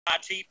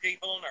IT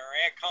people and our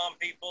AgCom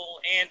people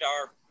and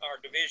our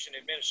division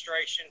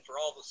administration for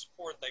all the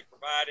support they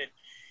provided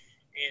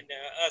in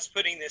us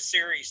putting this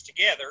series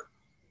together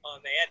on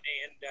that.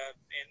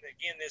 And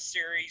again, this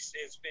series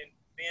has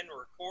been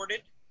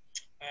recorded.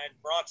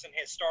 Bronson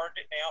has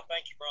started it now.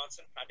 Thank you,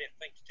 Bronson. I didn't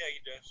think to tell you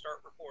to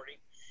start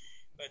recording.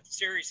 But the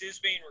series is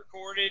being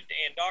recorded,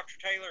 and Dr.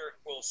 Taylor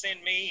will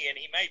send me, and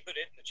he may put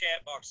it in the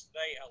chat box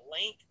today, a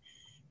link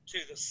to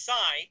the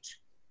site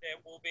that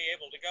we'll be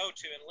able to go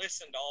to and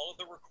listen to all of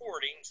the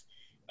recordings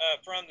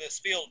from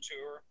this field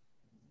tour.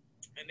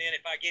 And then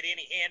if I get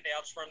any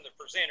handouts from the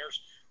presenters,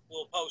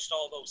 we'll post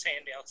all those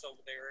handouts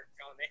over there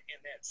in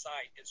that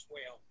site as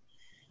well.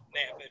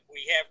 Now, but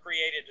we have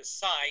created a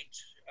site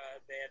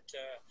that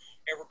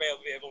everybody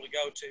will be able to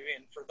go to.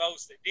 And for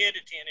those that did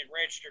attend and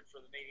registered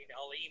for the meeting,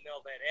 I'll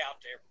email that out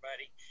to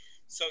everybody.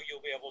 So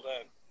you'll be able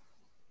to,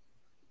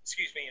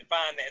 and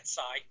find that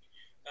site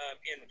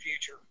in the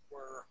future,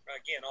 where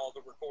again all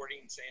the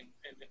recordings and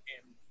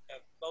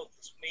both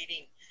this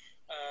meeting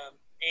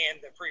and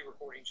the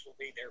pre-recordings will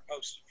be there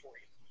posted for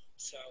you.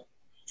 So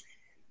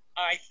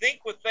I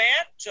think with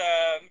that,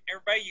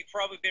 everybody, you've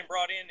probably been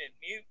brought in and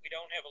mute. We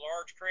don't have a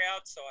large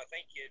crowd, so I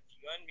think if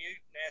you unmute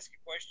and ask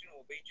a question,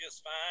 we'll be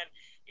just fine.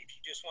 If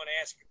you just want to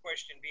ask a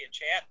question via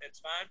chat,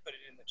 that's fine. Put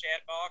it in the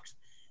chat box.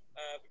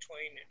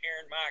 Between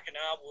Aaron, Mike, and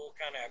I, we'll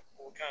kind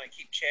of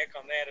keep check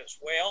on that as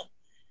well.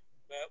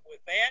 But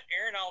with that,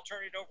 Aaron, I'll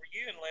turn it over to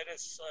you and let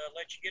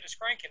you get us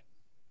cranking.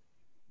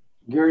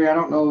 Gary, I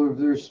don't know if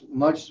there's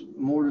much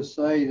more to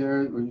say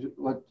there,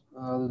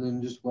 other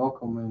than just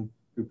welcome, and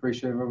we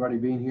appreciate everybody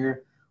being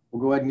here.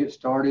 We'll go ahead and get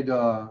started.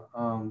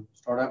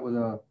 Start out with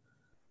a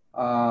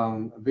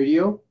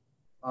video,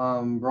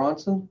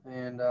 Bronson,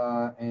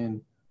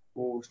 and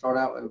we'll start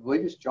out. I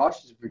believe it's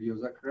Josh's video.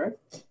 Is that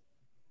correct?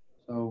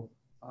 So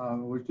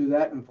we'll do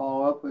that and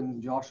follow up,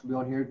 and Josh will be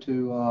on here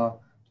to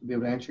be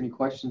able to answer any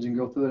questions and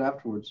go through it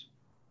afterwards.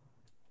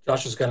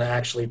 Josh is going to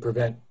actually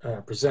present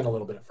a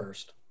little bit at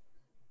first.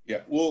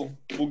 Yeah, we'll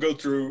go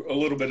through a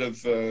little bit of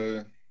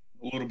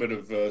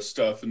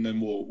stuff, and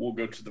then we'll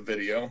go to the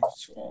video.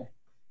 So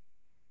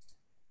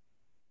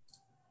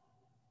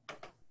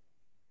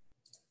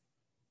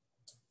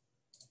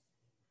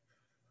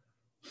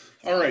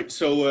all right,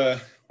 so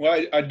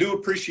well, I do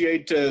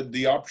appreciate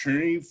the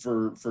opportunity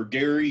for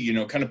Gary,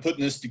 kind of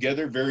putting this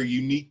together. Very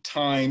unique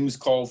times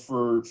call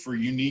for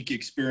unique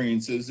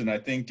experiences, and I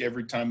think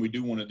every time we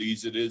do one of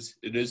these, it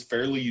is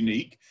fairly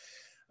unique.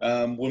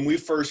 When we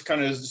first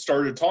kind of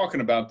started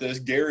talking about this,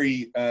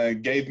 Gary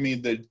gave me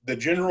the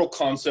general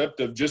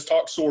concept of just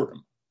talk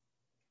sorghum.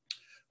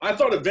 I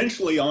thought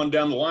eventually on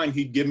down the line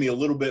he'd give me a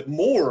little bit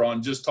more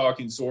on just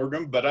talking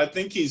sorghum, but I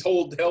think he's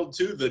held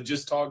to the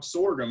just talk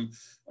sorghum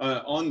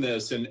on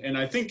this, and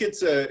I think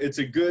it's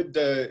a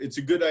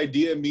good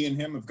idea. Me and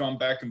him have gone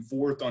back and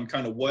forth on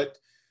kind of what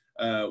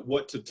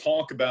to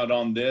talk about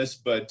on this,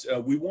 but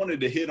we wanted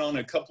to hit on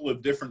a couple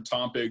of different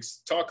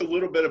topics, talk a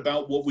little bit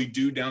about what we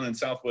do down in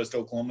Southwest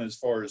Oklahoma as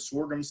far as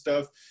sorghum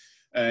stuff,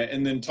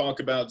 and then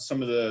talk about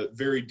some of the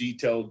very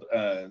detailed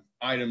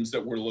items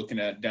that we're looking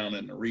at down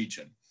in the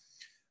region.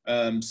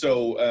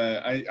 So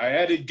I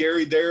added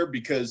Gary there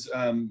because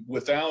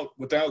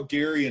without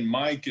Gary and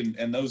Mike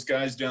and those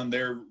guys down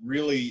there,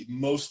 really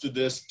most of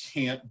this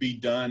can't be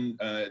done.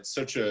 It's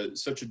such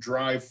a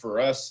drive for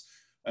us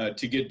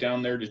to get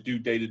down there to do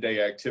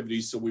day-to-day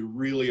activities. So we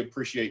really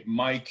appreciate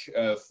Mike,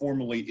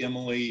 formerly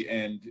Emily,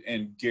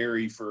 and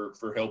Gary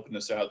for helping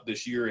us out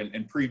this year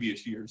and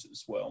previous years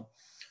as well.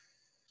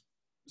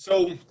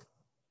 So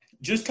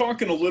just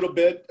talking a little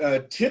bit,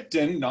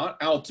 Tipton, not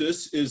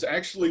Altus, is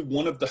actually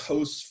one of the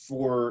hosts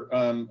for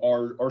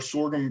our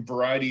sorghum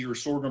variety or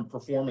sorghum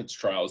performance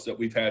trials that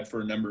we've had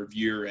for a number of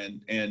years,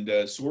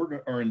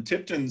 and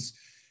Tipton's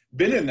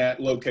been in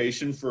that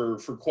location for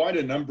quite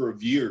a number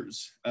of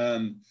years.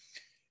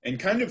 And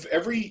kind of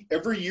every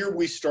year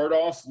we start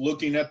off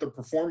looking at the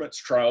performance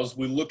trials,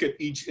 we look at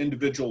each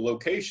individual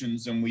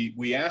locations and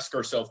we ask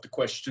ourselves the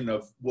question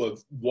of, well,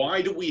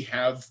 why do we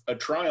have a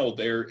trial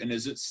there, and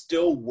is it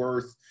still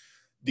worth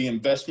the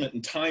investment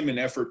and time and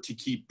effort to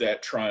keep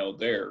that trial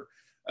there?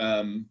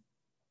 And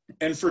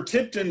for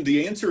Tipton,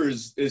 the answer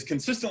is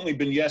consistently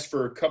been yes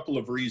for a couple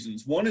of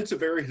reasons. One, it's a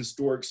very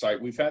historic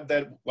site. We've had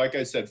that, like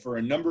I said, for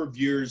a number of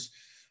years.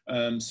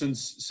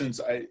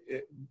 Since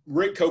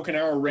Rick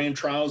Kokenauer ran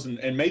trials,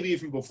 and maybe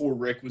even before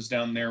Rick was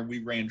down there, we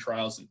ran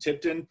trials in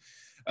Tipton.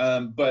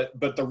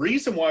 But the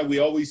reason why we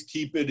always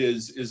keep it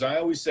is I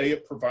always say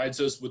it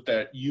provides us with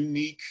that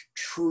unique,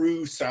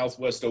 true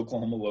Southwest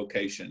Oklahoma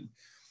location.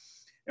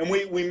 And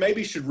we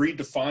maybe should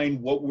redefine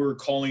what we're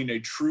calling a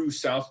true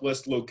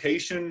Southwest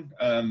location.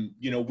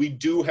 We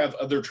do have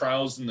other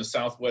trials in the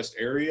Southwest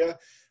area.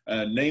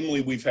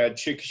 Namely, we've had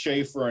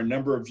Chickasha for a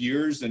number of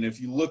years, and if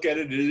you look at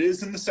it, it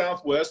is in the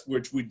Southwest,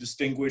 which we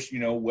distinguish,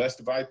 west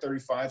of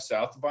I-35,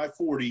 south of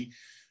I-40.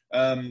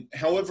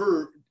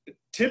 However,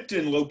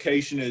 Tipton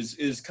location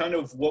is kind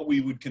of what we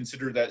would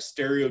consider that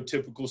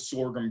stereotypical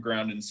sorghum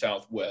ground in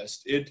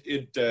Southwest.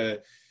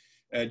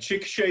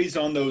 Chickasha's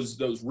on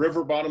those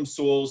river bottom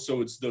soils,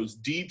 so it's those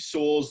deep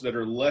soils that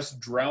are less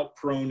drought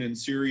prone and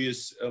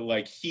serious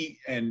like heat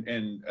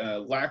and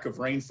lack of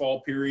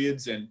rainfall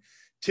periods. And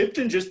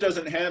Tipton just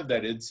doesn't have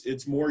that.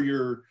 It's more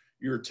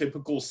your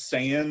typical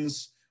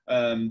sands,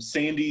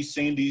 sandy,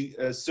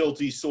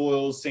 silty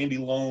soils, sandy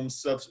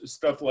loams,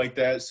 stuff like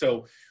that.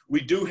 So we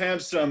do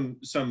have some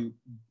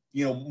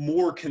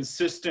more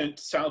consistent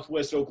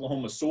Southwest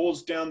Oklahoma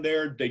soils down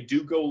there. They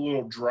do go a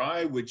little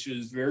dry, which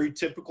is very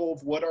typical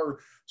of what our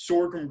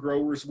sorghum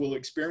growers will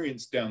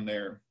experience down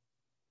there.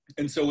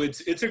 And so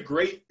it's a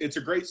great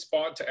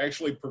spot to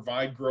actually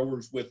provide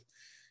growers with,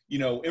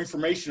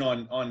 information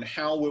on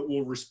how it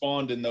will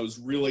respond in those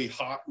really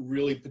hot,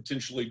 really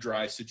potentially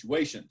dry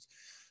situations.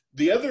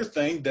 The other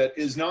thing that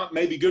is not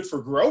maybe good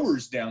for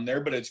growers down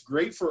there, but it's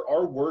great for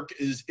our work,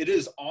 is it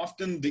is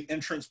often the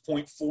entrance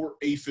point for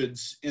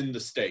aphids in the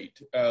state.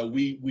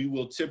 We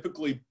will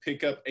typically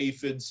pick up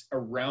aphids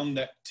around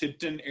that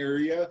Tipton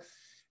area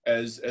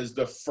as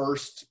the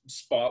first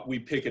spot we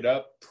pick it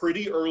up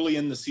pretty early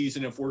in the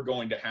season if we're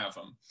going to have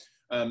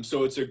them.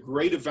 So it's a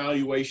great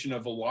evaluation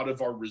of a lot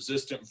of our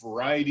resistant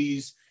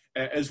varieties,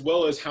 as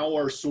well as how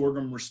our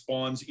sorghum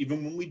responds,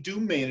 even when we do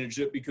manage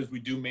it, because we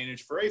do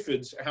manage for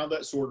aphids, how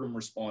that sorghum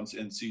responds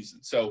in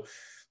season. So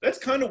that's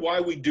kind of why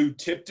we do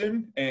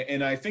Tipton,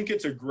 and I think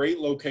it's a great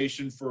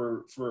location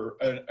for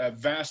a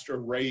vast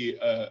array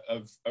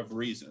of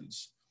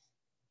reasons.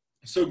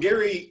 So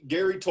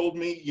Gary told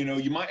me,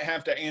 you might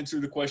have to answer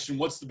the question,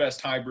 what's the best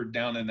hybrid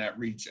down in that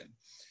region?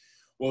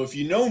 Well, if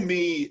you know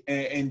me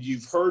and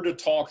you've heard a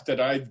talk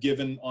that I've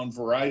given on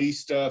variety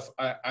stuff,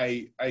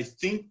 I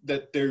think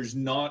that there's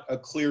not a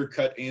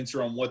clear-cut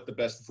answer on what the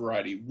best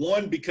variety.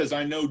 One, because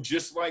I know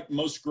just like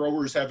most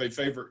growers have a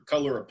favorite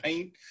color of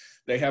paint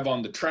they have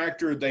on the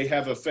tractor, they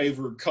have a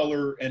favorite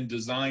color and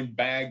design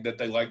bag that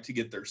they like to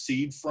get their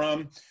seed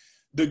from.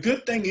 The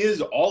good thing is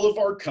all of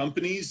our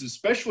companies,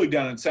 especially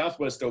down in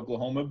Southwest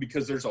Oklahoma,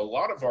 because there's a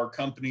lot of our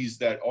companies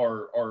that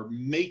are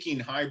making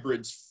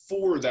hybrids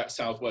for that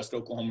Southwest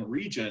Oklahoma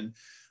region.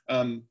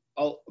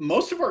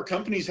 Most of our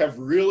companies have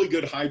really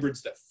good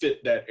hybrids that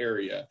fit that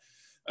area.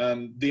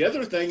 The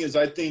other thing is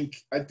I think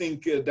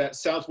that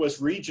Southwest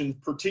region,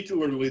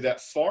 particularly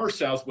that far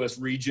Southwest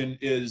region,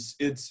 it's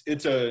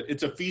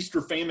a feast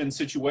or famine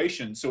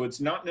situation. So it's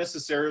not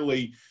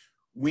necessarily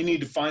we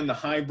need to find the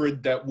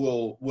hybrid that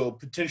will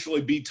potentially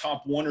be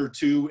top 1 or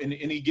 2 in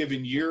any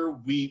given year.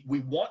 We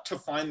want to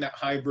find that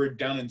hybrid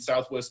down in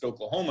Southwest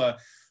Oklahoma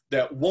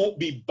that won't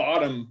be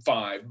bottom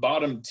 5,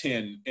 bottom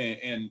 10,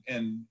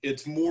 and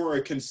it's more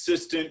a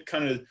consistent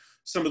kind of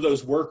some of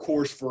those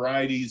workhorse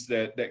varieties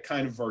that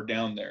kind of are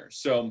down there.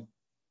 So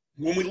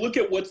when we look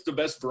at what's the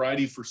best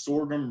variety for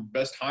sorghum,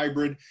 best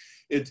hybrid,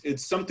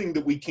 it's something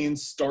that we can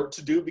start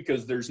to do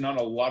because there's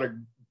not a lot of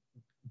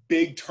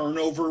big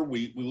turnover.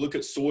 We look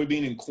at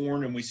soybean and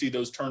corn and we see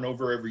those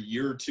turnover every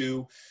year or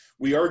two.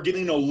 We are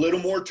getting a little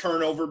more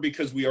turnover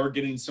because we are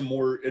getting some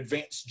more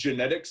advanced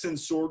genetics in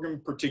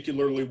sorghum,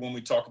 particularly when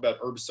we talk about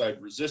herbicide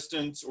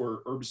resistance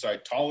or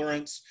herbicide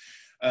tolerance.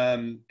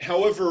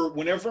 However,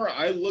 whenever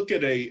I look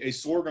at a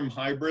sorghum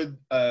hybrid,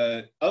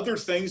 other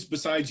things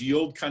besides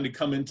yield kind of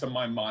come into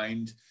my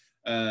mind.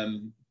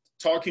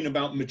 Talking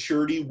about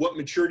maturity, what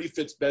maturity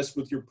fits best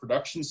with your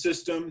production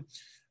system,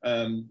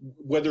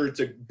 whether it's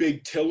a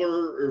big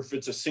tiller or if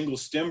it's a single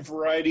stem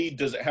variety,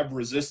 does it have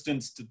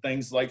resistance to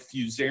things like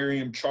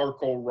fusarium,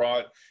 charcoal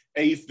rot,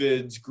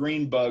 aphids,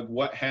 green bug,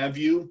 what have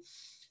you.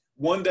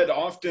 One that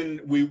often,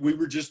 we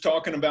were just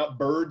talking about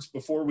birds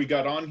before we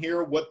got on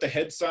here, what the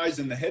head size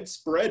and the head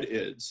spread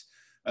is.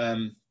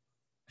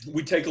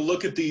 We take a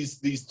look at these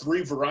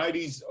 3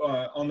 varieties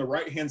on the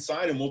right-hand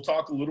side, and we'll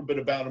talk a little bit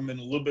about them in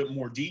a little bit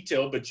more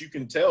detail, but you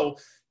can tell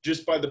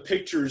just by the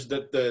pictures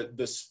that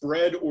the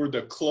spread or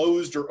the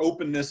closed or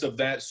openness of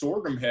that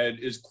sorghum head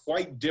is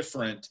quite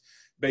different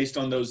based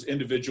on those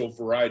individual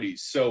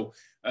varieties. So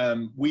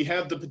we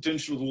have the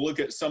potential to look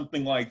at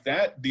something like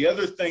that. The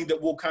other thing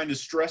that we'll kind of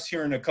stress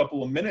here in a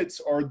couple of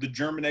minutes are the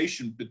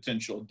germination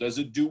potential. Does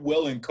it do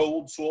well in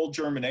cold soil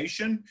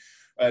germination?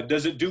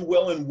 Does it do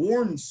well in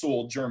warm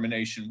soil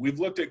germination? We've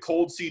looked at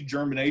cold seed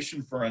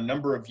germination for a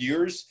number of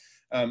years.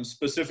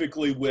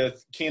 Specifically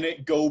with, can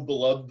it go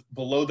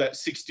below that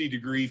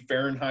 60-degree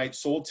Fahrenheit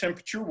soil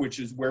temperature, which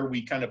is where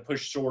we kind of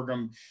push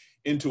sorghum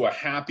into a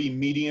happy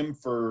medium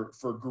for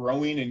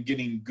growing and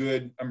getting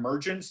good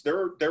emergence.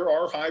 There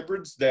are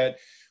hybrids that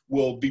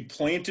will be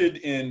planted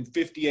in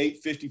 58,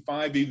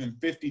 55, even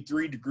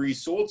 53-degree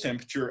soil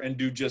temperature and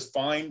do just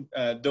fine.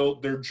 They'll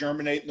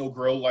germinate and they'll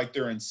grow like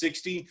they're in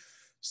 60.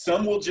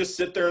 Some will just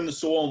sit there in the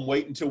soil and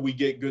wait until we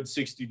get good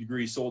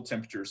 60-degree soil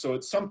temperature. So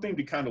it's something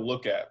to kind of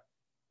look at.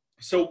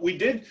 So we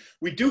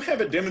do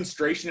have a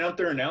demonstration out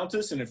there in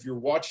Altus, and if you're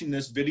watching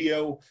this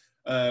video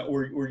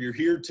or you're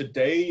here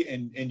today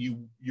and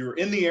you're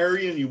in the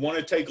area and you want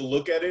to take a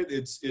look at it,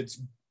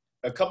 it's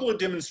a couple of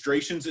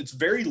demonstrations. It's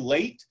very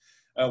late.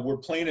 We're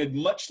planted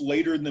much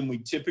later than we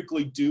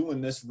typically do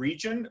in this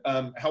region.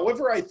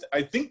 However,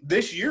 I think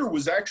this year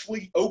was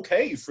actually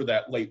okay for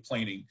that late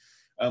planting.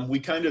 We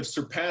kind of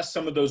surpassed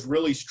some of those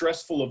really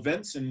stressful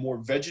events in more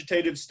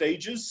vegetative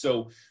stages.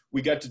 So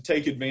we got to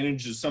take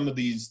advantage of some of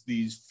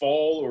these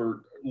fall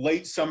or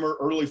late summer,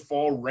 early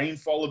fall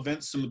rainfall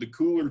events, some of the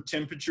cooler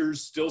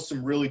temperatures, still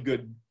some really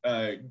good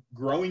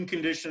growing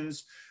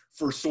conditions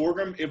for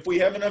sorghum. If we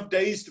have enough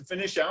days to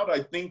finish out,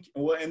 I think,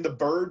 well, and the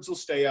birds will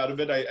stay out of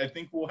it, I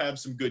think we'll have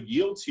some good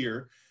yields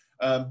here.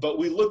 But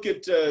we look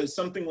at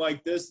something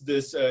like this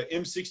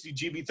M60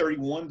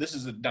 GB31. This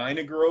is a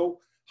Dynagrow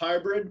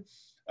hybrid.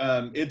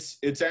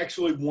 It's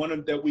actually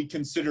one that we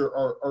consider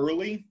our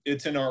early.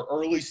 It's in our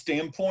early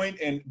standpoint,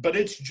 but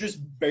it's just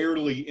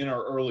barely in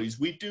our earlies.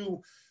 We do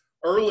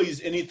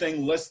earlies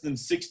anything less than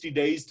 60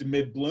 days to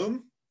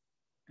mid-bloom.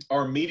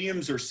 Our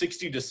mediums are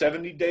 60 to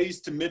 70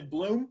 days to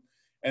mid-bloom.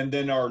 And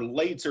then our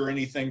lates are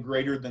anything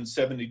greater than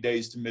 70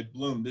 days to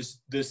mid-bloom. This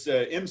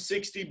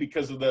M60,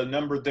 because of the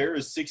number there,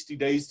 is 60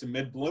 days to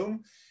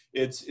mid-bloom.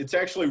 It's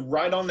actually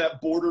right on that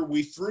border.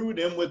 We threw it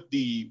in with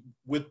the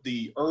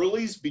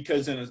earlies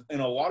because in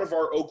a lot of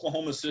our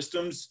Oklahoma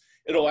systems,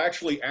 it'll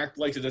actually act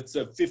like it's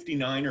a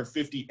 59 or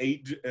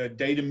 58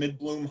 day to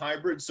mid-bloom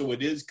hybrid. So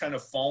it is kind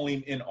of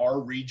falling in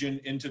our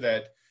region into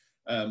that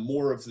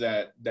more of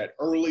that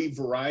early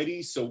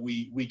variety. So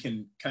we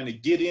can kind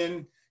of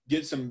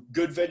get some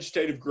good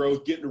vegetative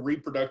growth, get into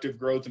reproductive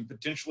growth, and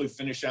potentially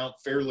finish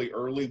out fairly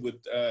early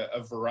with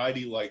a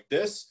variety like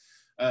this.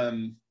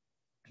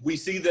 We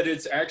see that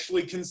it's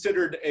actually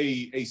considered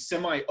a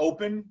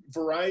semi-open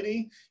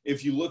variety.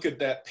 If you look at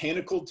that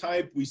panicle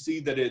type, we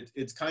see that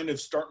it's kind of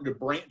starting to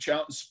branch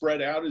out and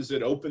spread out as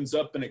it opens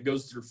up and it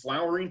goes through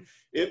flowering.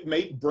 It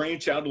may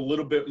branch out a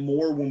little bit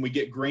more when we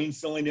get grain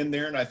filling in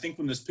there. And I think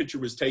when this picture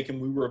was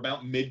taken, we were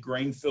about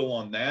mid-grain fill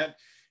on that.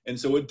 And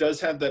so it does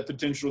have that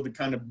potential to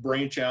kind of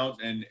branch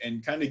out and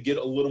kind of get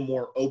a little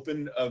more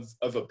open of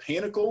a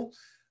panicle.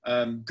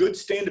 Good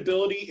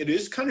standability. It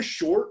is kind of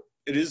short.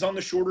 It is on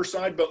the shorter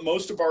side, but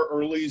most of our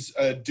earlies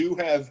do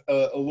have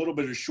a little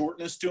bit of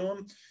shortness to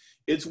them.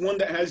 It's one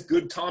that has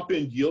good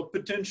top-end yield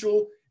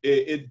potential.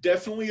 It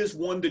definitely is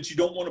one that you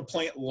don't want to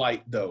plant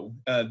light, though.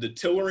 The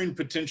tillering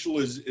potential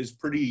is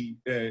pretty,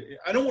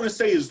 I don't want to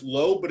say is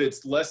low, but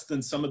it's less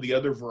than some of the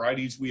other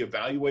varieties we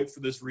evaluate for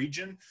this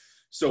region.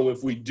 So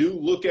if we do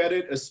look at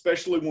it,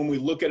 especially when we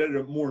look at it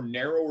at more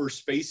narrower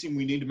spacing,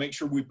 we need to make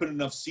sure we put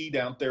enough seed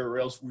out there or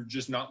else we're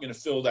just not going to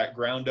fill that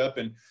ground up.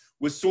 And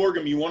with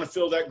sorghum, you want to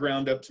fill that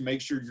ground up to make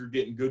sure you're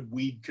getting good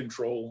weed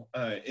control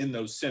in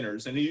those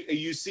centers. And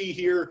you see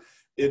here,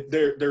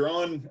 they're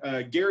on,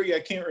 Gary, I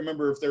can't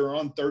remember if they're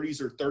on 30s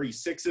or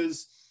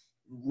 36s,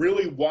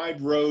 really wide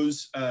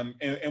rows,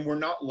 and we're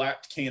not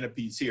lapped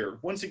canopies here.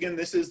 Once again,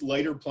 this is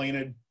later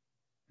planted,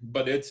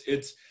 but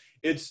it's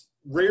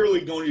rarely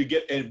going to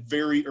get a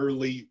very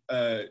early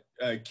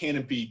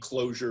canopy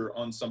closure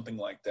on something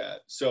like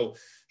that. So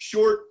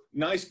short,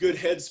 nice, good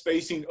head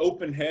spacing,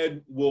 open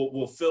head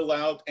will fill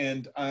out.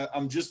 And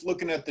I'm just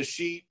looking at the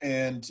sheet,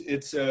 and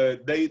it's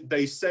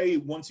they say,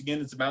 once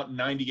again, it's about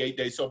 98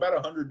 days, so about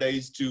 100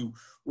 days to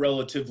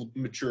relative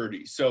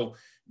maturity. So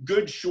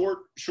good short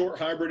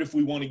hybrid if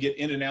we want to get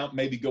in and out,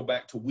 maybe go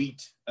back to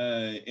wheat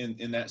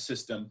in that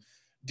system.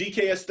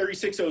 DKS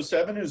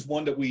 3607 is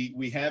one that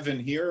we have in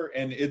here,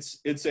 and it's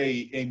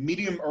a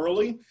medium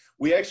early.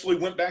 We actually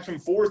went back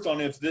and forth on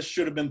if this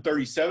should have been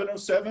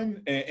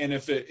 3707, and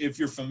if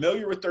you're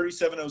familiar with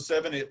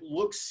 3707, it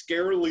looks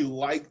scarily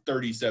like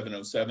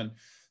 3707.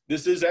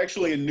 This is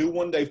actually a new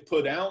one they've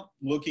put out,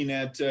 looking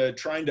at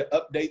trying to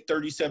update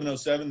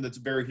 3707. That's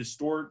a very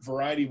historic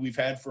variety we've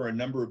had for a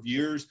number of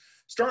years.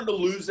 Starting to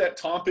lose that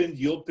top end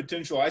yield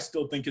potential. I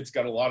still think it's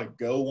got a lot of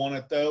go on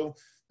it, though.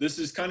 This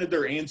is kind of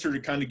their answer to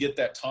kind of get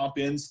that top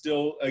end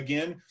still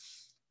again.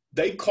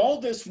 They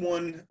call this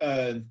one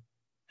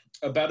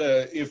about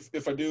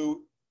if I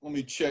do, let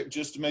me check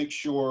just to make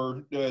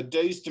sure,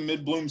 days to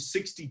mid-bloom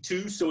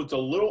 62. So it's a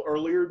little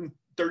earlier than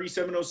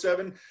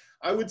 3707.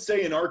 I would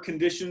say in our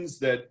conditions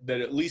that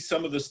at least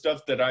some of the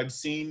stuff that I've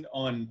seen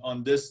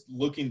on this,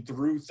 looking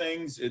through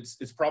things,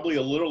 it's probably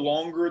a little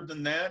longer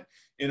than that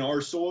in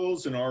our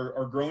soils and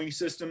our growing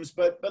systems,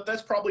 but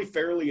that's probably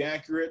fairly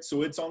accurate.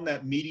 So it's on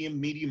that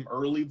medium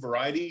early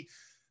variety.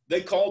 They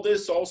call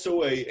this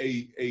also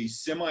a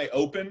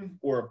semi-open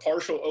or a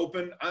partial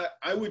open.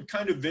 I would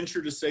kind of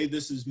venture to say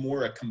this is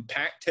more a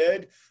compact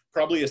head,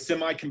 probably a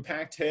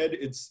semi-compact head.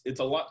 It's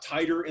a lot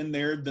tighter in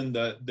there than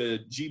the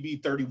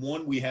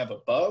GB31 we have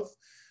above.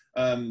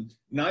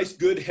 Nice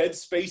good head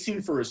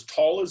spacing for as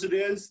tall as it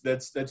is.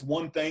 That's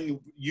one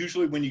thing.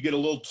 Usually when you get a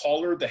little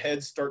taller, the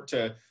heads start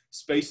to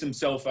space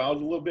themselves out a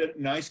little bit.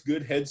 Nice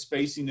good head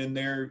spacing in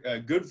there.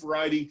 Good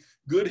variety,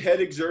 good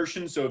head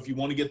exertion. So if you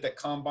want to get that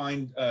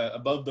combine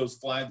above those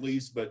flag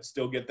leaves but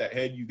still get that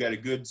head, you got a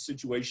good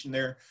situation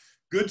there.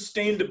 Good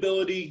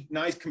standability,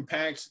 nice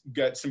compact,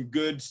 got some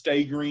good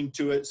stay green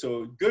to it.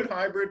 So good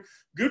hybrid,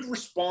 good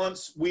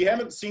response. We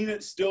haven't seen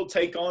it still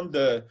take on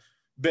the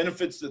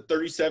benefits that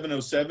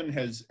 3707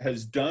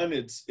 has done.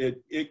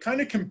 It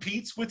kind of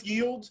competes with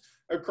yield.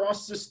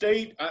 across the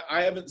state.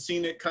 I haven't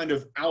seen it kind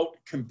of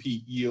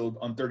out-compete yield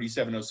on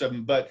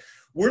 3707, but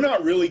we're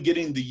not really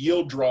getting the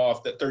yield draw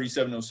off that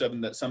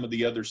 3707 that some of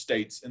the other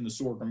states in the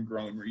sorghum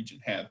growing region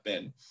have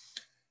been.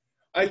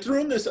 I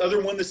threw in this other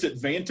one, this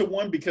Advanta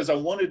one, because I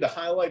wanted to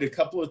highlight a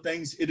couple of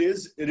things. It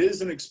is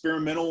an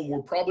experimental, and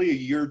we're probably a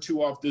year or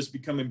two off this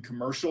becoming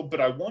commercial,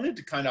 but I wanted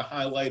to kind of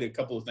highlight a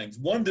couple of things.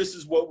 One, this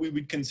is what we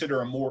would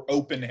consider a more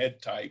open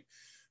head type.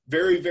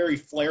 Very, very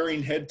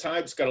flaring head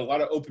type. It's got a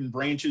lot of open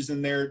branches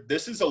in there.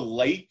 This is a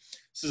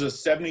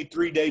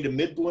 73-day to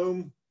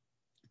mid-bloom.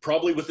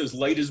 Probably with as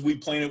late as we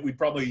plant it, we'd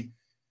probably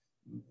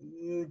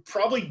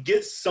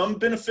get some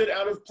benefit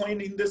out of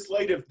planting this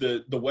late if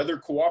the weather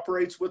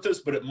cooperates with us,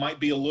 but it might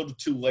be a little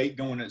too late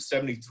going at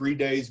 73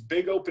 days.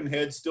 Big open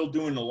head, still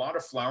doing a lot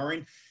of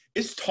flowering.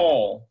 It's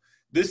tall.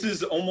 This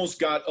has almost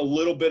got a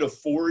little bit of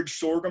forage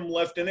sorghum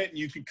left in it, and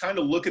you can kind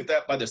of look at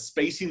that by the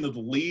spacing of the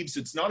leaves.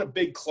 It's not a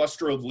big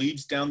cluster of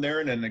leaves down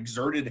there in an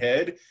exerted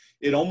head.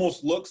 It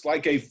almost looks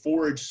like a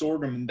forage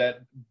sorghum,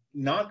 that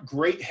not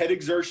great head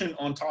exertion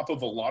on top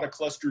of a lot of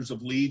clusters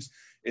of leaves.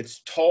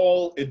 It's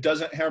tall. It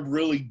doesn't have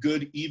really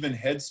good even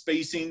head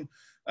spacing.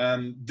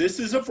 This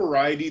is a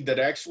variety that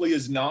actually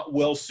is not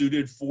well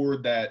suited for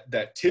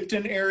that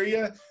Tipton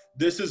area.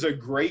 This is a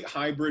great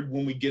hybrid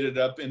when we get it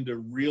up into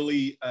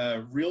really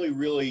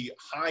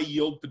high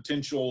yield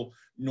potential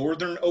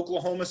northern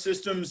Oklahoma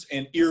systems,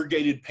 and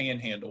irrigated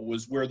panhandle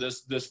was where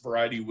this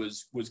variety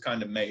was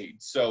kind of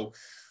made. So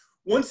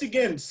once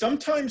again,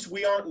 sometimes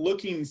we aren't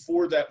looking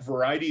for that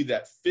variety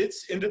that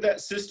fits into that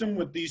system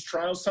with these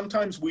trials.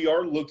 Sometimes we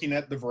are looking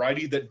at the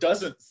variety that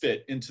doesn't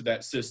fit into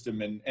that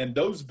system, and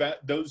those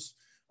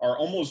are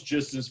almost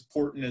just as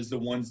important as the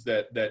ones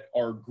that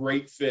are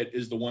great fit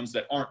as the ones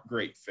that aren't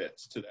great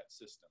fits to that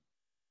system.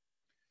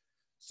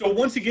 So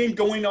once again,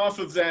 going off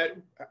of that,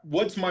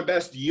 what's my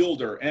best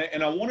yielder?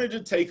 And I wanted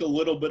to take a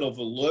little bit of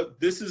a look.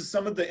 This is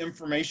some of the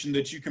information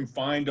that you can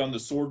find on the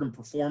sorghum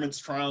performance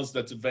trials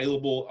that's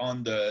available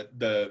on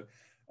the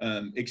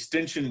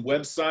Extension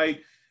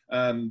website.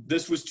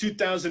 This was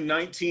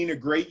 2019, a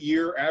great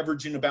year,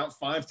 averaging about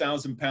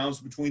 5,000 pounds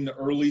between the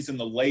earlies and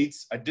the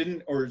lates.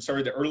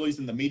 the earlies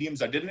and the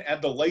mediums. I didn't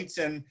add the lates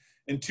in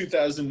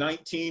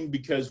 2019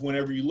 because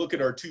whenever you look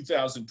at our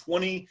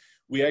 2020,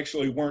 we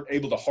actually weren't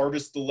able to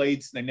harvest the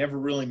lates. They never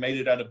really made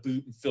it out of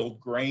boot and filled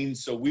grain.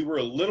 So we were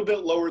a little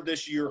bit lower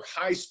this year,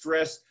 high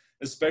stress,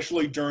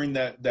 especially during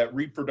that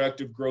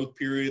reproductive growth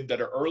period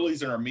that our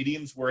earlies and our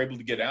mediums were able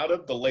to get out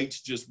of. The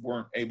lates just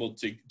weren't able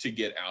to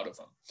get out of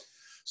them.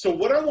 So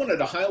what I wanted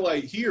to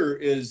highlight here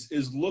is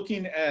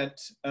looking at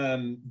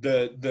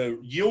the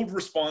yield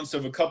response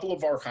of a couple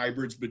of our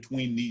hybrids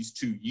between these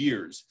 2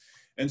 years.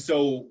 And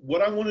so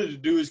what I wanted to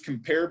do is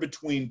compare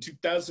between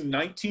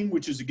 2019,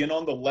 which is again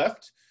on the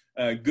left,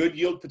 good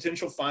yield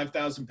potential,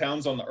 5,000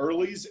 pounds on the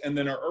earlies, and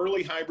then our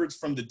early hybrids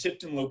from the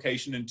Tipton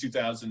location in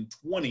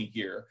 2020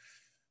 here.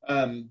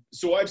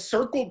 So I've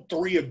circled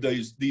 3 of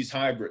these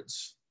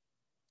hybrids.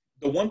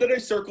 The one that I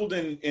circled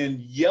in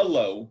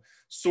yellow,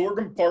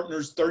 Sorghum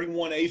Partners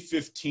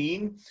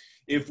 31A15.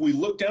 If we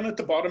look down at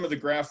the bottom of the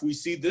graph, we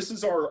see this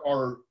is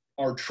our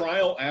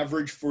trial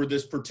average for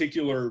this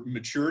particular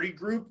maturity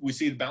group. We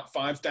see about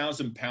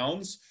 5,000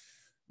 pounds.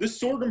 This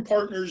Sorghum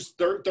Partners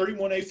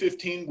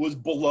 31A15 was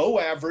below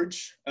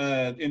average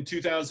in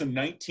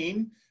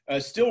 2019.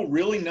 Still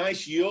really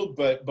nice yield,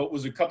 but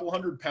was a couple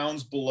hundred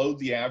pounds below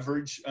the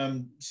average.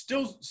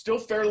 Still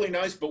fairly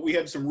nice, but we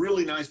had some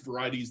really nice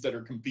varieties that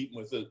are competing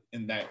with it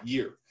in that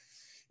year.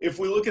 If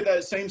we look at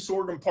that same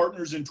Sorghum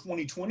Partners in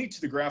 2020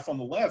 to the graph on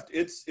the left,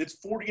 it's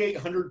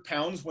 4,800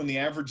 pounds when the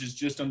average is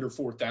just under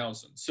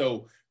 4,000.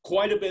 So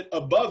quite a bit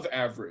above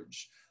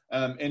average.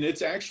 And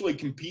it's actually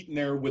competing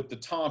there with the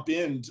top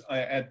end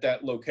at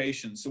that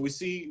location. So we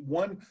see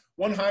one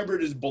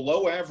hybrid is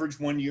below average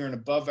 1 year and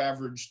above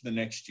average the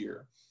next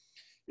year.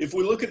 If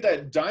we look at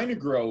that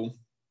Dynagrow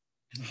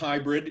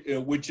hybrid,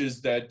 which is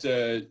that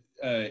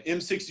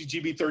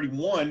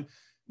M60GB31,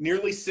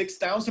 nearly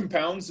 6,000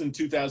 pounds in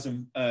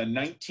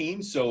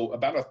 2019, so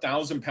about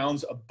 1,000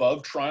 pounds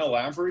above trial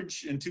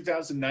average in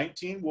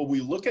 2019. Well, we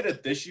look at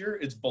it this year,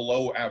 it's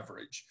below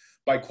average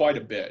by quite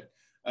a bit.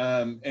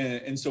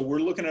 And so we're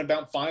looking at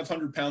about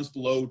 500 pounds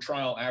below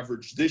trial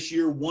average this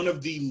year, one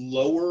of the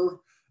lower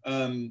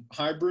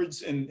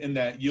hybrids in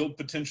that yield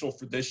potential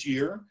for this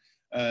year.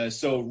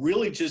 So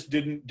really just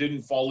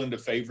didn't fall into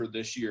favor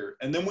this year.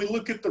 And then we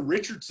look at the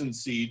Richardson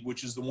seed,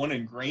 which is the one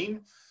in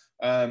green.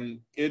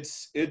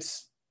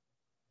 It's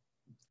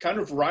kind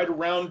of right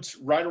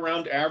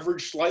around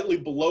average, slightly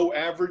below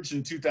average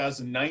in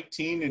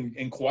 2019,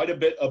 and quite a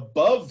bit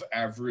above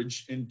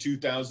average in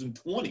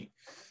 2020.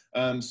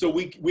 So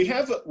we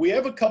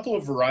have a couple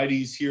of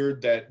varieties here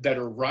that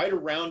are right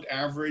around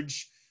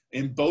average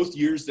in both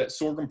years. That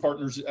Sorghum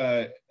Partners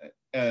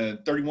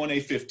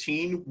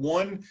 31A15,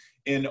 one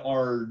in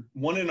our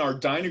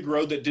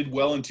Dynagrow that did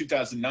well in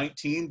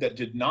 2019 that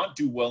did not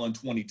do well in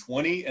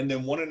 2020, and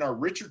then one in our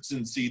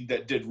Richardson seed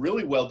that did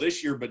really well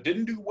this year but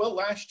didn't do well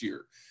last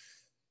year.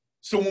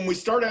 So when we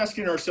start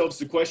asking ourselves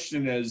the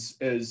question as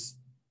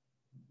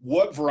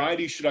what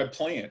variety should I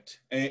plant?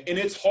 And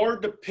it's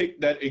hard to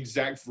pick that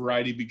exact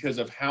variety because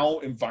of how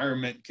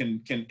environment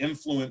can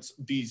influence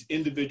these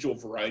individual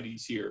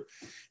varieties here.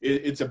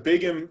 It's a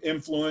big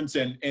influence,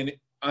 and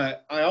I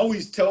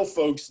always tell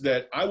folks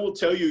that I will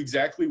tell you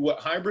exactly what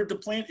hybrid to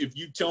plant if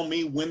you tell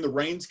me when the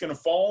rain's going to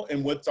fall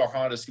and what's our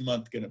hottest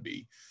month going to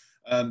be.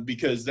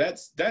 Because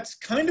that's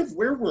kind of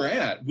where we're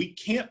at. We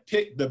can't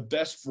pick the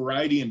best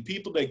variety, and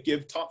people that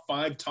give top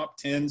 5, top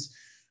 10s,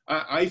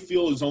 I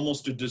feel is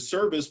almost a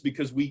disservice,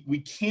 because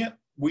we can't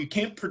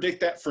predict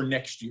that for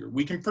next year.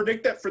 We can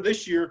predict that for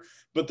this year,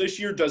 but this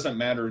year doesn't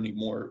matter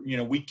anymore. You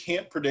know, we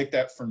can't predict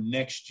that for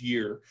next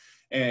year.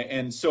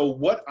 And so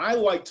what I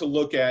like to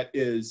look at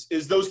is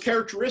those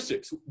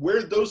characteristics,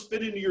 where those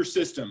fit into your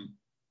system.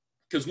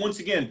 Because once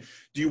again,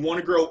 do you want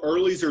to grow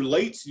earlies or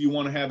lates? Do you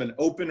want to have an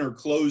open or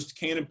closed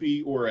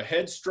canopy or a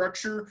head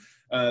structure?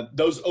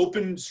 Those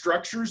open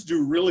structures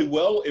do really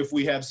well if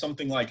we have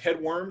something like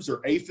headworms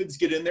or aphids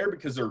get in there,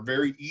 because they're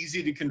very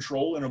easy to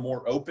control in a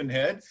more open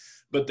head.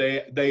 But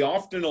they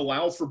often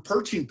allow for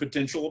perching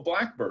potential of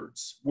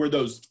blackbirds, where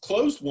those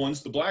closed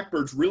ones, the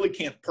blackbirds really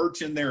can't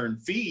perch in there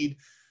and feed,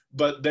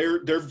 but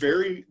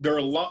they're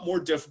a lot more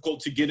difficult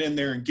to get in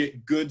there and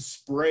get good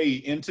spray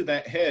into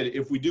that head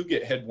if we do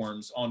get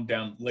headworms on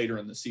down later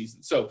in the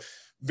season. So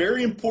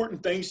very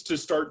important things to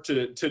start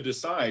to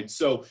decide.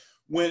 So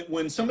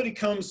when somebody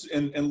comes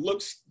and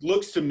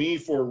looks to me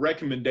for a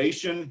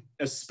recommendation,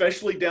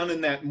 especially down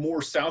in that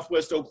more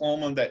southwest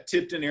Oklahoma, that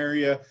Tipton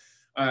area,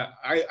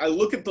 I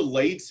look at the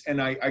lates and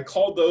I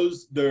call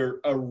those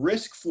a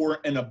risk for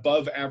an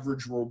above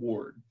average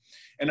reward.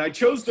 And I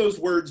chose those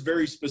words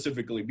very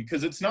specifically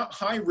because it's not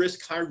high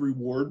risk, high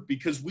reward,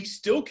 because we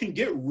still can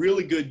get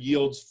really good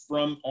yields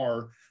from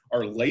our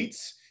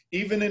lates,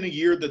 even in a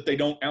year that they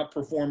don't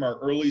outperform our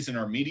earlies and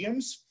our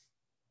mediums.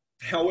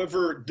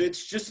 However,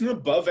 it's just an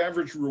above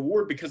average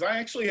reward, because I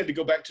actually had to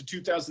go back to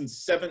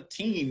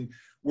 2017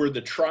 where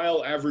the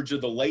trial average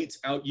of the lates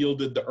out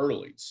yielded the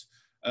earlies.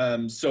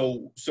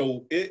 So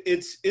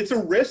it's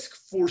a risk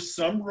for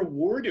some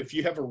reward. If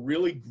you have a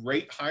really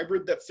great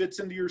hybrid that fits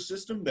into your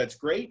system, that's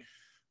great.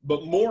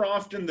 But more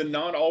often than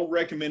not, I'll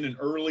recommend an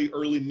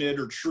early mid,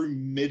 or true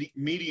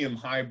medium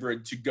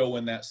hybrid to go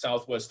in that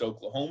southwest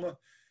Oklahoma.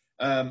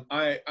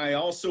 I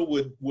also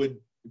would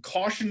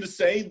caution to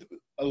say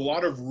a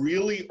lot of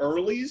really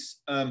earlies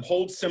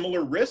hold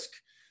similar risk.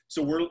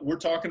 So we're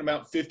talking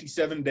about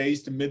 57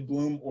 days to mid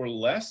bloom or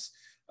less.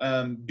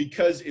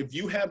 Because if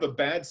you have a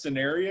bad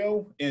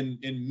scenario in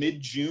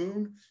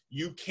mid-June,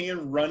 you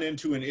can run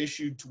into an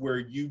issue to where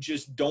you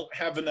just don't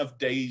have enough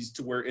days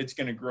to where it's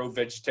going to grow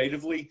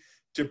vegetatively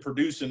to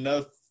produce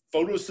enough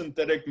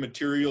photosynthetic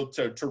material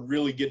to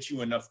really get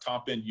you enough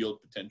top-end yield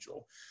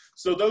potential.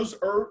 So those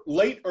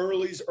late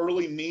earlies,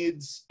 early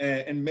mids,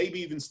 and maybe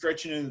even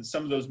stretching into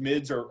some of those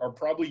mids are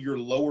probably your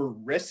lower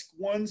risk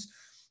ones.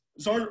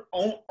 So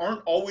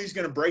aren't always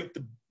going to break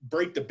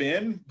the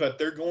bin, but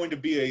they're going to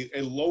be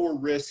a lower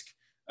risk,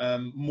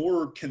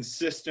 more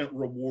consistent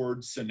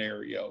reward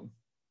scenario.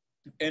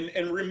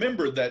 And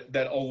remember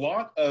that a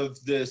lot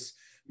of this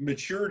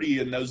maturity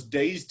and those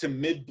days to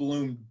mid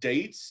bloom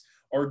dates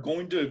are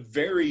going to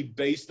vary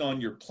based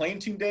on your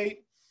planting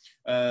date.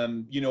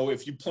 You know,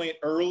 if you plant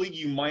early,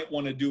 you might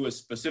want to do a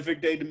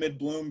specific day to mid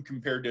bloom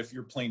compared to if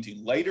you're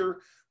planting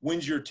later.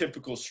 When's your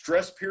typical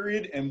stress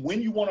period, and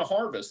when you want to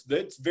harvest.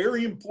 That's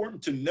very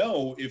important to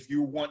know if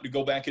you want to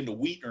go back into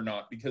wheat or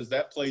not, because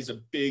that plays a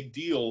big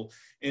deal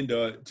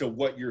into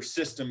what your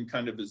system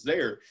kind of is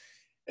there.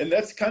 And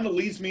that's kind of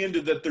leads me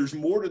into that there's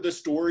more to the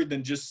story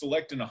than just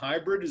selecting a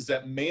hybrid, is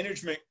that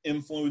management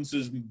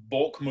influences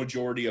bulk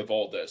majority of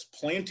all this.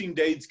 Planting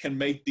dates can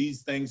make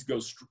these things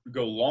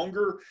go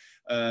longer.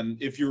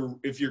 If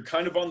you're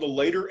kind of on the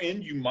later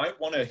end, you might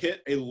want to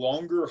hit a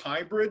longer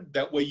hybrid.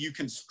 That way you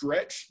can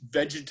stretch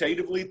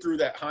vegetatively through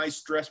that high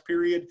stress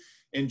period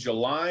in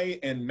July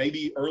and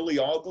maybe early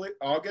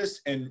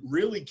August, and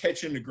really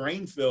catch into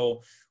grain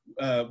fill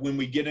when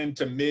we get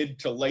into mid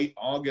to late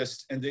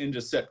August and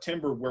into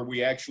September, where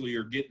we actually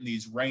are getting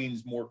these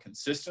rains more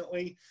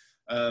consistently.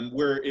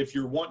 Where if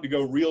you're wanting to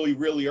go really,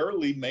 really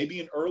early, maybe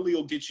an early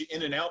will get you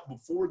in and out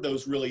before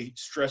those really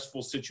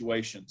stressful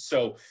situations.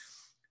 So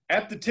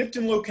at the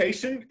Tipton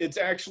location, it's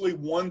actually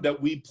one that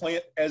we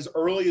plant as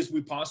early as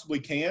we possibly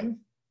can.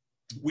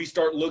 We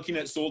start looking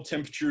at soil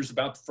temperatures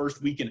about the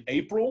first week in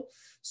April.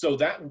 So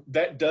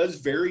that does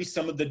vary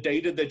some of the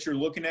data that you're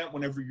looking at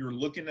whenever you're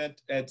looking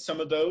at some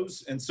of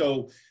those. And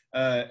so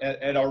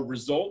at our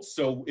results,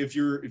 so if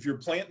you're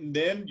planting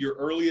then, your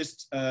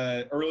earliest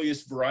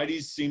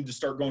varieties seem to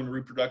start going to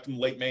reproductive in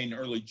late May and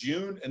early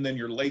June, and then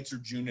your lates are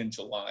June and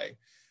July.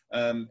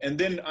 And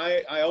then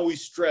I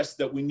always stress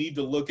that we need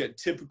to look at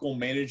typical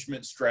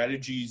management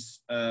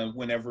strategies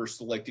whenever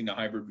selecting a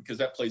hybrid, because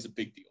that plays a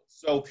big deal.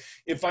 So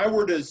if I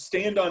were to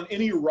stand on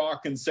any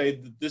rock and say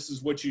that this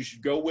is what you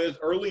should go with,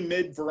 early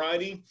mid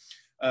variety,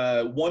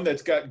 one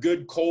that's got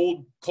good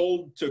cold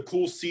to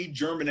cool seed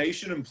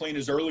germination and plant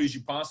as early as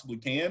you possibly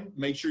can.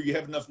 Make sure you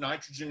have enough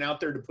nitrogen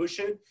out there to push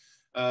it.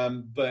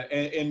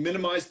 and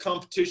minimize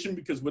competition,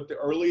 because with the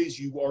earlies,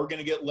 you are going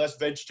to get less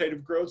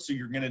vegetative growth. So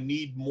you're going to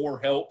need more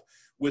help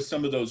with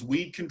some of those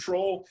weed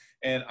control.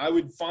 And I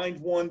would find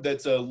one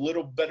that's a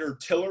little better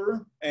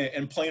tiller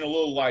and playing a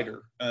little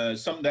lighter.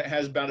 Something that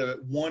has about a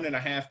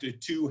 1.5 to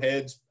 2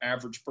 heads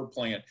average per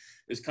plant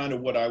is kind of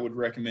what I would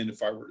recommend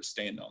if I were to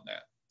stand on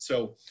that.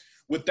 So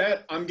with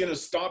that, I'm going to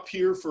stop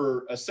here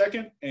for a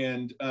second,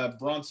 and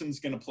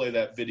Bronson's going to play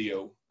that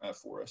video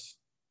for us.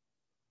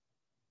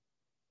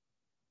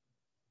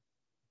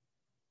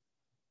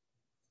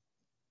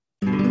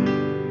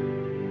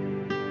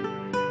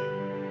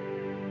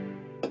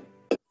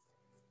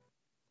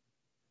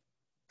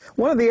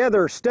 One of the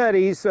other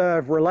studies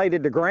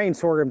related to grain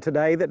sorghum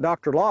today that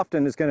Dr.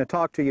 Lofton is going to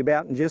talk to you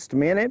about in just a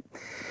minute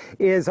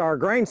is our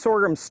grain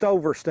sorghum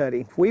stover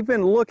study. We've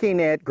been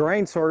looking at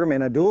grain sorghum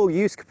in a dual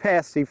use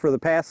capacity for the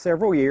past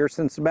several years,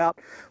 since about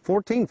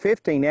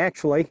 14-15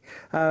 actually.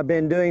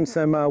 Been doing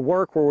some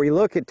work where we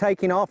look at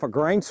taking off a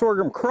grain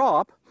sorghum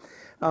crop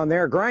on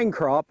their grain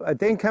crop,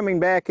 then coming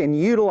back and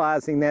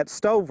utilizing that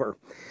stover.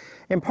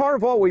 And part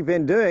of what we've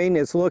been doing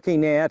is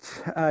looking at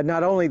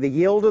not only the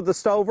yield of the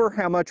stover,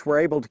 how much we're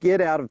able to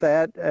get out of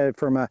that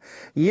from a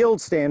yield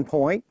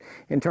standpoint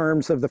in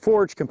terms of the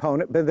forage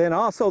component, but then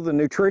also the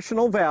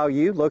nutritional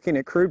value, looking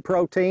at crude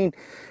protein,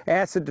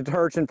 acid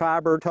detergent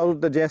fiber, total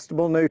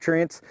digestible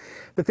nutrients,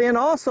 but then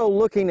also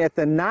looking at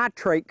the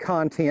nitrate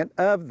content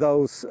of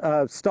those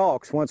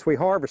stalks once we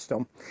harvest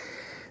them.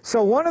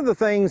 So one of the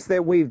things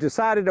that we've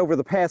decided over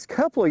the past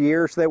couple of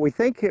years that we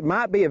think it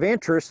might be of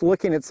interest,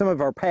 looking at some of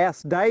our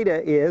past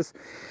data, is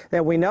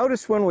that we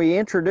noticed when we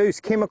introduce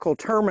chemical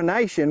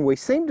termination, we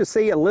seem to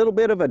see a little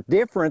bit of a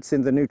difference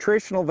in the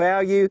nutritional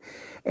value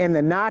and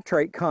the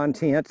nitrate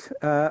content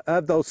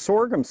of those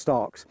sorghum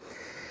stalks.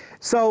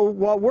 So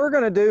what we're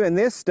going to do in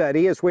this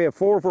study is we have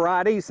 4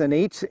 varieties in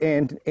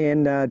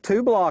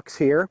 2 blocks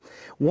here.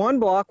 One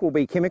block will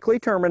be chemically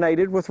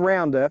terminated with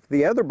Roundup.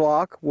 The other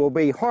block will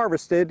be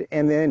harvested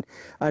and then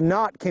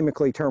not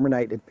chemically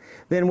terminated.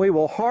 Then we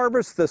will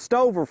harvest the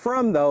stover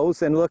from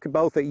those and look at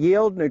both at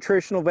yield,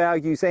 nutritional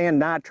values, and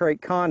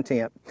nitrate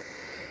content.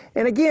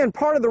 And again,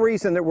 part of the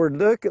reason that we're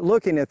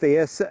looking at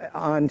this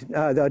on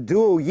the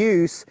dual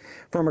use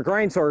from a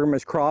grain sorghum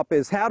crop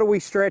is how do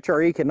we stretch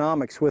our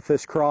economics with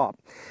this crop?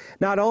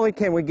 Not only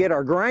can we get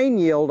our grain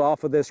yield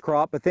off of this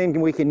crop, but then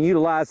we can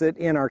utilize it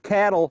in our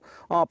cattle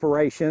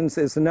operations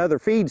as another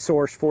feed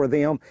source for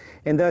them,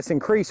 and thus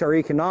increase our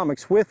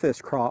economics with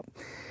this crop.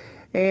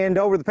 And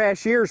over the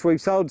past years, we've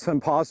showed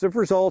some positive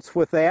results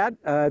with that.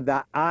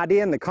 The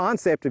idea and the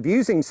concept of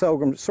using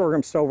sorghum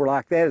stover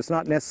like that is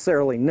not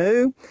necessarily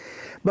new,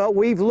 but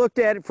we've looked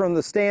at it from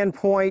the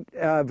standpoint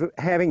of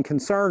having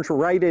concerns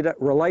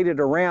related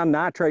around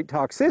nitrate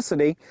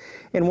toxicity.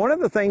 And one of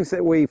the things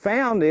that we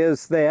found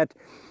is that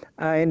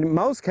in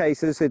most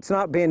cases, it's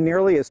not been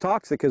nearly as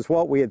toxic as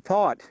what we had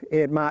thought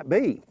it might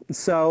be.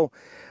 So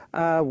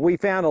we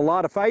found a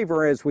lot of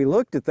favor as we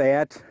looked at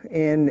that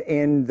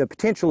in the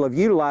potential of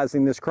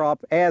utilizing this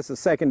crop as a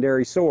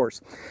secondary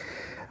source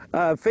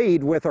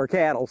feed with our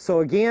cattle.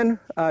 So again,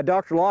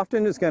 Dr.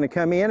 Lofton is going to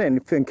come in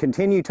and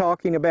continue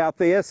talking about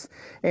this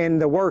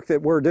and the work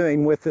that we're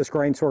doing with this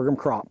grain sorghum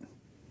crop.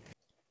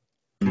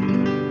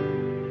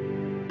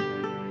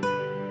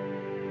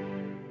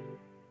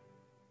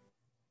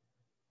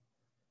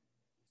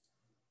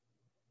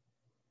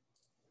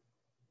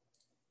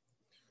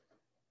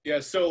 Yeah,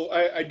 so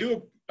I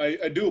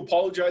do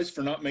apologize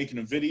for not making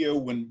a video.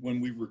 When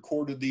we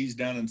recorded these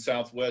down in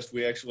Southwest,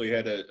 we actually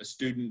had a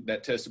student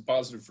that tested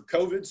positive for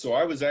COVID, so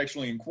I was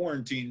actually in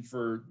quarantine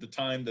for the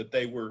time that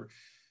they were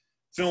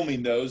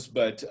filming those.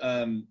 But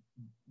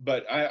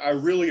I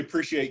really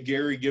appreciate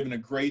Gary giving a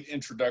great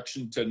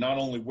introduction to not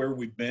only where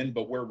we've been,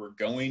 but where we're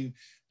going,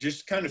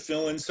 just kind of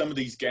fill in some of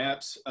these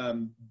gaps.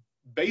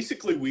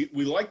 Basically,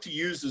 we like to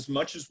use as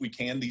much as we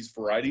can these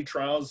variety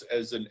trials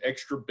as an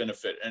extra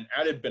benefit, an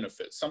added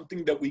benefit,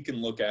 something that we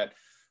can look at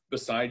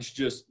besides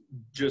just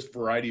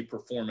variety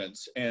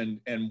performance. And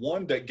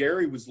one that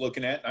Gary was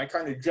looking at, and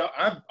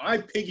I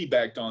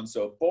piggybacked on,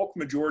 so bulk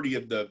majority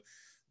of the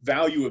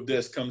value of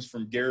this comes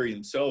from Gary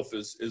himself,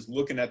 is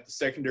looking at the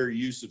secondary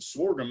use of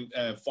sorghum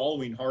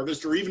following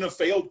harvest or even a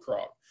failed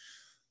crop.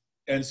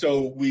 And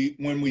so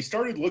when we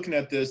started looking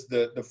at this,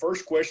 the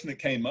first question that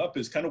came up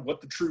is kind of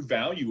what the true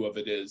value of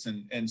it is.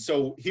 And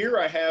so here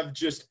I have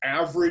just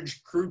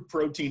average crude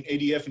protein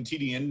ADF and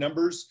TDN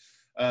numbers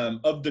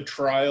of the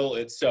trial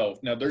itself.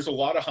 Now there's a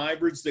lot of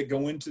hybrids that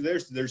go into there.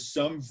 So there's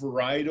some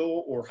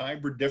varietal or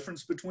hybrid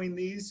difference between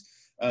these,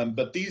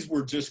 but these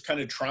were just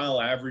kind of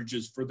trial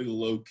averages for the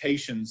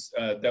locations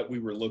that we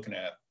were looking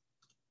at.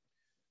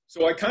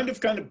 So I kind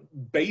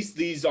of based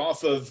these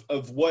off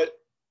of what,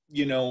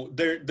 you know,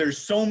 there's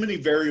so many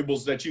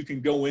variables that you can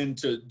go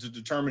into to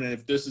determine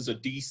if this is a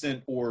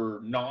decent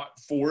or not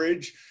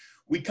forage.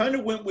 We kind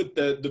of went with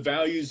the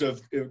values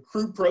of if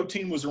crude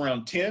protein was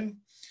around 10,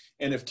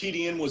 and if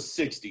TDN was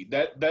 60.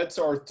 That's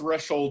our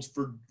thresholds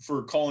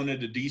for calling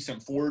it a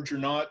decent forage or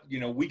not.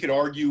 You know, we could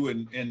argue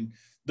and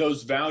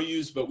those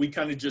values, but we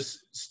kind of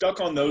just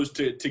stuck on those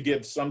to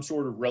give some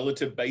sort of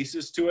relative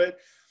basis to it.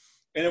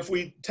 And if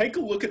we take a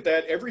look at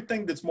that,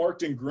 everything that's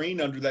marked in green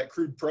under that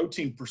crude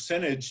protein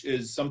percentage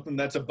is something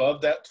that's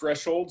above that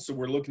threshold. So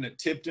we're looking at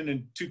Tipton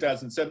in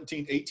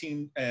 2017,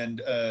 18,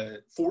 and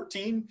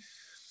 14.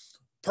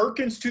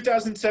 Perkins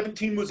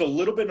 2017 was a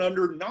little bit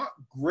under, not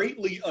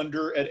greatly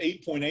under at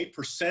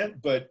 8.8%,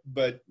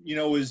 but you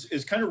know,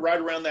 is kind of right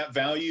around that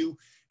value.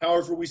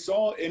 However, we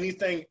saw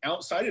anything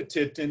outside of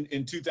Tipton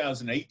in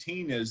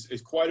 2018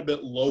 is quite a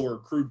bit lower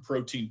crude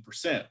protein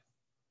percent.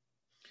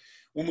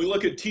 When we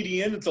look at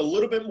TDN, it's a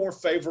little bit more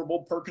favorable.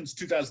 Perkins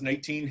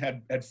 2018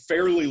 had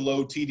fairly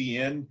low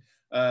TDN.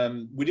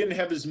 We didn't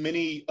have as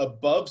many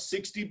above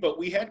 60, but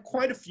we had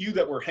quite a few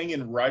that were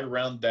hanging right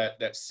around that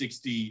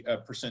 60%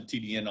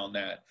 TDN on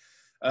that.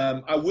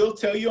 I will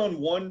tell you on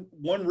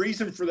one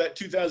reason for that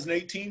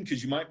 2018,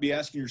 because you might be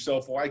asking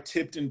yourself why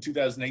Tipton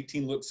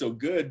 2018 looked so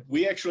good.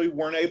 We actually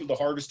weren't able to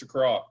harvest a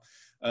crop.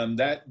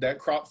 That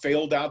crop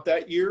failed out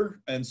that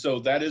year, and so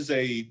that is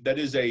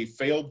a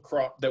failed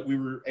crop that we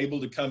were able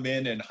to come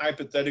in and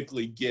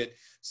hypothetically get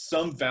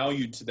some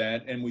value to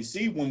that. And we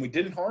see when we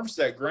didn't harvest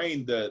that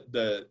grain,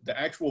 the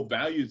actual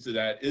value to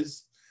that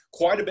is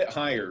quite a bit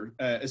higher,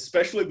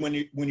 especially when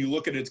you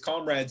look at its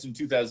comrades in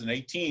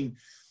 2018.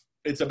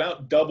 It's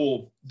about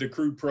double the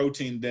crude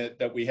protein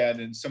that we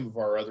had in some of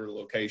our other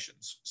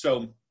locations.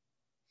 So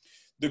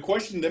the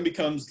question then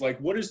becomes, like,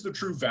 what is the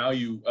true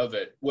value of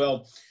it?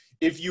 Well,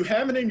 if you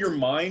have it in your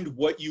mind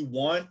what you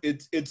want,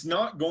 it's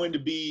not going to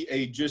be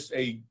just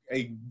a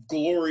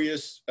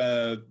glorious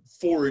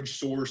forage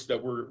source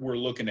that we're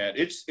looking at.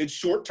 It's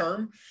short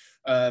term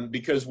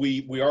because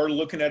we are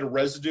looking at a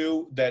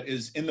residue that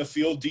is in the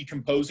field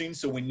decomposing,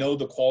 so we know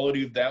the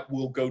quality of that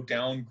will go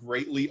down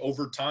greatly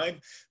over time.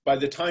 By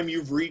the time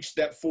you've reached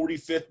that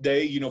 45th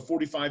day,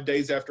 45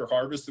 days after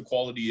harvest, the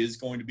quality is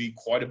going to be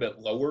quite a bit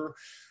lower.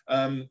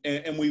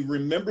 And we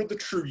remember the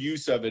true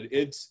use of it.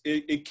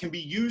 It can be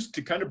used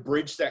to kind of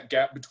bridge that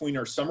gap between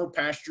our summer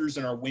pastures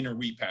and our winter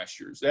wheat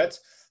pastures.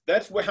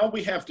 That's how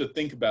we have to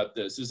think about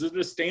this. Is it a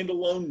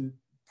standalone?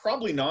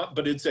 Probably not,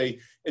 but it's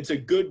a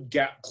good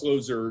gap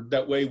closer.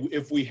 That way,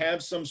 if we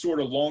have some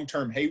sort of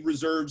long-term hay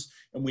reserves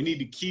and we need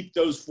to keep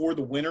those for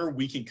the winter,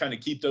 we can kind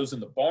of keep those in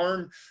the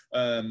barn,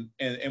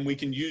 and we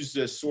can use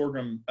this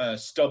sorghum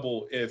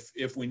stubble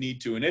if we need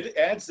to. And it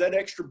adds that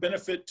extra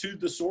benefit to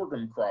the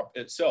sorghum crop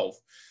itself.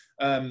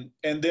 And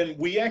then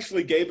we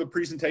actually gave a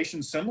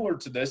presentation similar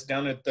to this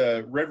down at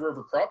the Red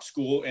River Crop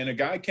School, and a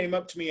guy came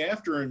up to me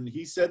after and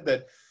he said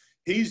that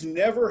he's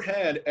never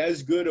had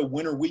as good a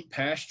winter wheat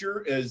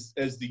pasture as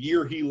the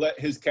year he let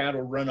his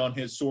cattle run on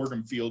his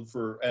sorghum field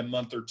for a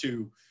month or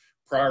two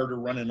prior to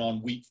running on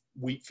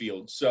wheat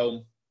fields.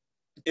 So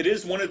it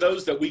is one of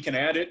those that we can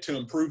add it to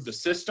improve the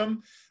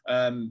system.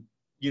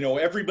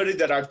 Everybody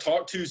that I've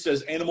talked to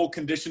says animal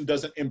condition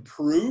doesn't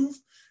improve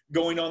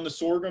going on the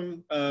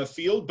sorghum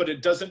field, but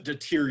it doesn't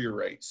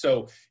deteriorate.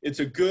 So it's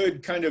a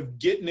good kind of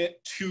getting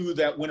it to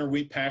that winter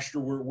wheat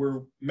pasture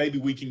where maybe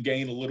we can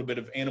gain a little bit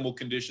of animal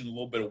condition, a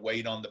little bit of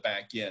weight on the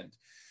back end.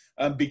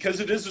 Because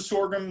it is a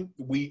sorghum,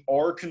 we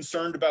are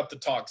concerned about the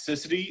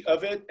toxicity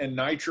of it, and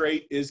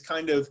nitrate is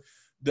kind of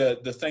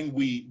the thing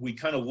we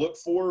kind of look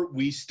for.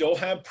 We still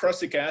have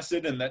prussic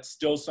acid, and that's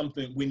still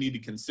something we need to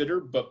consider,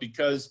 but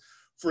because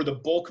for the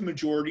bulk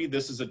majority,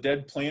 this is a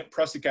dead plant,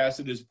 prussic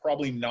acid is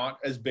probably not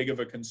as big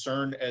of a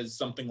concern as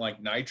something like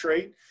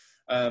nitrate.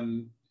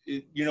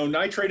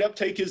 Nitrate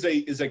uptake is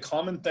a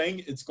common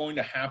thing. It's going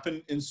to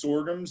happen in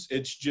sorghums.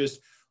 It's just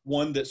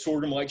one that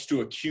sorghum likes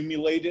to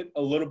accumulate it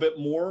a little bit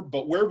more.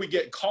 But where we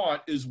get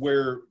caught is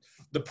where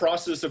the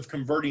process of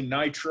converting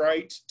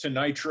nitrite to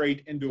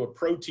nitrate into a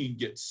protein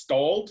gets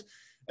stalled.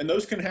 And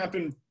those can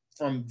happen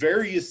from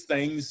various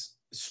things.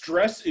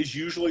 Stress is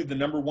usually the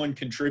 #1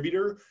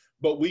 contributor,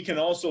 but we can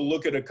also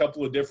look at a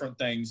couple of different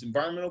things.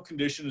 Environmental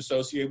condition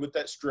associated with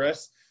that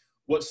stress.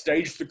 What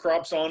stage the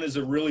crop's on is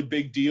a really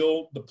big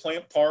deal. The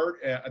plant part,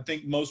 I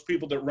think most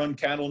people that run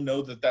cattle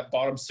know that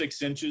bottom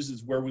 6 inches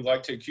is where we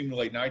like to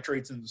accumulate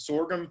nitrates in the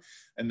sorghum,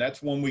 and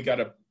that's one we got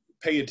to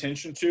pay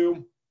attention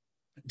to.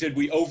 Did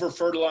we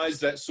over-fertilize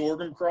that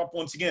sorghum crop?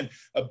 Once again,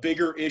 a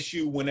bigger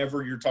issue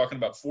whenever you're talking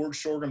about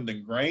forage sorghum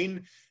than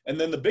grain. And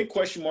then the big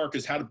question mark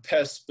is how do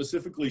pests,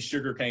 specifically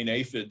sugarcane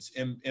aphids,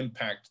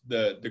 impact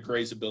the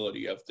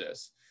grazability of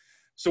this.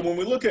 So when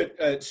we look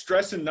at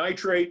stress and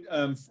nitrate,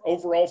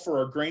 overall for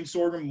our grain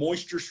sorghum,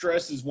 moisture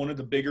stress is one of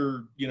the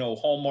bigger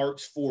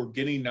hallmarks for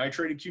getting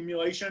nitrate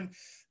accumulation.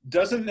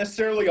 Doesn't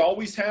necessarily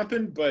always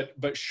happen, but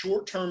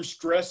short-term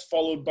stress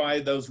followed by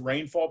those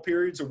rainfall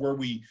periods are where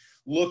we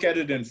look at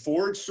it in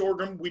forage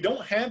sorghum. We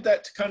don't have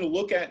that to kind of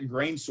look at in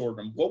grain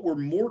sorghum. What we're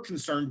more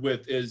concerned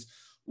with is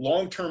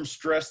long-term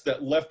stress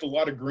that left a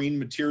lot of green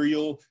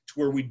material to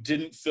where we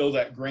didn't fill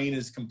that grain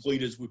as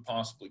complete as we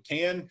possibly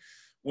can.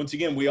 Once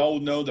again, we all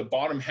know the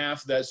bottom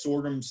half of that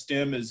sorghum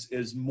stem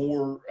is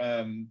more,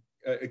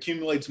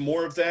 accumulates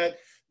more of that.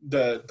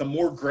 The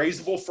more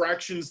grazable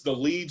fractions, the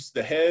leaves,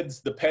 the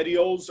heads, the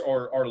petioles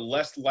are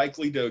less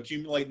likely to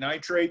accumulate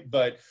nitrate,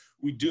 but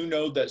We do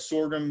know that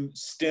sorghum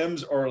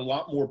stems are a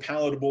lot more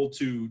palatable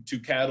to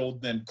cattle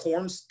than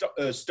corn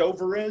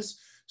stover is.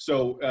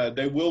 So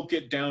they will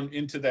get down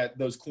into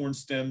those corn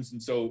stems,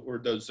 and so, or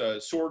those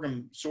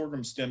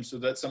sorghum stems. So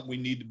that's something we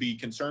need to be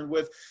concerned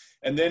with.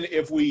 And then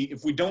if we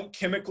don't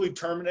chemically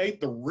terminate,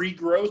 the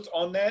regrowth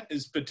on that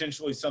is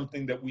potentially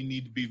something that we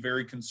need to be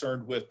very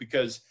concerned with,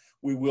 because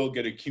we will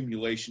get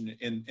accumulation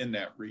in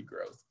that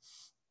regrowth.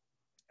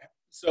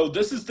 So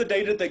this is the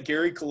data that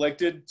Gary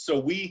collected. So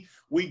we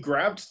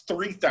grabbed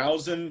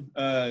 3,000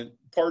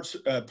 parts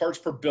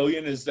per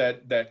billion is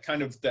that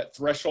kind of that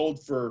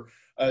threshold for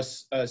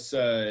us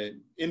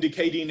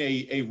indicating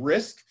a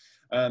risk.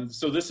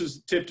 So this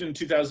is tipped in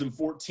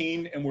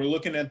 2014, and we're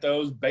looking at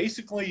those.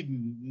 Basically,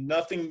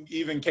 nothing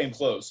even came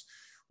close.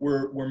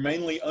 We're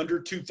mainly under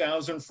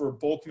 2,000 for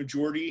bulk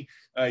majority.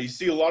 You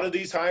see a lot of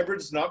these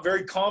hybrids, not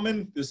very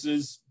common. This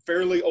is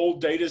fairly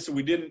old data, so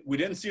we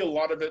didn't see a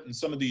lot of it in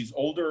some of these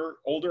older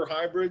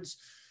hybrids.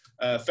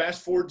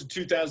 Fast forward to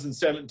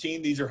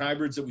 2017, these are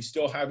hybrids that we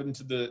still have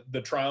into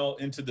the trial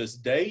into this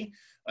day.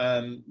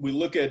 We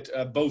look at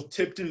both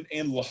Tipton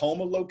and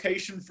Lahoma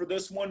location for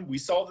this one. We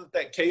saw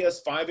that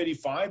KS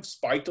 585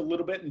 spiked a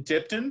little bit in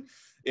Tipton.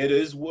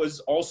 It was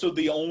also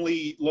the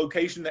only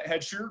location that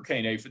had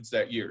sugarcane aphids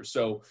that year.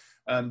 So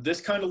this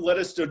kind of led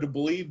us to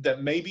believe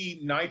that maybe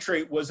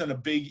nitrate wasn't a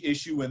big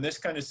issue in this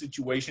kind of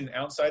situation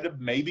outside of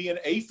maybe an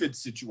aphid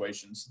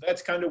situation. So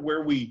that's kind of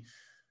where we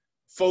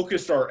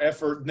focused our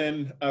effort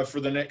then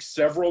for the next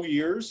several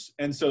years.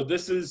 And so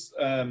this is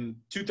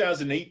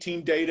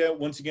 2018 data.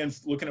 Once again,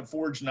 looking at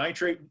forage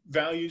nitrate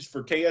values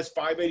for KS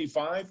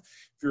 585. If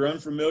you're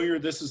unfamiliar,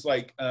 this is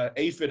like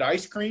aphid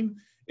ice cream.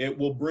 It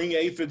will bring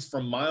aphids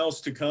from miles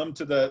to come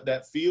to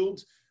that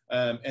field.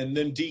 And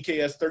then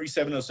DKS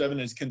 3707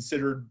 is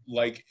considered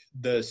like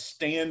the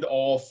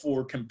standoff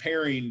for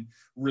comparing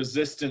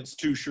resistance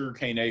to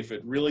sugarcane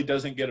aphid. Really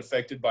doesn't get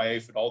affected by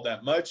aphid all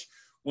that much.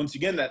 Once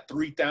again, that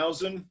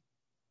 3,000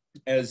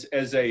 as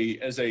a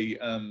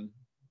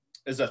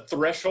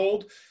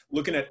threshold.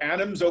 Looking at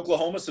Adams,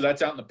 Oklahoma, so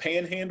that's out in the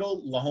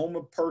Panhandle.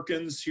 Lahoma,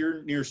 Perkins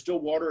here near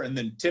Stillwater, and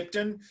then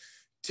Tipton.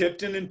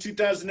 Tipton in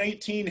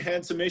 2018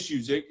 had some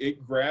issues.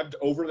 It grabbed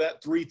over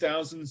that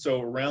 3,000,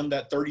 so around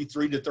that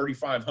 3,300 to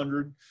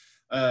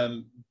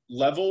 3,500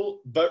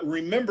 level. But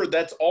remember,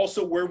 that's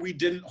also where we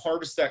didn't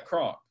harvest that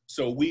crop.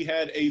 So we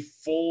had a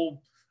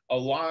full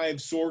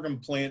alive sorghum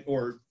plant,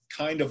 or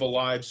kind of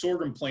alive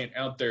sorghum plant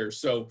out there.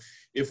 So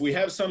if we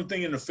have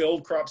something in a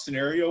failed crop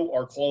scenario,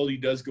 our quality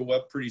does go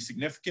up pretty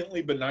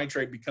significantly, but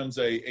nitrate becomes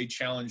a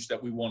challenge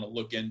that we want to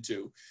look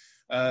into.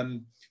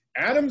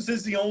 Adams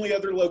is the only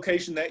other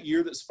location that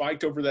year that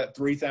spiked over that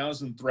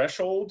 3,000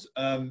 threshold.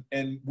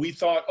 And we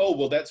thought, oh,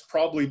 well, that's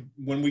probably,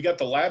 when we got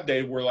the lab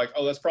data, we're like,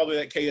 oh, that's probably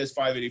that KS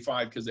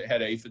 585 because it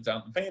had aphids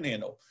out in the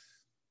Panhandle.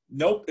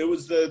 Nope, it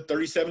was the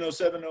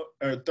 3707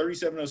 or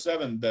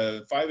 3707.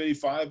 The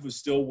 585 was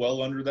still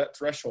well under that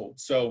threshold.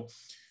 So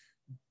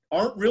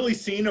aren't really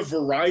seeing a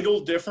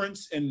varietal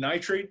difference in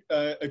nitrate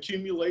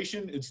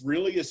accumulation. It's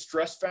really a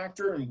stress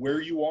factor and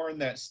where you are in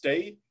that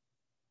state,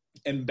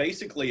 and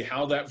basically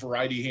how that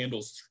variety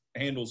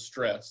handles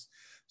stress.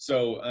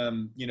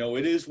 So, you know,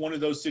 it is one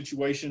of those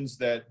situations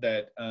that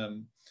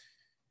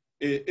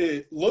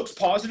it looks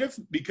positive,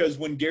 because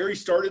when Gary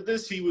started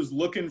this, he was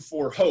looking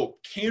for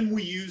hope. Can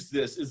we use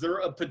this? Is there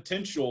a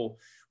potential,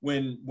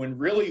 when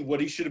really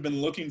what he should have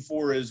been looking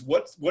for is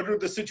what are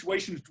the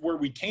situations where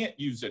we can't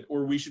use it,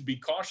 or we should be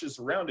cautious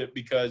around it,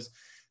 because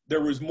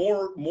there was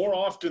more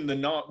often than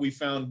not, we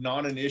found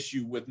not an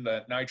issue with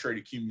that nitrate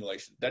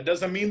accumulation. That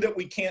doesn't mean that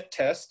we can't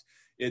test.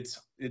 It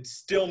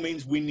still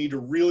means we need to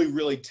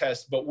really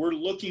test, but we're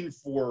looking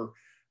for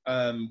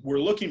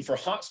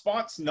hot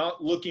spots,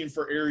 not looking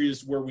for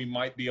areas where we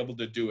might be able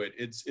to do it.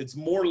 It's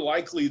more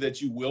likely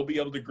that you will be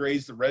able to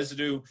graze the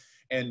residue,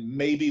 and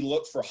maybe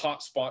look for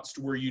hot spots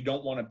to where you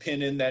don't want to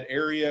pin in that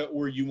area,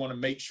 or you want to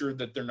make sure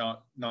that they're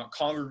not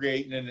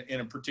congregating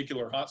in a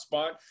particular hot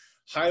spot.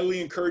 Highly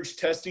encourage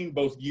testing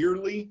both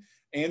yearly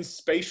and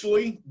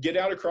spatially. Get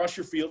out across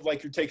your field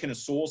like you're taking a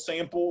soil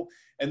sample,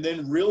 and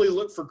then really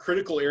look for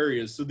critical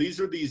areas. So these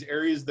are these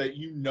areas that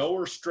you know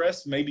are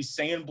stressed, maybe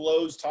sand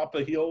blows, top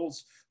of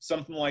hills,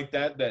 something like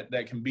that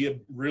can be a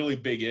really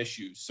big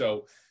issue.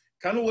 So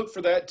kind of look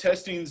for that.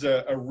 Testing's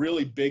a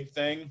really big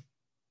thing.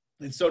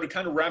 And so to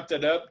kind of wrap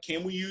that up,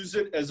 can we use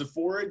it as a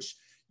forage?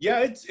 Yeah,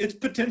 it's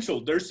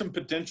potential. There's some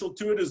potential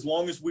to it, as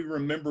long as we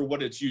remember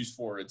what it's used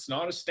for. It's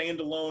not a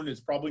standalone. It's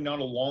probably not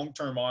a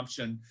long-term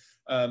option,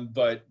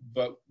 but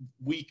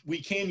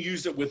we can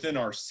use it within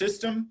our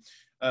system.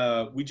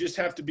 We just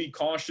have to be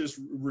cautious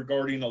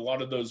regarding a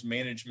lot of those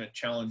management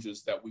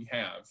challenges that we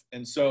have.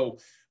 And so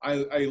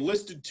I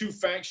listed 2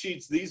 fact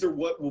sheets. These are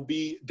what will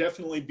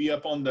definitely be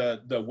up on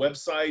the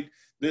website.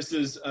 This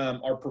is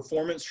our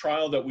performance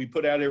trial that we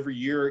put out every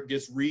year. It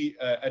gets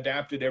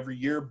adapted every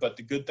year, but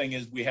the good thing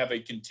is we have a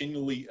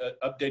continually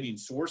updating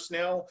source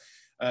now.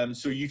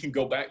 So you can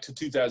go back to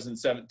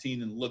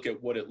 2017 and look at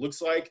what it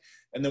looks like.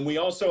 And then we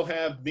also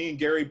have, me and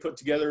Gary put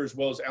together, as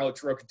well as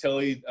Alex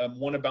Rocatelli,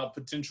 one about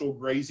potential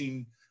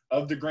grazing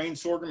of the grain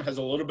sorghum has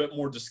a little bit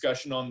more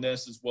discussion on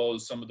this, as well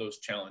as some of those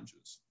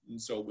challenges. And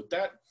so with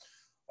that,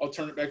 I'll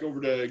turn it back over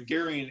to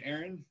Gary and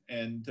Aaron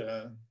and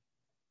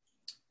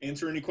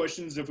answer any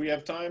questions if we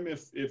have time.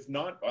 If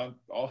not,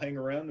 I'll hang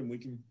around and we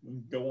can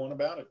go on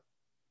about it.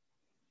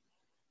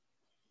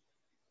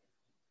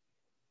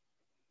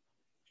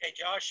 Okay,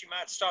 Josh, you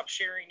might stop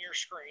sharing your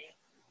screen.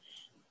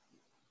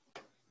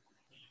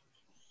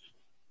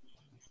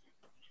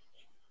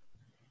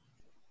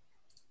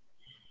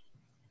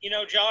 You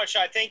know, Josh,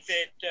 I think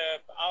that,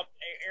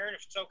 Aaron,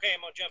 if it's okay,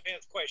 I'm going to jump in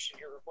with a question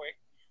here real quick.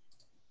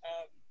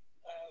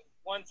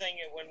 One thing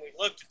when we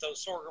looked at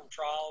those sorghum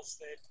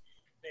trials that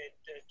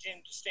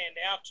tend to stand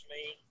out to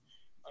me,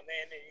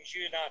 and as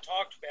you and I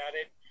talked about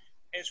it,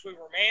 as we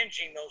were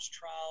managing those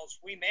trials,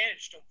 we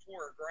managed them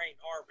for a grain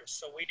harvest.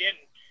 So we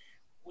didn't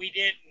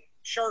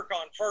shirk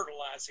on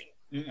fertilizing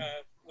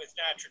with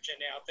nitrogen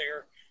out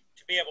there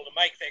to be able to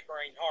make that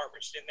grain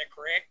harvest. Isn't that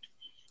correct?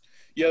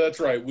 Yeah, that's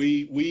right.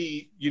 We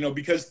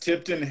because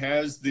Tipton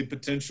has the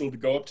potential to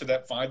go up to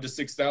that 5,000 to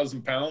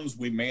 6,000 pounds,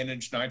 we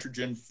manage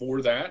nitrogen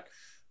for that.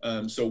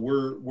 So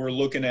we're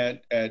looking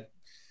at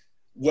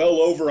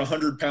well over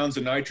 100 pounds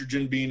of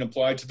nitrogen being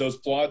applied to those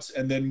plots,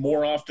 and then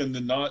more often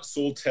than not,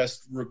 soil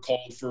tests were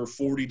called for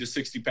 40 to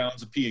 60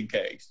 pounds of P and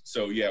K.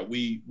 So yeah,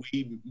 we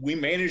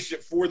managed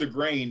it for the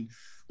grain.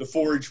 The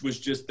forage was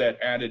just that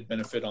added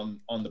benefit on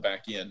the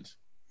back end.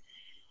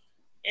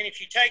 And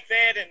if you take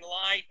that in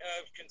light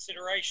of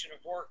consideration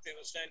of work that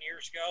was done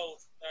years ago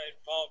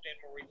involved in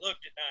where we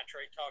looked at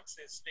nitrate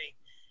toxicity,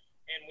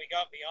 and we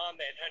got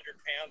beyond that 100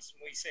 pounds, and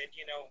we said,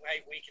 you know,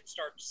 hey, we can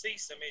start to see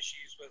some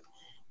issues with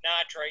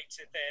nitrates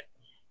at that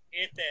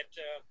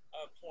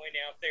point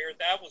out there.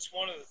 That was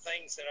one of the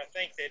things that I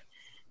think that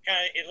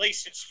kind of, at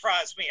least it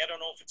surprised me. I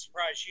don't know if it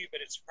surprised you,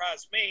 but it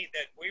surprised me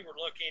that we were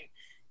looking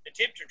the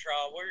Tipton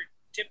trial where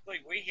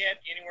typically we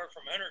had anywhere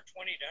from 120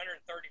 to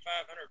 135,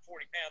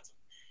 140 pounds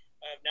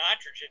of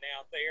nitrogen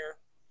out there.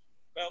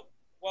 But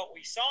what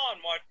we saw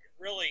and what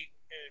really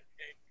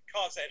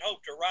caused that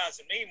hope to rise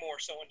in me more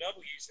so in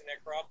W's in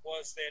that crop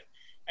was that,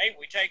 hey,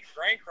 we take the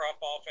grain crop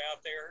off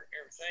out there,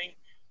 everything.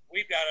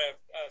 We've got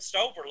a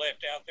stover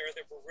left out there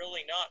that we're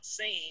really not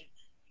seeing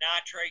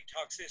nitrate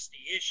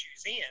toxicity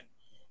issues in.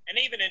 And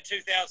even in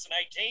 2018,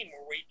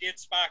 where we did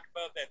spike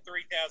above that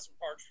 3,000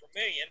 parts per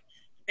million,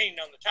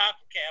 depending on the type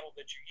of cattle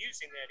that you're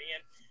using that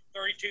in,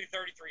 32,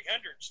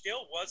 3,300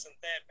 still wasn't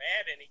that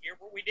bad in a year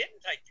where we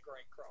didn't take the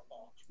grain crop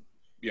off.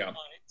 Yeah.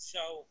 On it.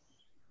 So,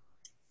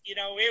 you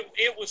know,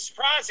 it was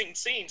surprising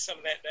seeing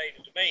some of that data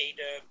to me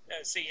to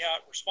see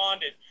how it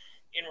responded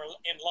in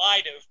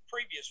light of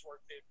previous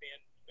work that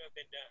had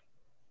been done.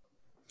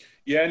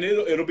 Yeah, and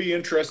it'll be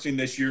interesting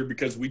this year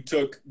because we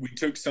took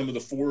some of the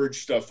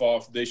forage stuff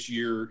off this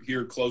year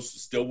here close to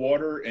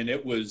Stillwater, and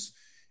it was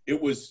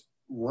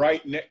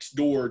right next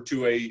door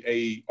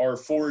to our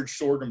forage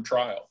sorghum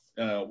trial.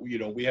 You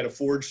know, we had a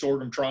forage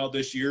sorghum trial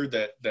this year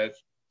that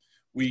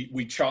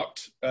we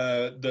chopped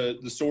the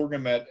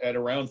sorghum at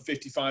around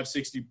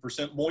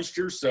 55-60%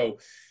 moisture. So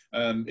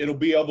it'll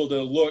be able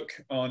to look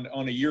on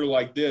a year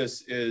like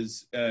this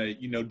is,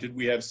 you know, did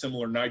we have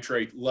similar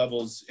nitrate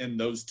levels in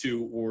those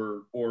two,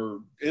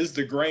 or is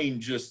the grain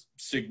just,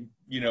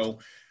 you know,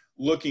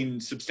 looking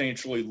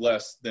substantially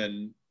less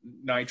than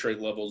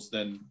nitrate levels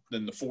than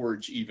the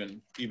forage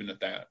even at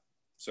that.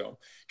 So,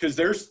 because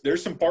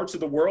there's some parts of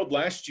the world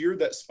last year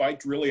that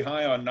spiked really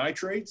high on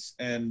nitrates,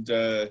 and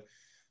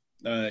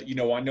you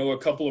know, I know a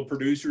couple of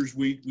producers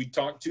we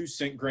talked to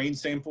sent grain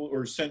sample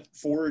or sent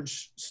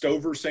forage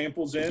stover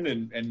samples in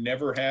and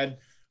never had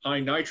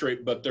high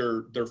nitrate, but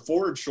their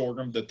forage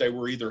sorghum that they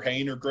were either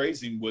haying or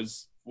grazing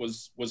was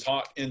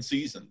hot in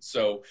season.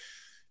 So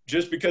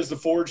just because the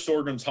forage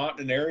sorghum's hot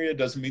in an area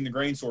doesn't mean the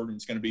grain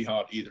sorghum's going to be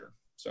hot either.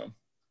 So.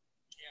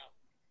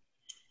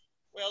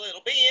 Well,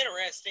 it'll be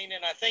interesting,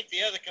 and I think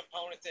the other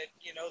component that,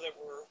 you know, that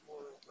we're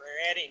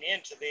adding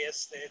into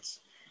this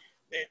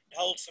that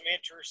holds some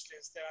interest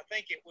is that I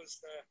think it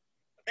was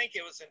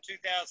in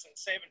 2017,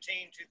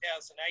 2018,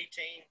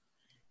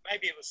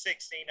 maybe it was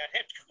 16. I'd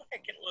have to go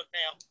back and look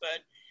now,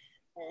 but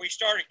where we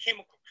started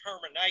chemical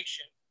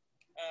termination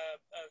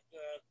of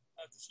the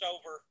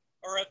stover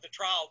or of the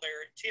trial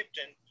there at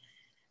Tipton.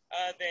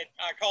 That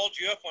I called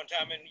you up one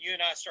time and you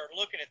and I started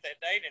looking at that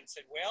data and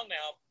said, well,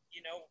 now,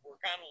 you know,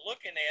 we're kind of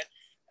looking at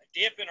a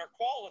dip in our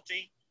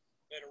quality,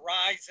 but a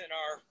rise in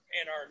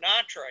our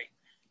nitrate.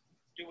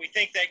 Do we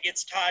think that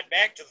gets tied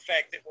back to the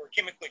fact that we're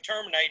chemically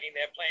terminating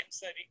that plant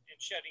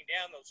and shutting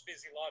down those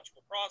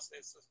physiological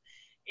processes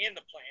in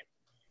the plant?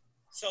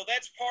 So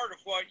that's part of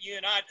what you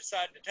and I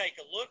decided to take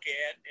a look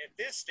at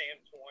this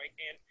standpoint.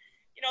 And,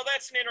 you know,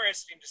 that's an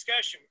interesting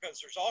discussion because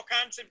there's all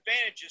kinds of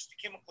advantages to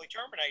chemically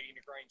terminating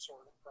a grain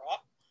sorghum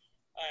crop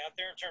out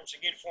there in terms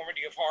of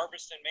uniformity of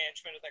harvest and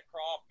management of that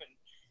crop and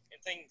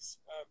things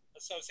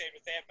associated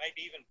with that,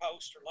 maybe even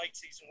post or late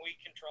season weed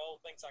control,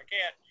 things like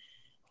that.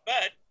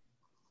 But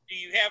do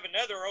you have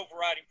another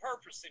overriding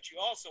purpose that you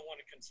also want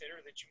to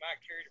consider that you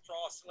might carry to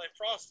frost and let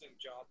frost do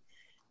the job?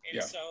 And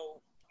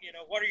so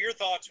what are your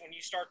thoughts when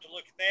you start to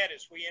look at that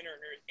as we enter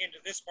into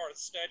this part of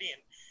the study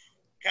and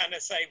kind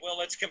of say, well,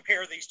 let's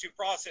compare these two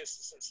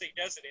processes and see,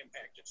 does it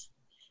impact us?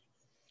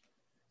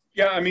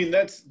 Yeah, I mean,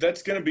 that's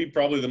going to be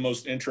probably the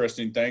most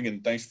interesting thing.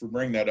 And thanks for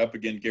bringing that up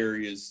again,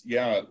 Gary, is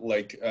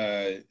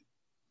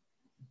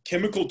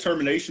chemical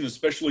termination,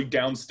 especially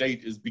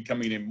downstate, is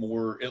becoming a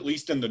more, at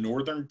least in the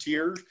northern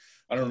tier.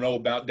 I don't know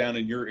about down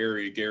in your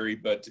area, Gary,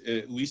 but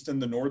at least in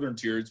the northern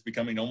tier, it's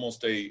becoming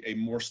almost a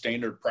more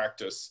standard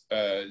practice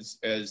as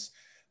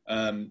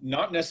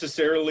not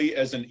necessarily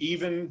as an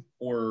even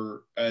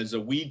or as a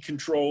weed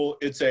control.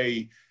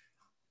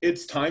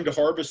 It's time to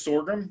harvest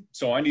sorghum,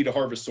 so I need to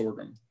harvest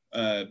sorghum.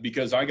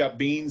 Because I got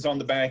beans on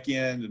the back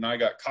end and I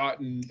got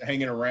cotton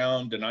hanging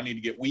around and I need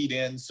to get wheat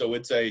in. So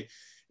it's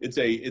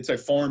a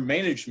farm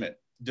management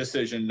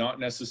decision, not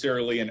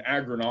necessarily an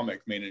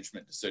agronomic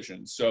management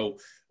decision. So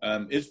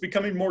it's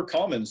becoming more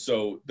common.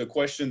 So the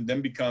question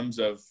then becomes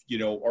of,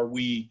 are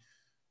we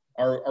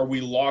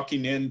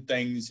locking in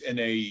things in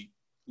a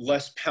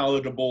less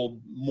palatable,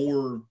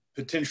 more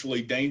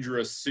potentially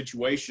dangerous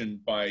situation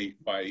by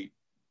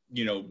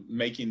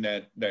making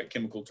that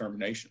chemical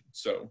termination.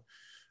 So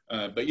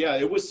but yeah,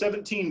 it was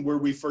 17 where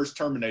we first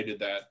terminated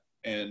that.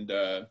 And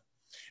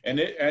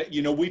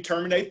it, we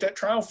terminate that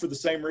trial for the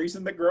same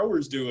reason that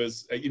growers do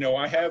is,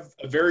 I have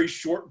a very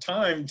short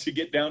time to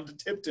get down to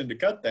Tipton to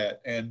cut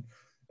that. And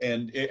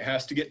it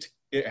has to get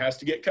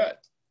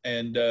cut.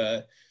 And,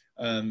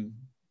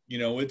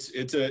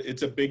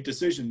 it's a big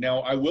decision. Now,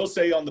 I will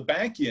say on the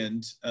back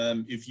end,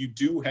 if you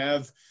do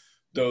have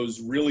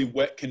those really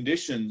wet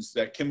conditions,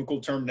 that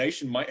chemical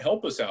termination might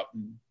help us out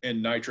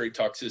in nitrate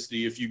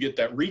toxicity if you get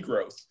that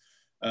regrowth.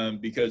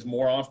 Because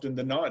more often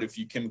than not, if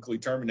you chemically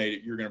terminate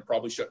it, you're going to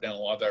probably shut down a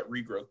lot of that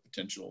regrowth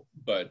potential.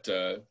 But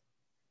are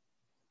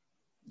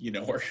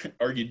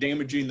you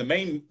damaging the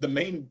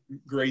main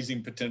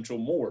grazing potential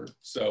more?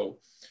 So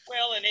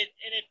well, and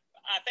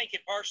I think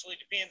it partially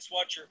depends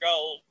what your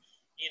goal.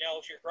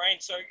 If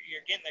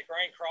you're getting the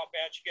grain crop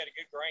out, you got a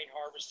good grain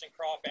harvesting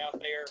crop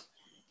out there,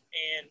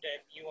 and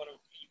you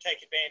take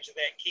advantage of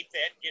that, keep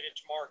that, and get it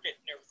to market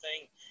and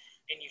everything.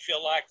 And you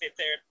feel like that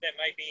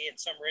may be in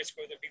some risk,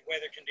 whether it be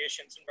weather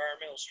conditions,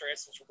 environmental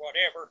stresses, or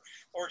whatever,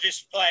 or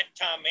just flat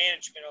time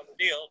management on the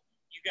deal,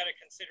 you got to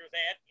consider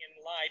that in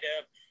light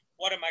of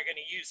what am I going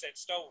to use that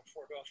stover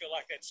for? Do I feel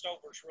like that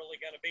stover is really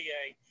going to be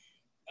a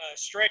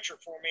stretcher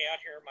for me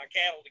out here in my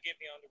cattle to get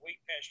me on the wheat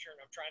pasture?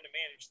 And I'm trying to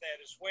manage that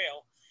as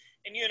well.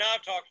 And you and I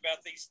have talked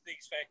about these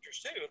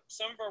factors too.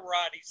 Some of our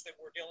varieties that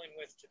we're dealing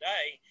with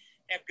today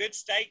have good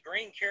state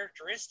green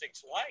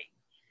characteristics late.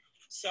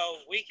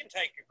 So we can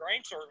take a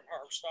grain sorghum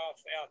harvest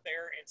off out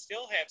there and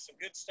still have some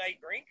good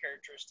state green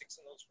characteristics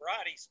in those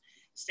varieties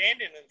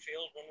standing in the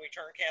field when we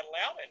turn cattle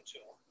out into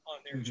them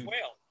on there as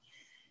well.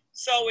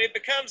 So it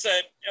becomes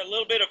a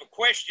little bit of a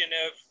question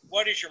of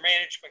what is your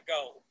management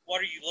goal? What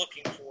are you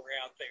looking for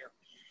out there?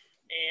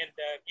 And,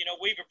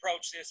 we've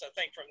approached this, I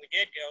think, from the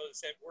get-go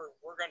is that we're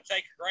going to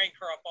take a grain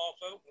crop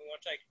off of it. We want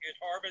to take a good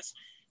harvest.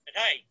 And,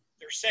 hey,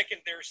 there's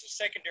a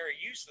secondary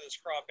use of this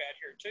crop out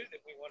here, too,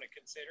 that we want to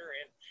consider.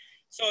 And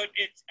so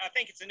I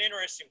think it's an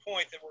interesting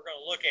point that we're going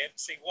to look at and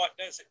see what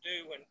does it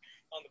do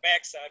on the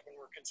backside when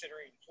we're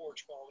considering the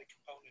forage quality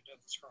component of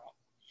this crop.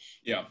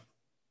 Yeah.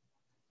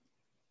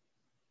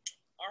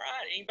 All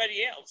right.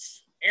 Anybody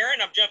else?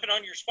 Aaron, I'm jumping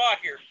on your spot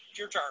here. It's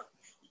your turn.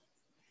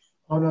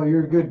 Oh, no,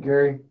 you're good,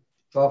 Gary.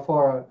 So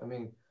far,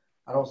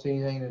 I don't see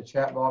anything in the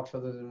chat box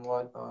other than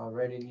what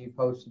Randy and you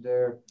posted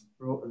there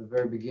at the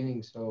very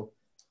beginning. So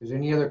if there's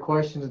any other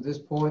questions at this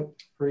point,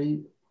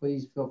 please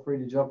feel free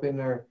to jump in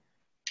there.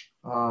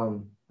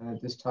 And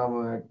at this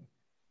time,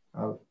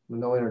 with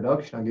no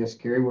introduction, I guess,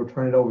 Gary, we'll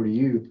turn it over to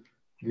you.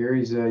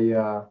 Gary's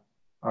our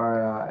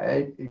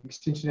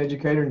extension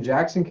educator in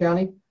Jackson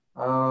County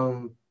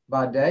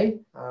by day,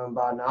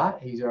 by night.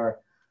 He's our,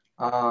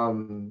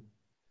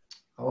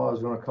 I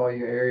was going to call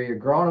you area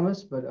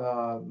agronomist,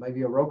 but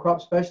maybe a row crop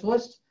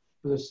specialist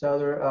for the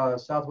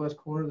southwest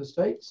corner of the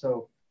state.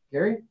 So,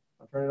 Gary,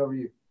 I'll turn it over to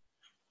you.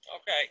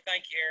 Okay,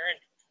 thank you, Aaron.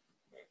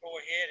 I'm going to go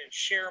ahead and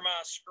share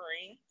my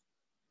screen.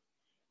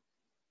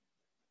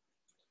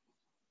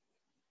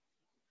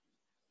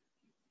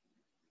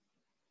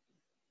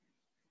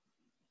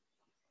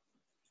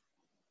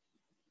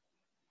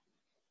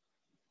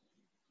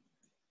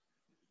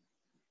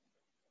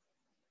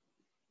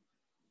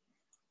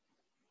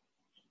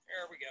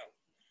 There we go.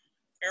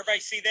 Everybody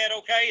see that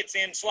okay? It's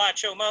in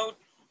slideshow mode.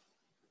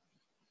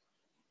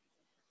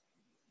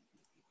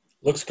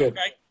 Looks good.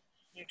 Okay.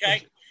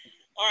 Okay.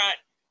 All right.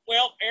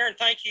 Well, Aaron,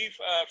 thank you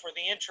for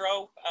the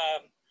intro.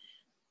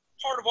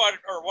 Part of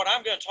what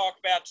I'm going to talk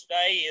about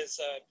today is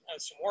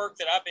some work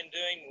that I've been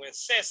doing with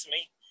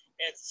Sesame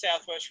at the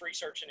Southwest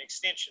Research and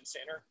Extension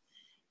Center.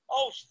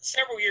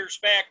 Several years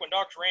back when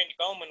Dr. Randy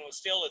Bowman was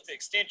still at the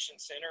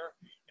Extension Center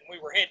and we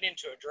were heading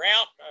into a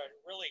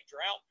really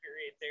drought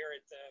period there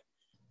at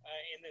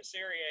in this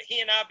area,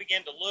 he and I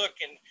began to look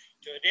and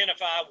to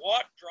identify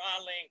what dry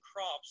land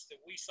crops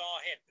that we saw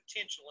had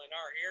potential in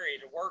our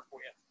area to work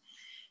with.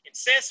 And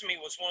sesame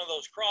was one of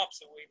those crops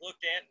that we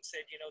looked at and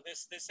said, you know,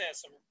 this has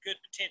some good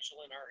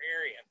potential in our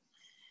area.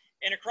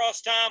 And across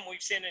time,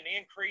 we've seen an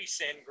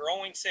increase in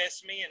growing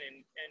sesame and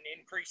an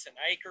increase in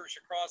acres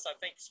across, I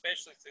think,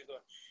 especially through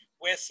the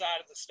west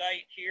side of the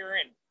state here.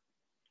 And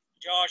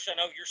Josh, I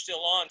know you're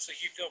still on, so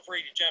you feel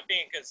free to jump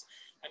in because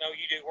I know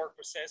you do work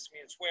with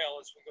sesame as well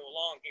as we go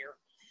along here.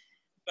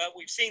 But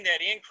we've seen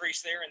that increase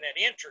there and that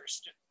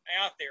interest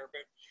out there.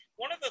 But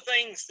one of the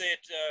things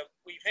that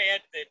we've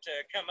had that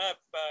come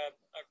up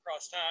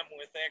across time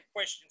with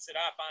questions that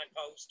I find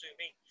posed to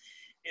me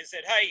is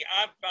that, hey,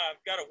 I've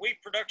got a wheat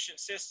production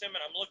system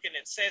and I'm looking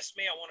at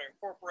sesame. I want to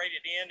incorporate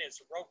it in as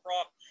a row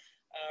crop,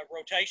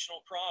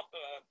 rotational crop,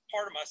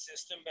 part of my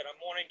system, but I'm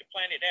wanting to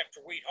plant it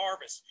after wheat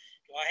harvest.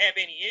 Do I have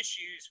any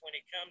issues when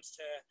it comes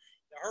to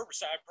the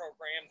herbicide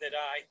program that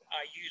I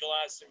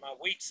utilize in my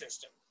wheat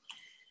system?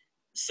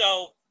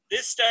 So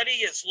this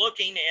study is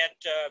looking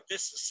at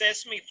this is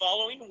sesame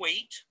following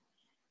wheat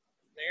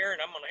there,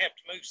 and I'm going to have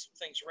to move some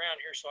things around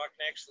here so I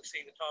can actually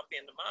see the top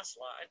end of my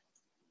slide.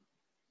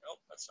 Nope,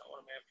 that's not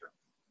what I'm after.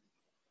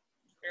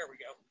 There we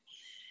go.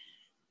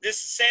 This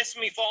is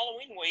sesame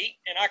following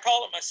wheat, and I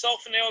call it my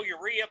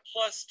sulfonylurea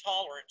plus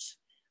tolerance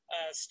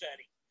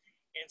study.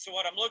 And so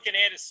what I'm looking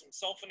at is some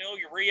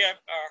sulfonylurea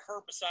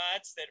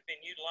herbicides that have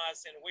been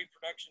utilized in a wheat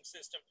production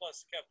system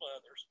plus a couple of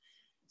others.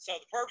 So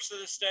the purpose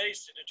of this study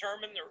is to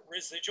determine the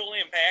residual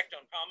impact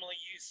on commonly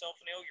used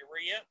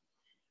sulfonylurea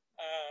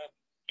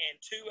and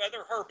 2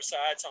 other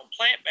herbicides on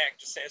plant back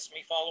to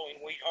sesame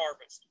following wheat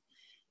harvest.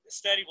 The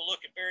study will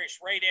look at various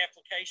rate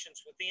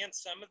applications within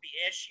some of the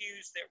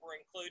SUs that were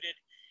included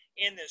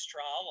in this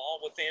trial,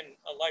 all within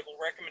label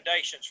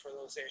recommendations for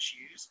those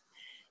SUs.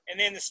 And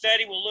then the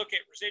study will look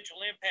at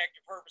residual impact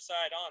of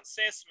herbicide on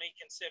sesame,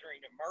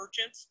 considering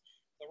emergence,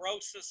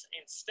 chlorosis,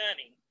 and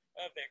stunting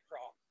of that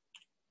crop.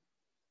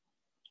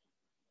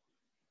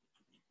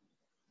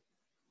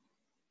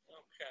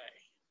 Okay.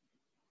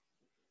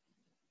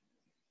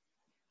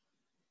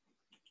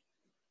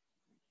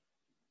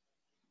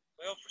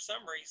 Well, for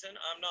some reason,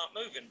 I'm not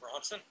moving,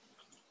 Bronson.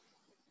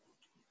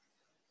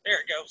 There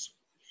it goes.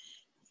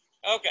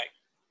 Okay.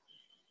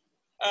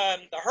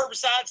 The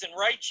herbicides and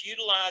rates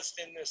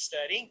utilized in this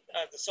study,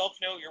 the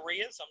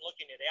sulfonylureas, I'm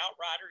looking at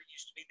Outrider. It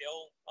used to be the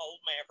old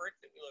Maverick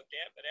that we looked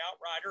at, but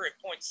Outrider at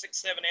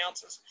 0.67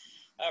 ounces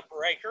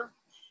per acre.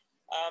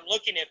 I'm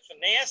looking at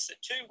Finesse at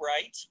 2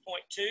 rates,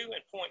 0.2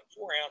 and 0.4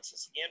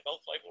 ounces, again,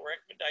 both label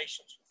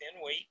recommendations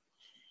within wheat.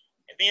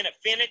 And then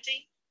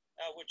Affinity,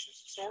 which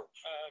is a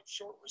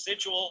short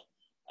residual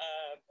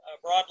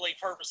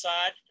broadleaf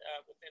herbicide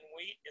within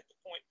wheat at the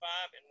 0.5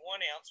 and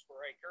 1 ounce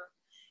per acre.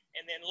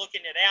 And then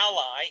looking at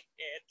Ally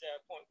at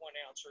 0.1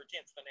 ounce or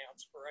 1/10 of an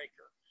ounce per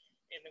acre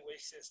in the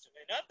wheat system.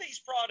 And of these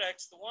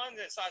products, the one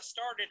that I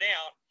started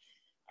out,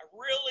 I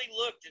really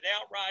looked at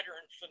Outrider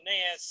and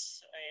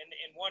Finesse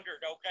and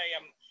wondered, okay,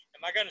 am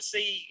I going to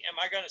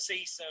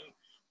see some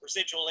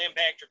residual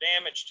impact or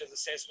damage to the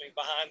sesame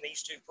behind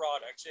these 2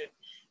 products?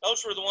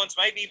 Those were the ones,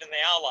 maybe even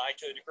the Ally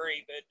to a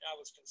degree, but I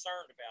was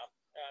concerned about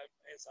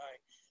as I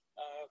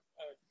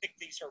picked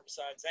these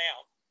herbicides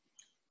out.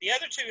 The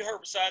other 2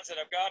 herbicides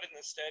that I've got in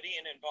this study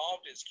and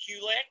involved is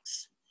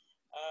Culex.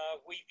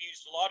 We've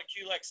used a lot of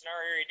Culex in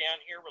our area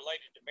down here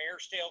related to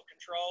mare's tail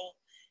control.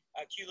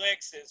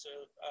 Culex is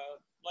a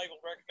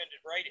label recommended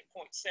rate at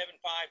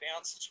 0.75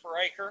 ounces per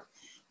acre.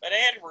 But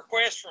I had a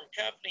request from a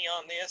company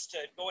on this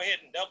to go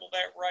ahead and double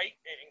that rate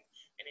and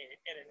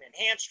an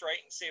enhanced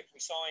rate and see if we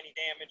saw any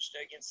damage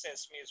against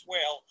sesame as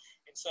well.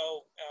 And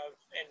so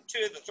in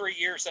 2 of the 3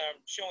 years that I'm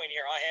showing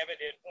here, I have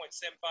it at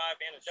 0.75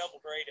 and a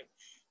doubled rate of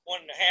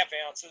 1.5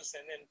 ounces.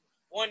 And then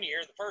 1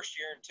 year, the first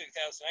year in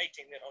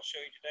 2018 that I'll show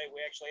you today,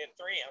 we actually had a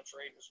 3-ounce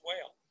rate as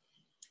well.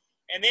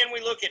 And then we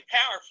look at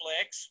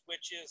PowerFlex,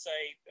 which is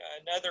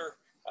another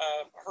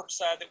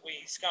herbicide that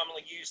we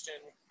commonly used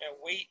in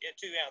wheat at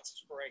 2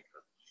 ounces per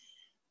acre.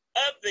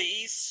 Of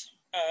these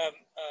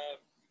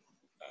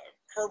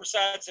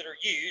herbicides that are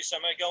used,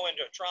 I'm going to go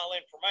into trial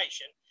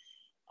information.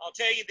 I'll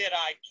tell you that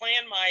I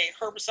plan my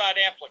herbicide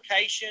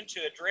application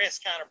to address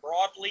kind of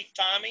broadleaf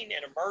timing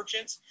and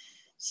emergence.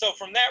 So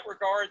from that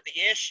regard,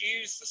 the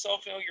SUs, the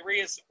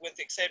sulfonylureas, with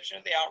the exception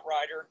of the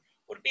Outrider,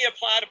 would be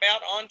applied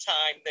about on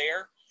time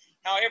there.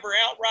 However,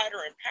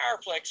 Outrider and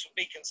PowerFlex would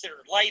be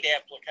considered late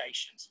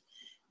applications.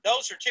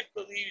 Those are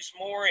typically used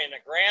more in a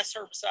grass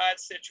herbicide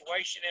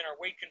situation in our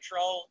weed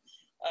control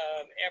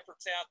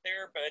efforts out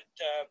there. But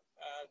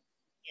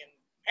in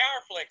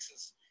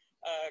PowerFlex's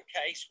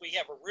case, we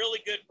have a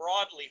really good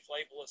broadleaf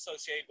label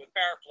associated with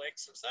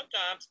PowerFlex. So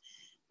sometimes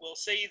we'll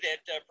see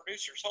that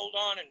producers hold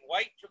on and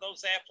wait for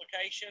those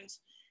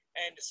applications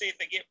and to see if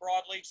they get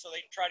broadleaf so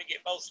they can try to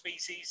get both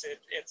species at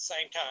the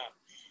same time.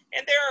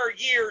 And there are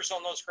years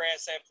on those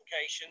grass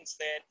applications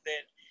that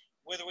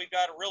whether we've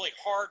got a really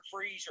hard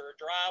freeze or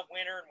a dry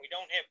winter and we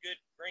don't have good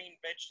green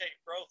vegetative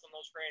growth on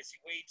those grassy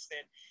weeds,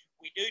 then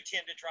we do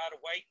tend to try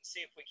to wait and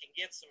see if we can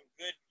get some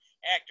good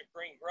active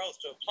green growth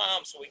to apply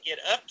them so we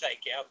get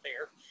uptake out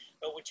there.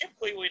 But we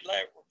typically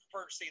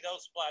prefer to see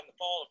those applied in the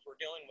fall if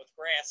we're dealing with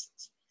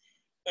grasses.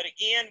 But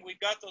again,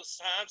 we've got those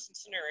times and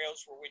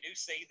scenarios where we do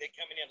see that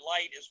coming in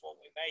late is what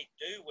we may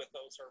do with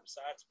those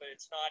herbicides, but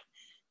it's not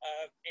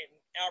in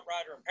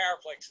Outrider and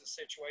Powerflex's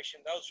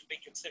situation. Those would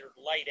be considered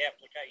late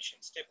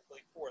applications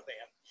typically for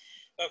that.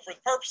 But for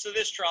the purpose of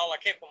this trial, I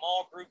kept them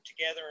all grouped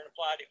together and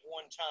applied it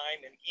one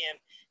time, and again,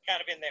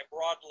 kind of in that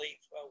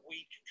broadleaf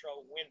weed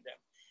control window.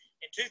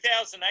 In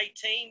 2018,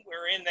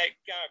 we're in that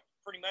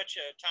pretty much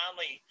a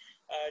timely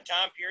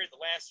time period.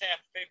 The last half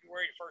of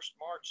February to 1st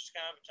of March is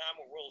kind of a time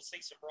where we'll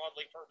see some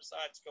broadleaf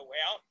herbicides go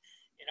out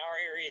in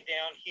our area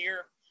down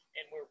here,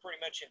 and we're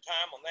pretty much in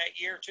time on that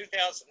year.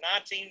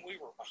 2019, we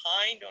were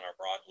behind on our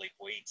broadleaf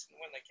weeds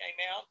when they came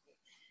out,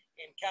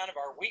 and kind of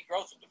our wheat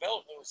growth and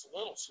development was a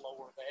little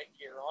slower that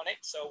year on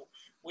it. So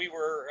we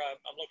were,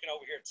 I'm looking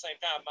over here at the same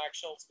time, Mike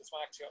Schultz, because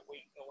Mike's got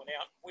wheat going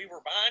out. We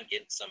were behind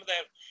getting some of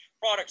that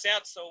products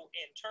out. So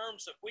in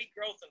terms of wheat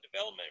growth and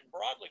development and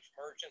broadleaf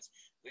emergence,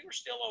 we were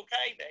still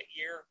okay that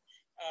year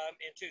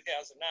in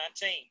 2019.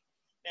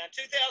 Now in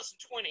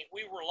 2020,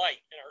 we were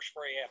late in our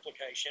spray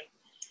application.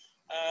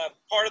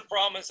 Part of the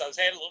problem is I was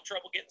having a little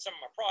trouble getting some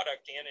of my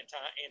product in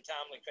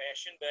timely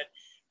fashion, but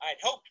I'd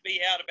hoped to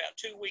be out about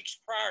 2 weeks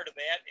prior to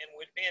that and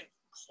would have been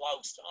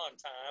close to on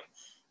time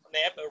on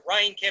that, but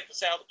rain kept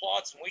us out of the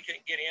plots and we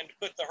couldn't get in to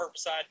put the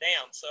herbicide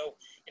down. So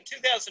in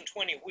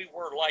 2020, we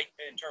were late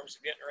in terms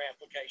of getting our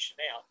application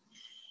out.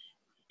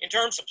 In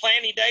terms of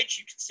planting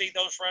dates, you can see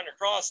those run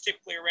across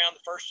typically around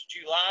the 1st of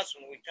July is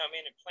when we come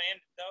in and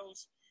planted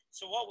those.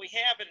 So what we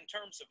have in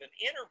terms of an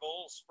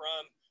intervals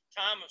from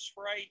time of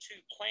spray to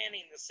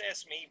planting the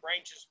sesame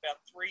ranges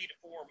about 3 to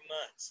 4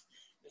 months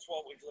is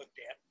what we've looked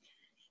at.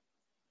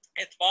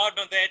 At the bottom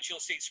of that,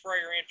 you'll see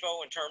sprayer info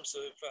in terms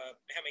of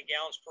how many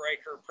gallons per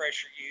acre,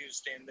 pressure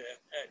used, and the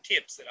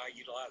tips that I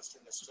utilized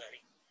in this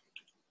study.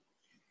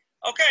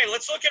 Okay,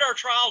 let's look at our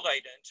trial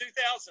data. In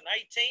 2018,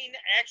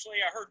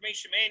 actually, I heard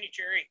Misha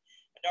Manucherry,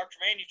 Dr.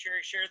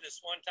 Manucherry shared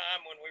this one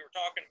time when we were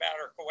talking about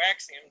our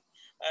coaxium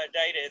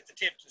data at the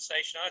Tipton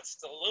station. It's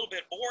a little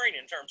bit boring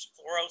in terms of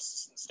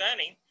chlorosis and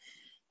stunning.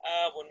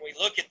 When we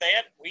look at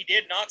that, we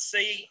did not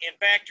see, in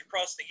fact,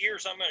 across the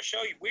years, I'm going to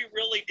show you, we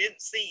really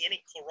didn't see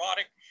any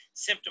chlorotic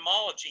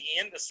symptomology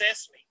in the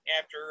sesame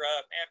after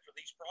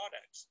these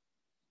products.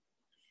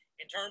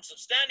 In terms of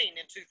stunning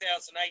in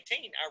 2018,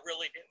 I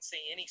really didn't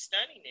see any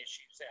stunning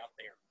issues out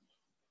there.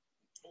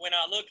 When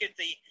I look at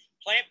the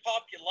plant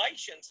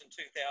populations in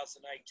 2018,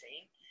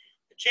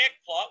 the check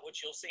plot, which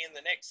you'll see in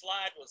the next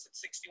slide, was at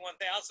 61,000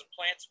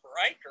 plants per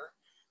acre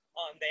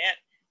on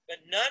that.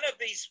 But none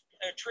of these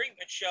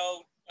treatments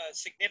showed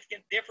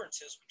significant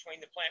differences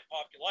between the plant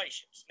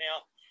populations.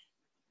 Now,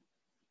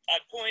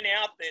 I'd point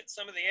out that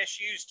some of the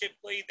SUs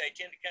typically, they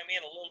tend to come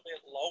in a little bit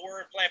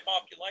lower in plant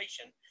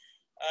population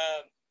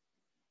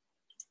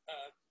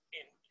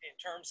in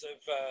terms of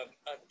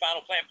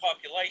final plant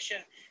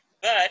population,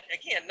 but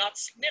again, not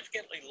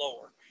significantly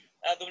lower.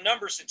 The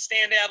numbers that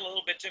stand out a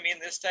little bit to me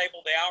in this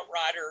table, the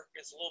Outrider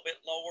is a little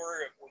bit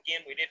lower.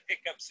 Again, we didn't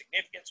pick up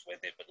significance with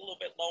it, but a little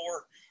bit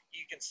lower.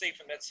 You can see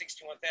from that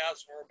 61,000,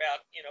 we're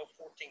about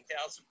 14,000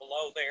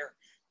 below there.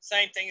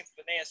 Same thing with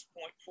Finesse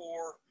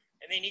 0.4.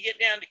 And then you get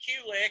down to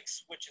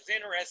QLEX, which is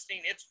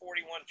interesting. It's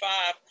 41.5,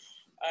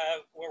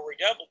 where we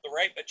doubled the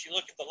rate, but you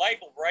look at the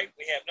labeled rate,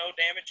 we have no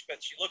damage,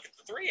 but you look at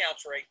the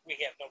 3-ounce rate, we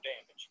have no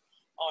damage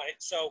on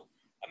it. So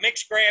a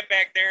mixed grab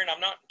back there, and I'm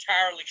not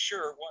entirely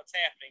sure what's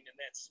happening in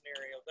that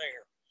scenario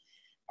there.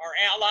 Our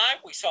ally,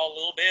 we saw a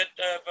little bit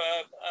of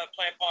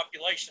plant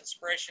population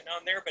suppression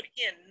on there, but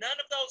again, none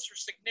of those are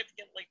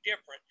significantly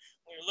different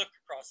when you look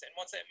across that. And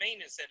what that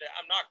means is that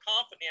I'm not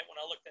confident when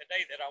I look that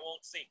day that I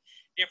won't see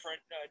different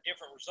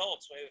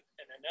results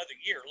in another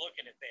year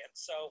looking at that.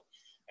 So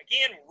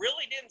again,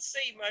 really didn't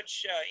see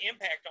much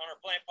impact on our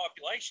plant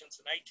populations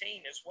in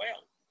 18 as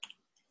well.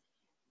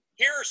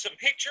 Here are some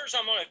pictures.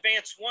 I'm going to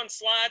advance one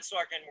slide so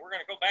we're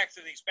going to go back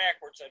through these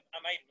backwards. I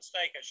made a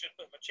mistake. I should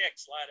put my check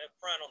slide up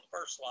front on the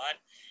first slide.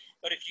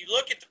 But if you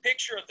look at the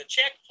picture of the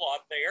check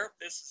plot there,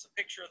 this is a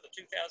picture of the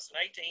 2018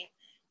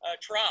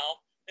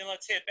 trial. Then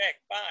let's head back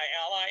by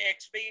Ally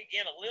XB.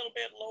 Again, a little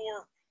bit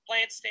lower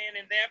plant stand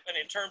in that, but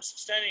in terms of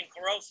stunning and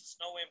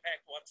chlorosis, no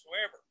impact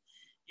whatsoever.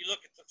 You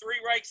look at the 3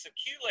 rates of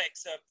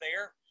QLEX up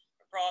there.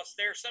 Across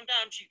there,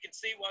 sometimes you can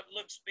see what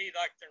looks to be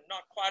like they're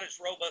not quite as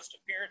robust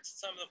appearance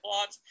in some of the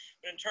plots,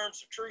 but in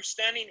terms of true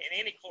stunning and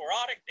any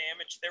chlorotic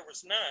damage, there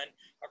was none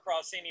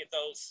across any of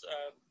those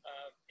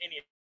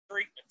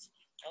treatments.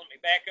 Now, let me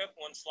back up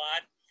one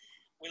slide.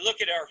 We look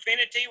at our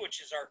affinity,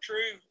 which is our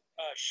true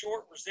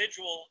short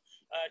residual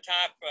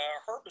type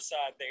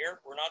herbicide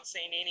there. We're not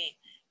seeing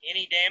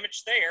any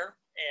damage there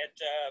at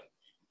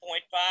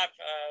 0.5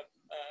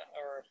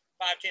 or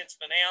 0.5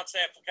 of an ounce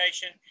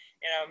application,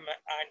 and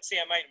I can see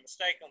I made a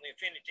mistake on the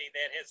affinity.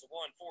 That has a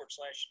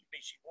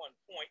 1//BC 1.0,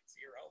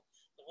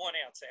 the 1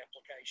 ounce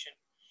application.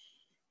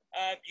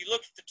 You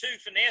look at the 2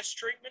 Finesse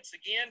treatments,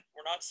 again,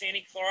 we're not seeing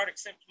any chlorotic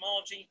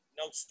symptomology,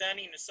 no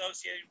stunning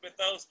associated with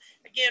those.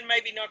 Again,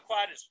 maybe not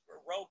quite as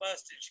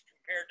robust as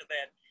compared to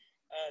that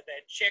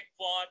check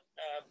plot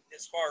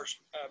as far as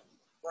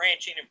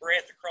branching and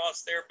breadth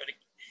across there, but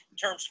in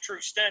terms of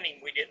true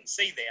stunning, we didn't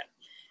see that.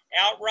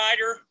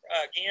 Outrider,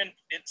 again,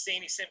 didn't see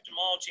any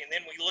symptomology. And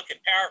then we look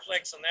at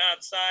Powerflex on the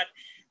outside.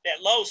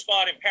 That low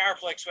spot in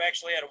Powerflex, we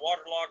actually had a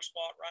waterlogged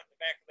spot right in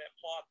the back of that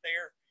plot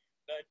there.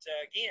 But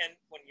again,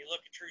 when you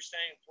look at true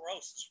stunning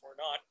chlorosis, we're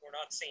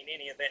not seeing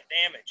any of that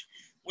damage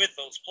with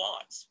those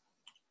plots.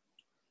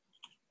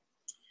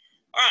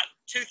 All right,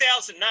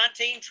 2019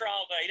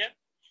 trial data.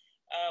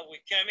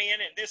 We come in,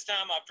 and this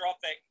time I've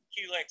dropped that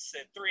QLEX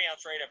at 3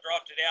 ounce rate. I've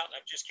dropped it out, and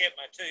I've just kept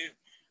my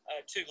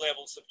two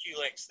levels of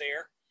QLEX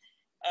there.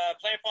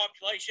 Plant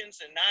populations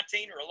in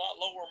 19 are a lot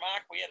lower,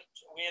 Mike. We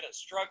had a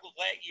struggle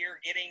that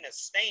year getting a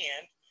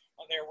stand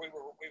on there. We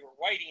were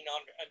waiting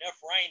on enough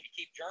rain to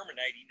keep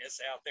germinating us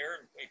out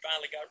there, and we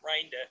finally got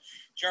rain to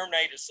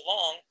germinate us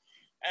along.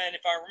 And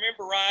if I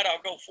remember right,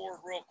 I'll go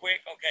forward real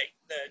quick. Okay,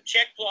 the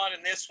check plot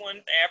in this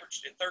one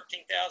averaged at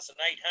 13,800.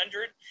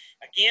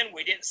 Again,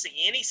 we didn't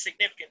see any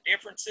significant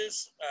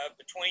differences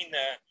between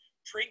the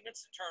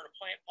treatments in terms of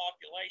plant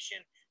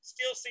population.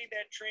 Still see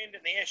that trend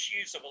in the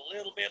SUs of a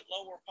little bit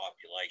lower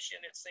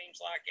population, it seems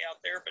like, out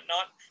there, but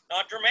not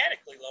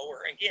dramatically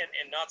lower, again,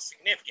 and not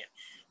significant.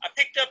 I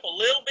picked up a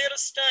little bit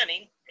of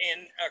stunning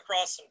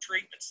across some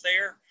treatments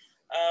there,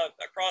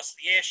 across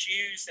the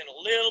SUs, and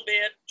a little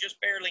bit, just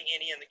barely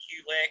any in the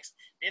QLEX.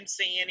 Didn't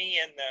see any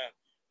in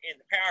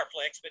the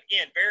Powerflex, but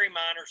again, very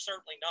minor,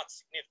 certainly not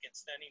significant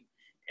stunning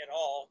at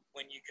all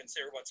when you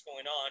consider what's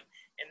going on.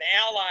 And the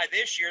Ally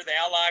this year, the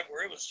Ally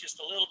where it was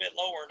just a little bit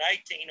lower than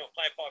 18 on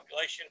plant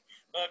population,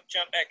 but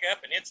jumped back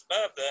up, and it's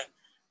above the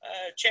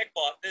check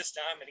plot this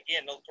time. And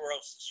again, no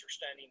chlorosis or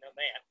stunning on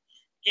that.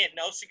 Again,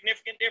 no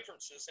significant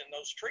differences in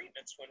those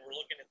treatments when we're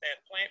looking at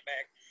that plant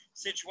back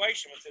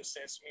situation with this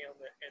sesame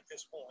at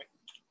this point.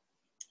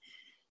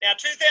 Now,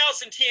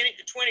 2020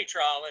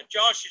 trial, and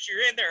Josh, as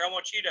you're in there, I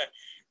want you to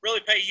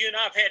really you and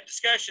I have had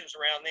discussions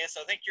around this.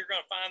 I think you're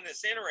going to find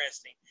this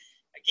interesting.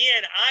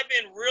 Again, I've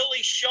been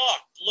really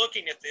shocked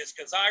looking at this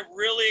because I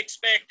really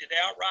expected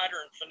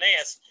Outrider and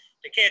Finesse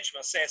to catch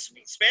my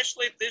sesame,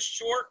 especially at this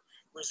short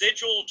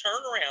residual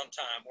turnaround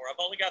time where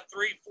I've only got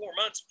 3-4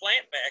 months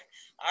plant back.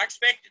 I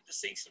expected to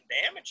see some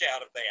damage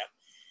out of that.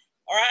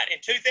 All right,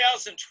 in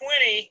 2020,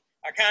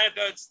 I kind of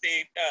does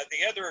the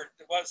other,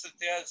 was it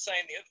the other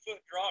saying, the other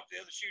foot dropped, the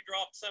other shoe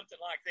dropped,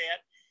 something like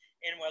that.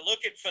 And when I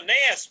look at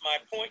Finesse, my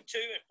 0.2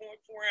 and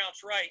 0.4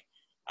 ounce rate,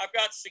 I've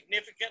got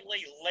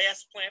significantly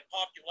less plant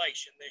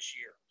population this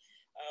year.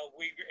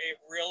 It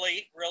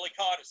really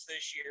caught us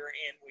this year,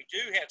 and we do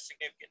have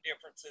significant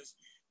differences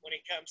when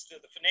it comes to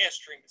the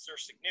Finesse treatments.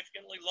 They're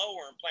significantly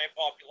lower in plant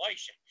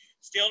population.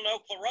 Still no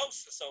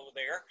chlorosis over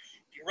there.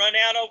 If you run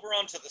out over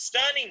onto the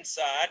stunning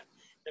side,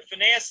 the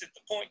Finesse at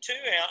the 0.2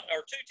 ounce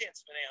or 0.2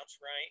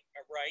 ounce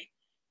rate,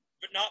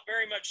 but not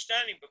very much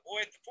stunning. But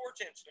boy, at the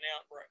 0.4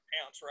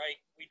 ounce rate,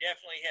 we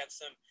definitely have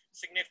some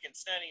significant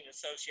stunning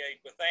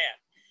associated with that.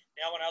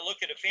 Now, when I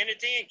look at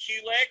Affinity and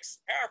QLEX,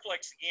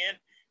 Powerflex again,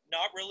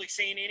 not really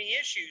seeing any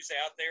issues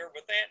out there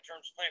with that in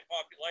terms of plant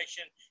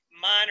population.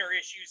 Minor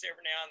issues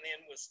every now and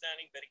then with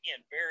stunning, but again,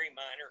 very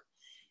minor.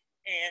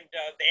 And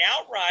the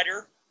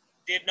Outrider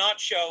did not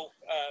show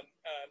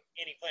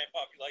any plant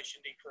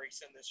population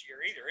decrease in this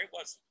year either. It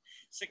was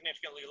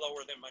significantly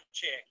lower than my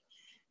check.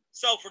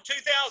 So for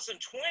 2020,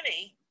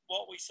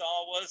 what we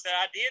saw was that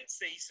I did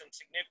see some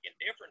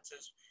significant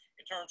differences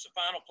in terms of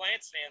final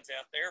plant stands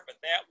out there,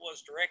 but that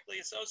was directly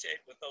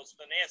associated with those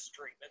Finesse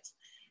treatments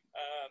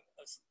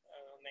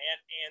on that.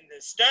 And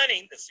the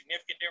stunning, the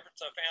significant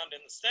difference I found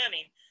in the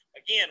stunning,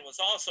 again, was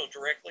also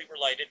directly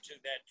related to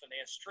that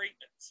Finesse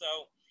treatment.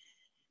 So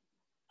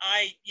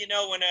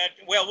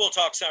we'll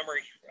talk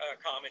summary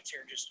comments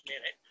here in just a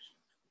minute.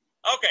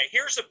 Okay,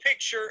 here's a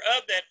picture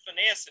of that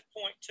Finesse at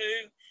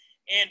 0.2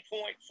 and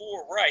 0.4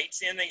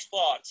 rates in these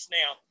plots.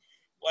 Now,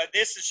 well,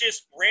 this is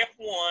just rep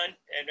 1,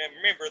 and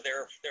remember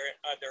there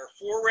are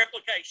 4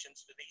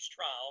 replications to these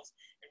trials,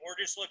 and we're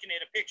just looking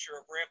at a picture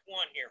of rep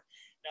 1 here.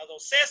 Now,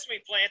 those sesame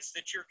plants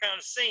that you're kind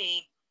of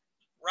seeing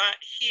right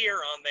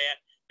here on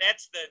that,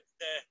 that's the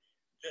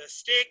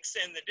sticks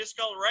and the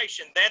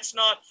discoloration. That's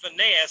not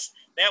Finesse.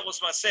 That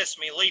was my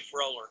sesame leaf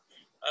roller.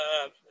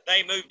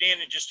 They moved in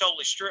and just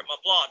totally stripped my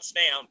plots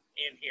down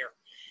in here.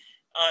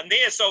 On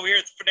this over here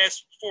at the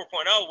Finesse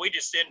 4.0, we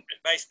just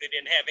basically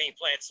didn't have any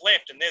plants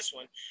left in this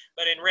one.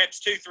 But in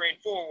reps 2, 3,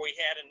 and 4, we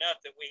had enough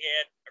that we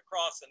had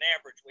across an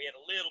average. We had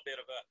a little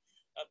bit of a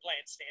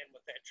plant stand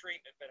with that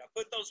treatment. But I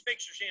put those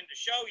pictures in to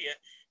show you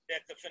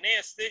that the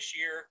Finesse this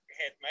year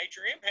had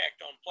major impact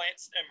on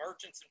plants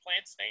emergence and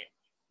plant stand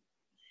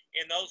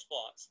in those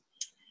plots.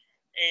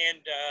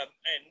 And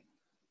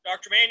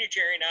Dr.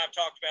 Manugeri and I have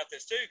talked about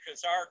this too,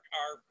 because our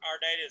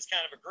data is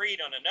kind of agreed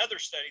on another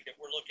study that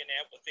we're looking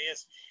at with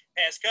this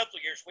past couple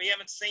of years. We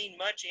haven't seen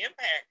much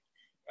impact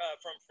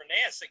from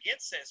Finesse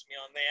against sesame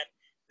on that.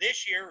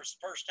 This year was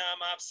the first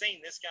time I've seen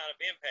this kind of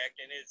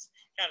impact, and it's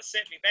kind of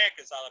set me back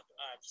as I've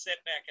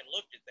sat back and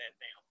looked at that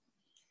now.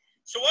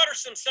 So what are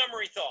some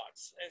summary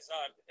thoughts as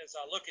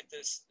I look at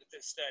this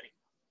study?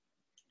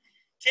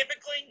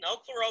 Typically,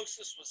 no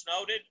chlorosis was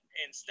noted,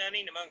 and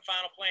stunning among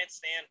final plant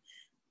stand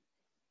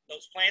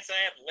those plants I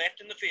have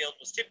left in the field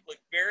was typically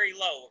very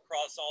low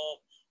across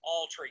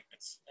all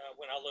treatments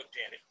when I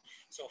looked at it.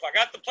 So if I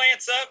got the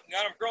plants up and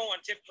got them growing,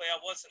 typically I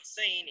wasn't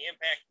seeing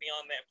impact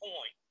beyond that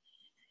point.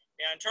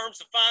 Now, in terms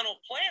of final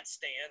plant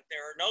stand,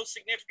 there are no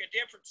significant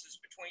differences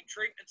between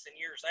treatments in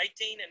years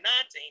 18 and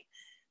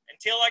 19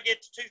 until I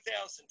get to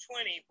 2020,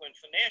 when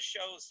finesse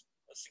shows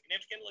a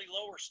significantly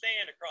lower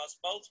stand across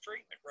both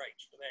treatment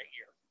rates for that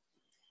year.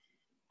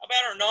 How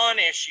about our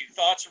non-SU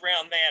thoughts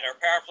around that, our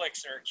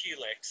Powerflex and our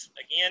QLex?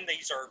 Again,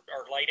 these are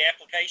late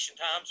application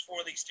times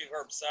for these two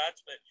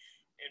herbicides, but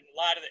in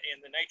light of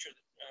the nature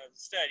of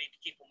the study, to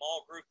keep them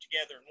all grouped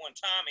together in one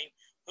timing,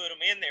 put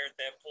them in there at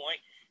that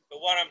point. But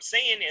what I'm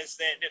seeing is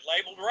that at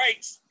labeled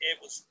rates, it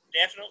was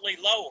definitely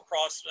low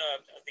across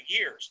the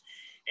years.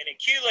 And in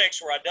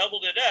QLex, where I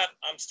doubled it up,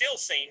 I'm still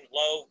seeing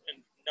low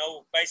and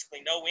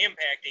basically no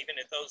impact even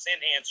at those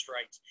enhanced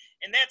rates.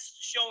 And that's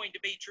showing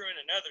to be true in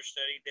another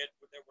study that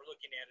we're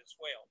looking at as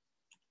well.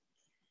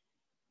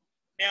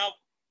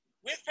 Now,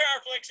 with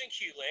Powerflex and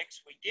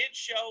QLex, we did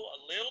show a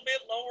little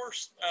bit lower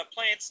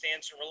plant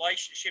stands in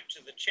relationship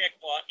to the check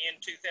plot in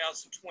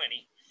 2020.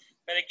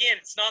 But again,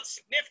 it's not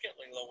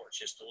significantly lower,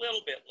 it's just a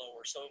little bit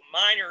lower. So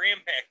minor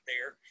impact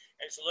there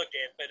as looked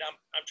at. But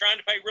I'm trying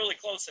to pay really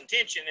close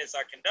attention as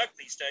I conduct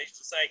these studies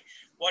to say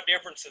what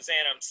differences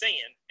am I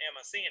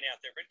seeing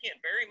out there. But again,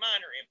 very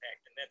minor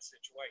impact in that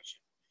situation.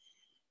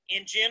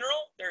 In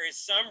general, there is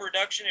some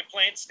reduction in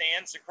plant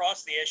stands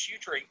across the SU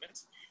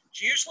treatments.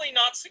 It's usually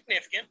not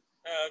significant,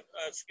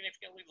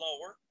 significantly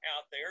lower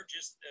out there,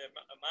 just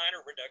a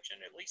minor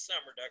reduction, at least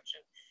some reduction.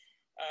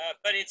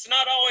 But it's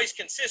not always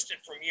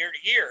consistent from year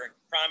to year.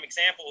 A prime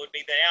example would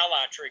be the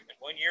ally treatment.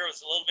 One year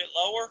was a little bit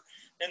lower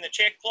than the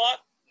check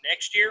plot.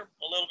 Next year,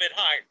 a little bit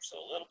higher. So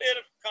a little bit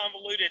of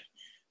convoluted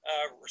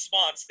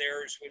response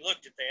there as we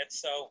looked at that.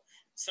 So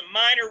some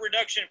minor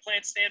reduction in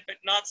plant stand,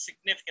 but not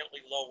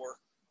significantly lower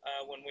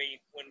when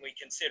we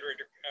consider it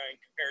in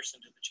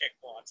comparison to the check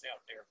plots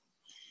out there.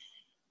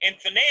 And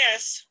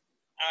finesse,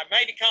 I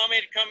made a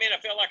comment to come in. I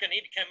felt like I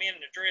need to come in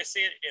and address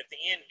it at the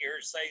end here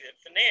to say that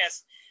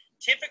finesse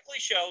typically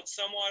showed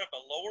somewhat of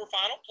a lower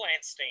final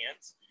plant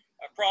stands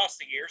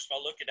across the years. If I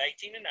look at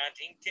 18 and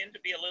 19, tend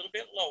to be a little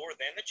bit lower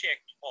than the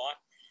check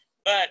plot,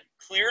 but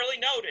clearly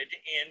noted,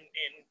 and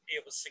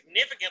it was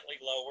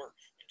significantly lower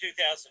in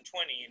 2020,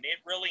 and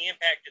it really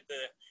impacted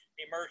the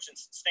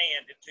emergence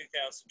stand in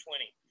 2020.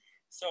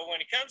 So when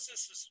it comes to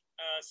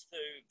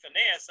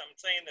finesse, I'm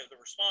saying that the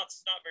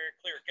response is not very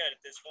clear cut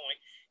at this point.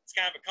 It's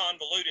kind of a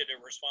convoluted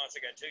response.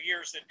 I got 2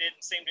 years that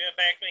didn't seem to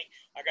impact me.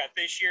 I got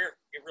this year,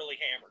 it really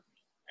hammered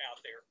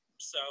out there.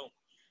 So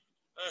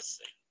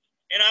let's see.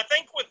 And I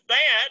think with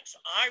that,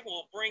 I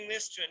will bring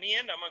this to an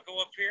end. I'm going to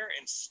go up here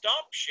and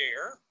stop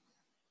share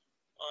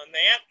on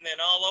that, and then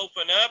I'll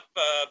open up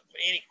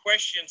any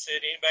questions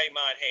that anybody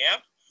might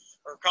have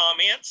or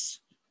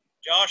comments.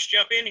 Josh,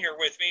 jump in here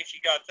with me if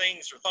you got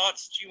things or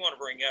thoughts that you want to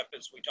bring up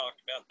as we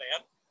talked about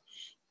that.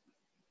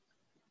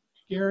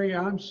 Gary,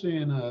 I'm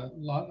seeing a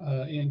lot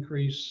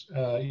increase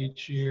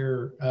each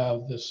year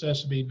of the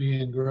sesame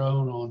being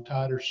grown on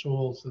tighter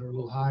soils that are a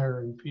little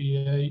higher in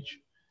pH,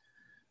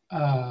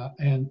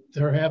 and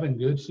they're having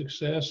good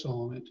success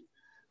on it.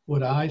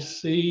 Would I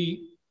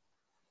see,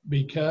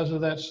 because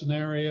of that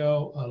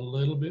scenario, a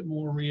little bit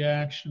more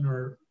reaction,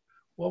 or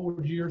what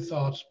would your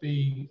thoughts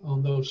be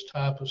on those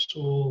type of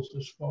soils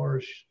as far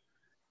as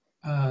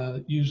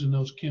using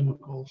those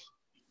chemicals?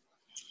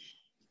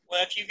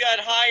 Well, if you've got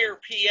higher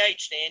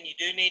pH, Dan, you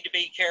do need to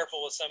be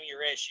careful with some of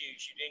your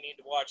SUs. You do need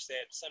to watch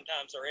that.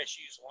 Sometimes our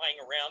SUs will hang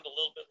around a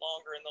little bit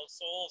longer in those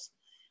soils,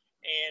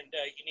 and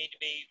you need to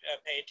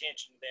pay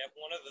attention to that.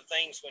 One of the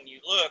things when you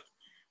look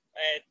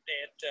at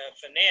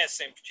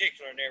finesse in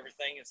particular and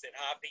everything is that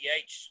high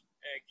pH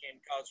can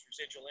cause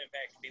residual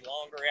impact to be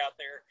longer out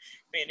there,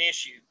 be an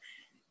issue.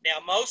 Now,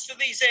 most of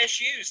these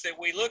SUs that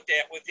we looked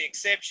at, with the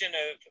exception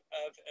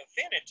of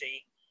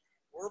affinity,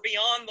 we're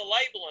beyond the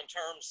label in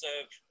terms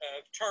of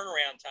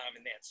turnaround time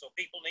in that. So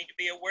people need to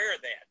be aware of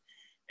that.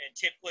 And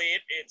typically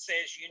it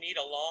says you need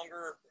a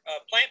longer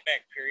plant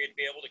back period to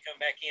be able to come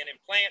back in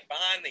and plant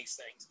behind these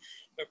things.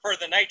 But per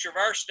the nature of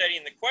our study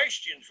and the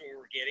questions we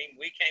were getting,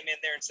 we came in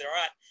there and said, all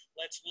right,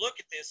 let's look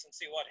at this and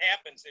see what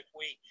happens if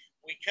we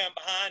come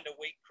behind a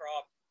weak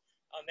crop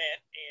on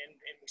that and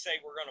we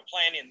say we're going to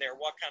plant in there,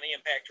 what kind of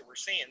impact are we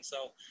seeing?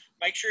 So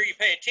make sure you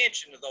pay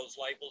attention to those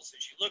labels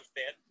as you look at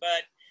that.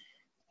 But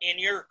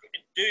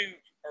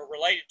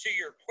related to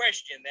your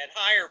question, that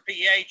higher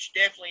pH,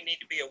 definitely need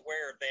to be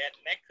aware of that,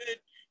 and that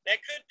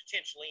could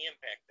potentially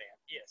impact that.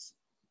 Yes.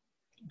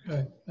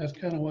 Okay, that's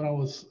kind of what I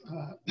was.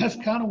 That's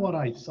kind of what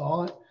I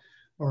thought,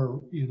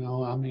 or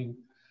I mean,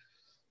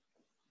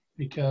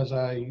 because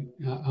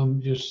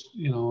I'm just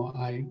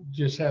I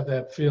just have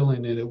that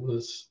feeling that it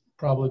was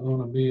probably going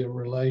to be a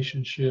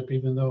relationship,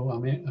 even though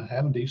I'm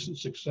having decent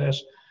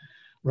success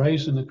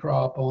raising the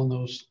crop on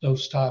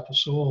those type of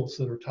soils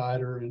that are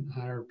tighter and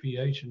higher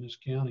pH in this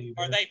county.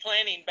 Are they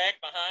planting back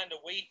behind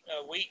a wheat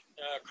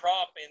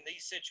crop in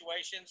these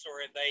situations, or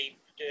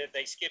did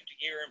they skip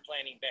a year and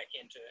planting back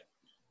into it?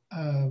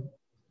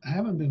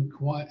 haven't been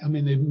quite, I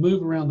mean, they've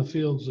moved around the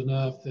fields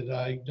enough that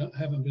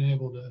haven't been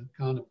able to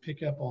kind of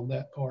pick up on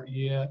that part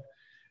yet.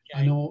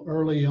 Okay. I know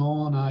early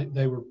on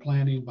they were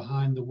planting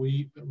behind the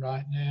wheat, but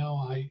right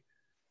now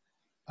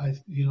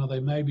you know, they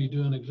may be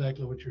doing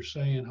exactly what you're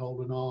saying,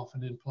 holding off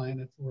and then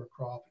planting for a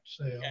crop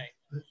itself. Okay.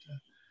 But,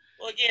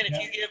 Well, again, if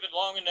yeah. you give it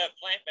long enough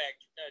plant back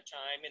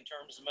time in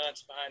terms of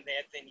months behind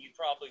that, then you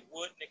probably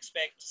wouldn't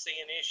expect to see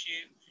an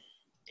issue.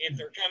 If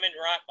they're coming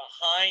right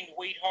behind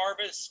wheat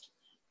harvest,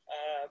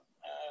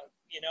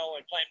 you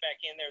know, and plant back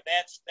in there,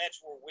 that's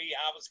where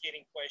I was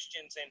getting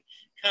questions, and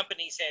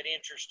companies had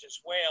interest as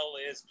well.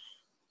 Is,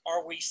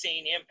 are we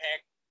seeing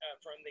impact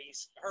from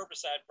these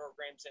herbicide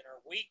programs in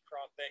our wheat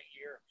crop that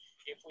year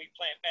if we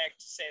plant back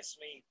to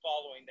sesame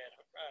following that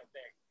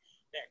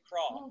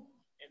crop?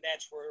 And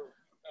that's where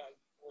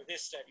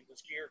this study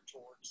was geared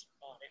towards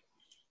on it.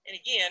 And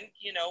again,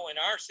 you know,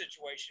 in our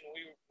situation,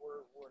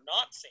 we're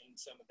not seeing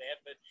some of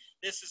that, but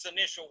this is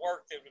initial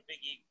work that could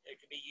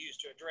be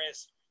used to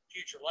address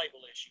future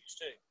label issues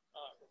too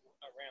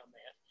around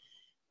that.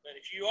 But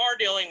if you are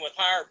dealing with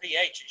higher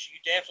pHs, you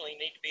definitely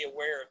need to be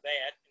aware of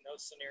that in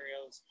those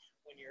scenarios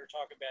when you're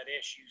talking about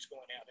issues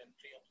going out in the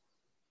field.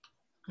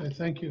 Okay,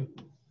 thank you.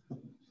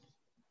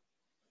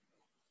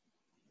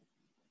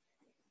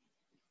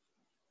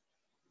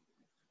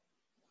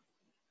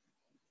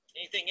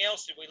 Anything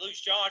else? Did we lose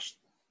Josh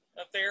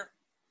up there?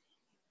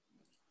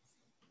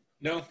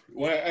 No,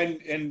 well,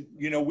 and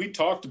you know, we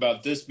talked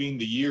about this being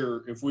the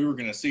year, if we were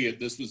going to see it,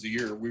 this was the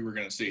year we were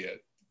going to see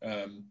it.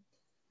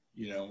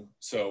 You know,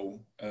 so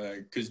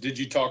because did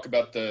you talk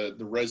about the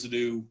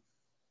residue,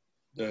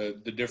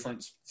 the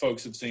difference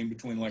folks have seen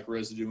between like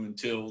residue and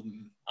tilled?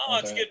 And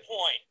that's a good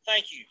point.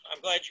 Thank you.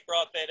 I'm glad you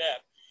brought that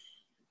up.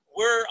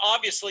 We're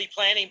obviously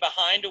planting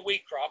behind a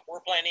wheat crop. We're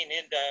planting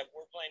into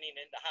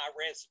high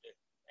residue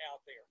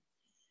out there.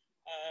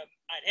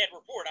 I'd had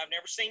report. I've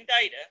never seen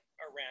data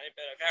around it,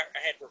 but I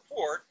had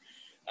report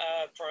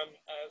from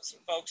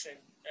some folks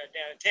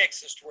down in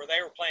Texas to where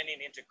they were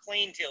planting into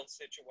clean tilled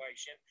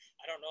situation.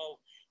 I don't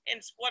know. And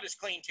what does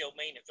clean tilled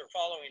mean? If they're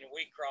following a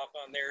wheat crop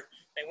on there,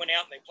 they went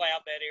out and they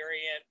plowed that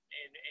area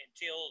and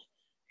tilled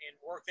and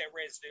worked that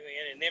residue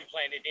in and then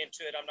planted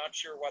into it. I'm not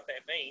sure what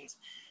that means,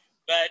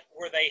 but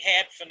where they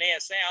had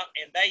finesse out,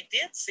 and they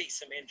did see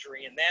some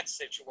injury in that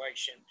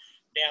situation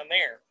down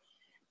there.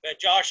 But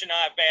Josh and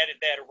I have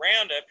batted that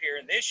around up here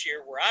in this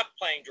year where I'm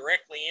playing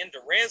directly into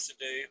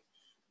residue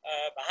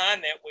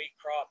behind that wheat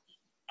crop.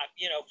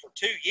 You know, for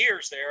 2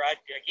 years there,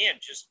 again,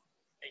 just,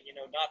 you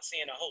know, not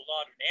seeing a whole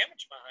lot of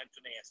damage behind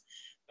finesse.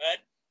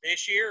 But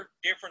this year,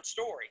 different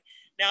story.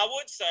 Now, I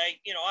would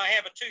say, you know, I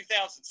have a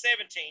 2017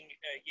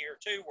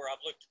 year too where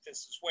I've looked at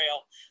this as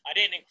well. I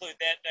didn't include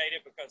that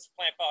data because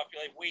plant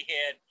population, we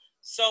had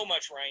so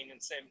much rain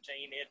in 17.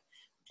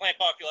 Plant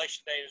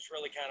population data is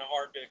really kind of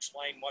hard to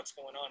explain what's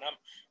going on. I'm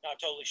not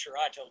totally sure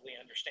I totally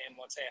understand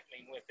what's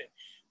happening with it.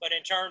 But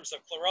in terms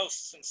of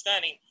chlorosis and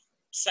stunting,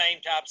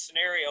 same type of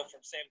scenario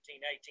from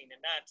 17, 18,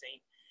 and 19.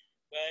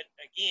 But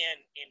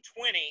again, in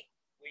 20,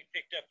 we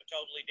picked up a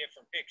totally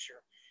different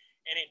picture.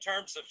 And in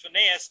terms of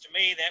finesse, to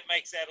me, that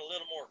makes that a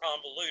little more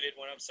convoluted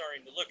when I'm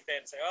starting to look at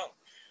that and say, oh,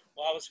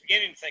 well, I was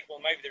beginning to think,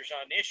 well, maybe there's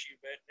not an issue,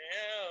 but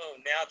no,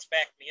 now it's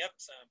backed me up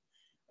some.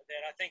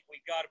 That I think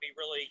we've got to be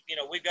really, you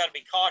know, we've got to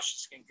be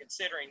cautious in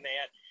considering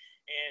that.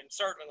 And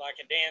certainly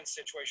like in Dan's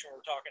situation where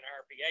we're talking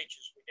higher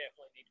pHs, we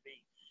definitely need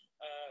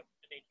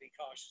to be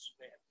cautious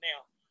with that.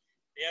 Now,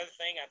 the other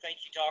thing I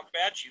think you talk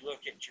about, you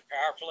look at your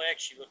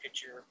PowerFlex, you look at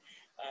your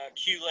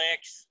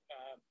QLEX,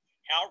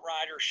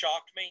 Outrider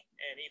shocked me,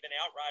 and even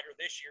Outrider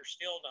this year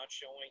still not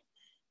showing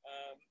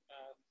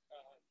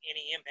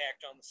any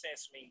impact on the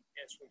Sesame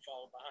as we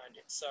follow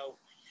behind it. So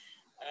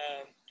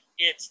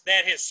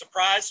that has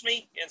surprised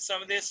me in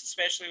some of this,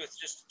 especially with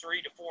just a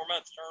 3 to 4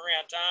 month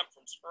turnaround time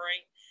from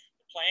spraying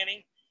to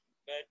planting.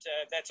 But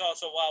that's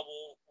also why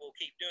we'll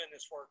keep doing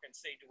this work and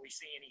see, do we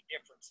see any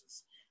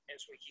differences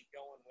as we keep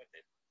going with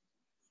it.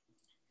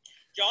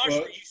 Josh,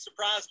 were you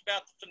surprised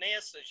about the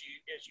finesse as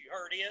you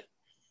heard it?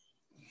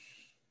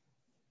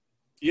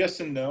 Yes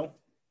and no.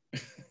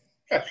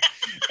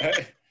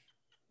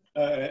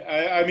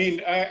 I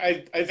mean,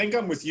 I think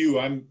I'm with you.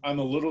 I'm a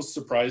little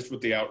surprised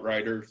with the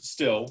Outrider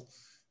still.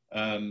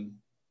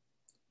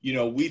 You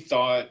know, we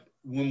thought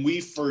when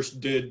we first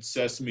did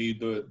Sesame,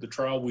 the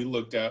trial we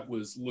looked at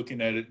was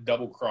looking at it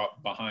double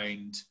crop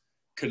behind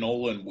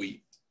canola and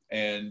wheat.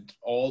 And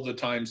all the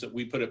times that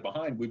we put it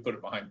behind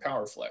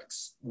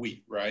PowerFlex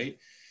wheat, right?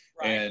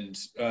 And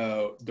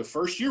the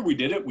first year we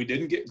did it, we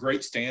didn't get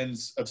great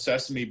stands of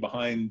Sesame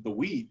behind the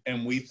wheat.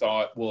 And we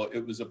thought, well,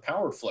 it was a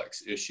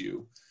PowerFlex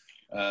issue.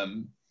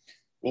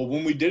 Well,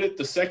 when we did it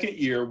the second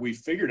year, we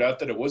figured out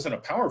that it wasn't a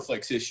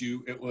PowerFlex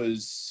issue. It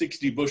was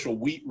 60 bushel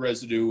wheat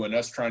residue and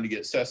us trying to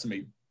get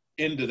Sesame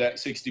into that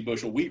 60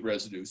 bushel wheat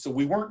residue. So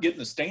we weren't getting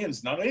the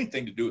stands, not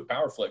anything to do with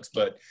PowerFlex,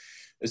 but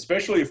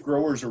especially if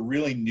growers are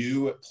really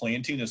new at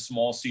planting a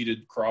small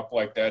seeded crop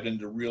like that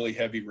into really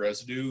heavy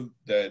residue,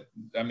 that,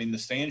 I mean, the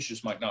stands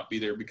just might not be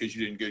there because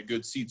you didn't get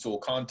good seed soil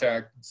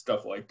contact,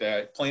 stuff like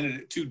that. Planted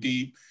it too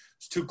deep,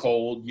 it's too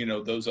cold, you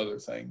know, those other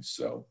things.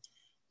 So,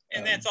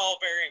 and that's all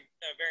very,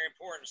 very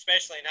important,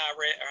 especially in high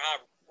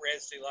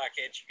residue like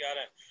that. You got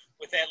to,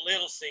 with that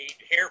little seed,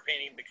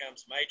 hairpinning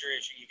becomes a major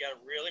issue. You got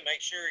to really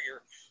make sure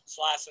you're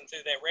slicing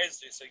through that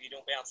residue so you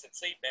don't bounce that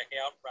seed back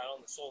out right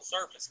on the soil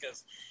surface,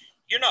 because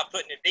you're not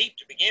putting it deep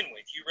to begin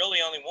with. You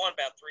really only want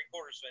about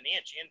 3/4 of an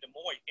inch into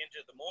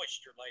the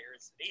moisture layer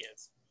as it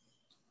is.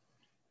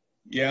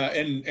 Yeah,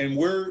 and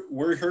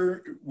we've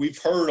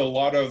heard a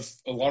lot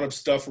of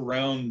stuff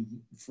around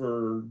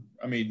for,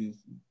 I mean,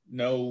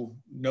 no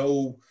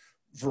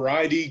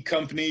variety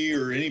company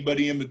or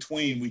anybody in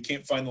between. We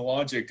can't find the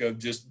logic of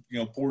just, you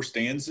know, poor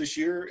stands this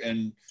year.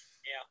 And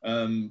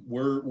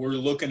we're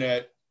looking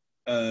at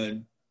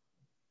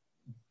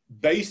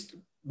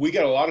we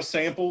got a lot of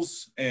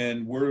samples,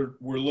 and we're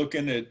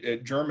looking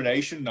at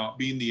germination not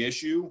being the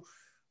issue.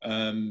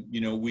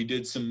 You know, we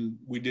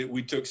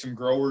took some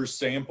growers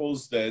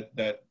samples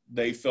that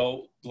they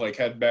felt like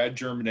had bad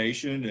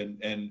germination,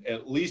 and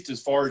at least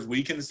as far as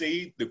we can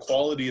see, the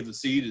quality of the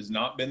seed has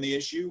not been the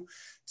issue.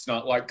 It's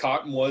not like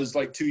cotton was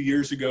like 2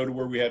 years ago to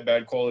where we had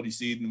bad quality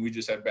seed and we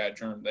just had bad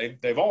germ.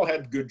 They've all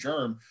had good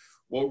germ.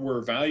 What we're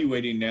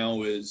evaluating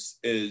now is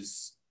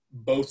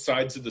both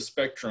sides of the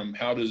spectrum.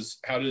 How does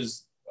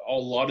a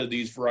lot of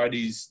these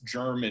varieties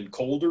germ in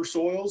colder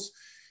soils?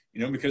 You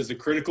know, because the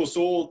critical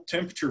soil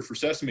temperature for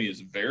sesame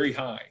is very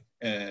high.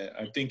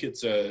 I think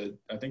it's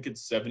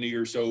 70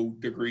 or so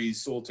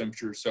degrees soil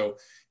temperature. So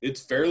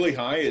it's fairly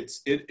high.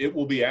 It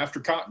will be after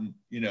cotton,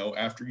 you know,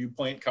 after you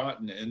plant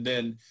cotton. And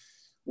then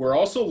we're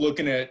also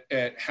looking at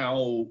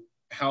how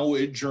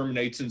it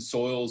germinates in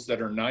soils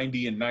that are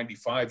 90 and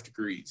 95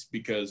 degrees,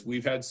 because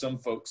we've had some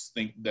folks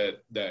think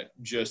that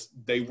just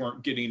they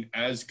weren't getting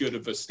as good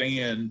of a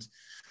stand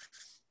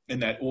in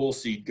that oil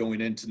seed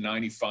going into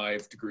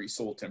 95 degree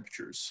soil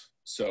temperatures.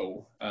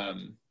 So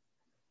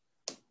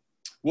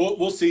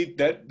we'll see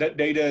that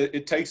data.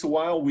 It takes a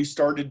while. We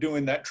started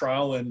doing that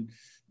trial in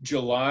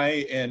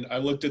July, and I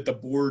looked at the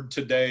board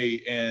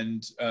today,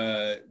 and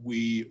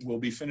we will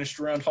be finished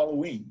around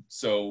Halloween.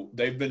 So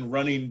they've been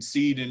running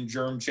seed in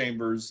germ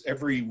chambers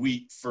every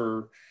week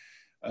for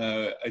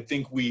I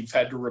think we've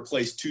had to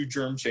replace 2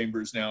 germ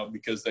chambers now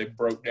because they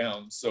broke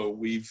down. So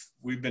we've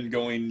been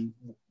going,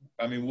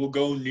 I mean, we'll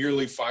go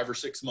nearly 5 or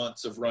 6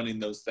 months of running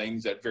those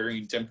things at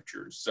varying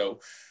temperatures. So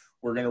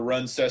we're going to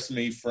run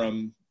sesame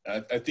from,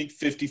 I think,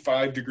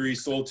 55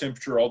 degrees soil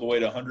temperature all the way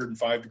to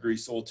 105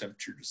 degrees soil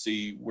temperature to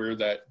see where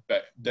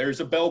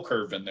there's a bell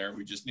curve in there.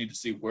 We just need to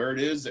see where it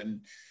is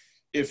and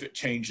if it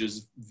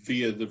changes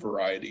via the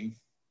variety.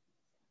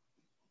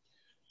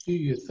 Do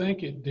you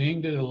think it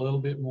dinged it a little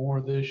bit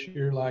more this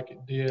year like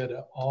it did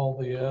all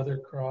the other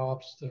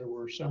crops that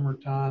were summer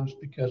times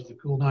because of the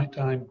cool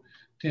nighttime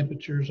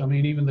temperatures? I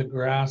mean, even the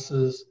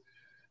grasses,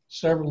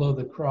 several of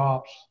the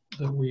crops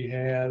that we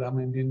had, I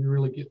mean, didn't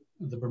really get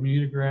the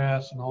Bermuda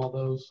grass and all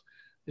those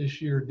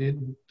this year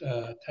didn't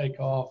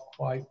take off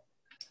quite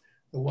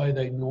the way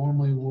they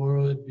normally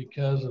would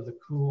because of the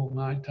cool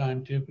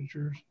nighttime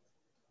temperatures.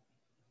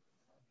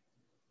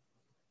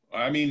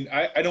 I mean,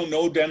 I don't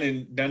know down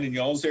in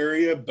y'all's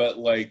area, but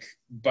like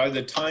by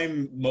the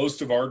time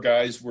most of our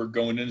guys were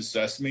going into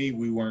sesame,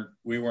 we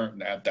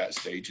weren't at that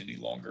stage any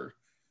longer.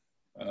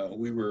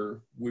 We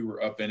were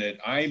up in it.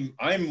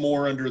 I'm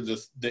more under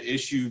the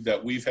issue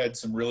that we've had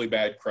some really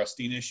bad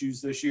crusting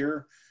issues this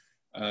year.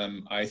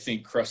 I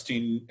think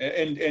crusting,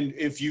 and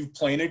if you've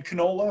planted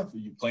canola,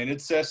 you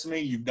planted sesame,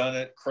 you've done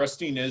it,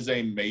 crusting is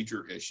a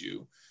major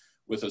issue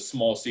with a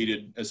small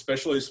seeded,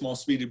 especially a small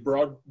seeded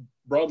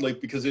broadleaf,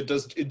 because it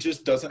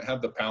just doesn't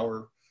have the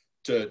power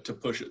to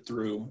push it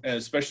through, and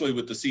especially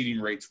with the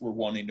seeding rates we're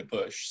wanting to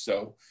push.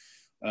 So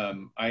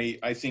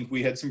I think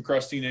we had some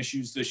crusting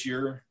issues this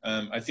year.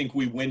 I think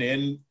we went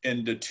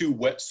into 2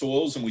 wet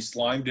soils and we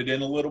slimed it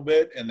in a little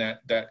bit, and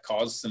that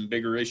caused some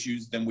bigger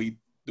issues than we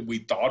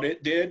thought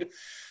it did.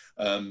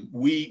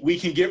 We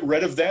can get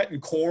rid of that in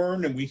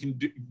corn, and we can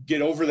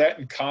get over that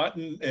in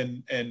cotton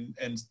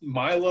and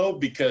milo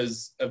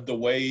because of the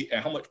way,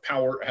 how much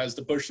power it has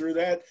to push through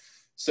that.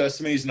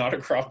 Sesame is not a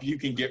crop you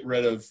can get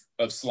rid of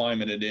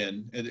sliming it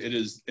in. It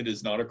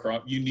is not a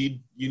crop. You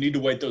need to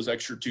wait those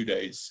extra 2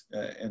 days,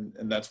 and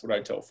that's what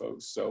I tell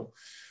folks. So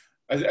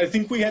I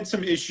think we had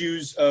some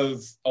issues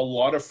of a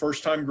lot of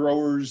first-time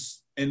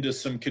growers into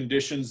some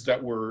conditions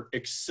that were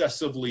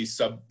excessively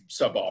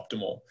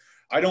suboptimal.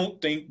 I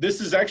don't think this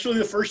is actually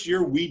the first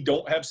year we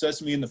don't have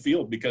sesame in the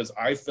field because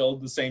I fell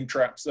the same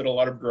traps that a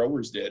lot of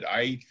growers did.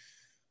 I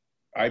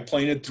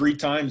planted 3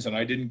 times and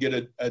I didn't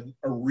get a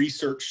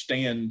research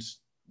stand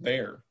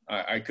there.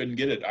 I couldn't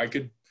get it.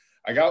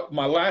 I got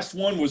my last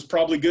one was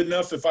probably good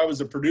enough. If I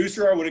was a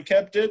producer, I would have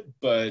kept it,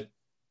 but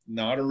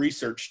not a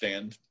research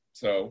stand.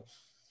 So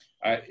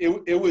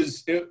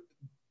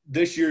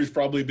this year's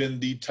probably been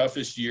the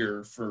toughest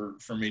year for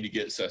me to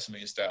get sesame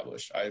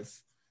established.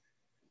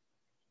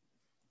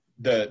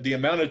 The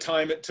amount of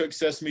time it took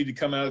sesame to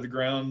come out of the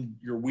ground,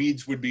 your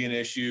weeds would be an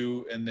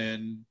issue, and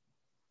then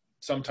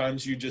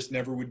sometimes you just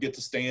never would get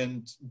to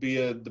stand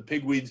via the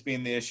pigweeds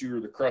being the issue or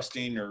the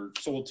crusting or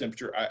soil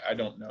temperature. I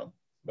don't know.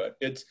 But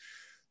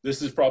this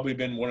has probably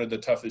been one of the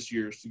toughest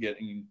years to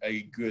getting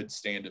a good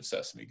stand of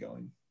sesame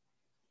going.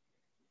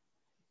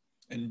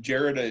 And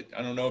Jared,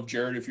 I don't know if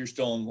Jared, if you're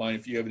still in line,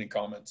 if you have any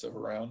comments of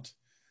around.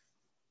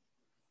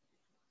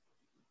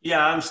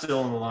 Yeah, I'm still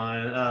on the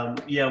line.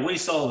 Yeah, we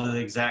saw the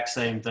exact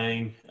same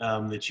thing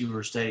that you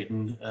were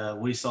stating.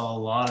 We saw a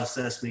lot of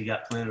sesame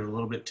got planted a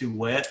little bit too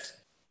wet.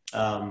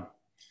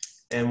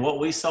 And what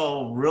we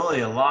saw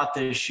really a lot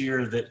this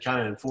year that kind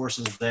of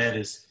enforces that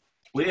is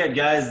we had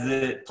guys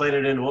that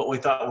planted into what we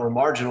thought were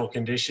marginal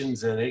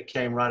conditions, and it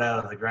came right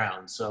out of the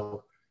ground.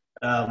 So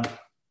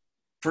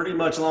pretty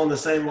much along the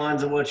same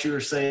lines of what you were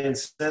saying,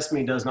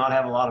 sesame does not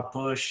have a lot of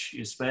push,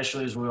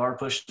 especially as we are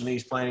pushing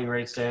these planting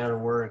rates down,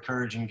 and we're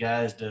encouraging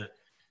guys to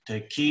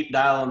keep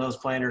dialing those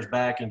planters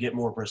back and get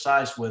more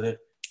precise with it.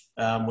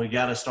 We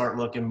got to start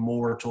looking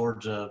more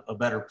towards a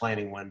better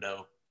planting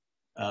window,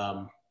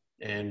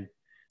 and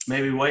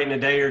maybe waiting a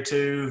day or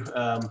two.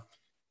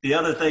 The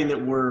other thing that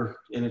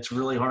and it's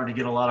really hard to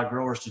get a lot of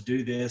growers to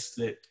do this,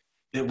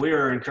 that we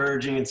are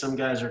encouraging, and some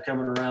guys are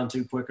coming around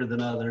to quicker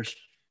than others,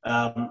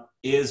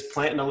 is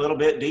planting a little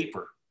bit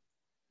deeper.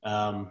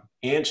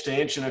 Inch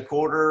to inch and a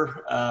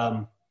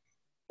quarter.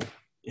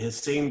 It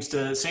seems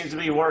to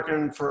be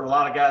working for a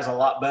lot of guys a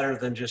lot better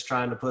than just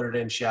trying to put it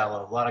in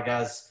shallow. A lot of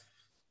guys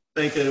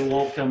think that it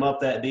won't come up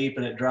that deep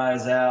and it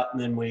dries out, and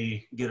then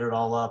we get it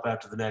all up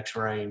after the next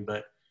rain.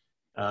 But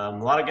a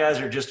lot of guys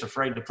are just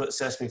afraid to put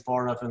sesame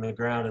far enough in the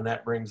ground, and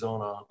that brings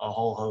on a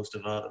whole host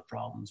of other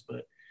problems.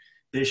 But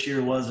this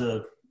year was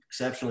a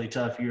exceptionally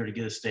tough year to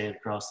get a stand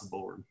across the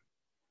board.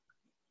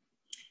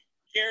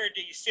 Jared,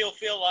 do you still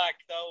feel like,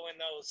 though, in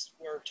those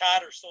were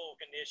tighter soil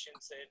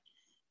conditions that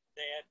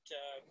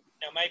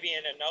now maybe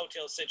in a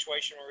no-till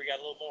situation where we got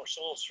a little more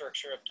soil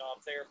structure up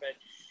top there, but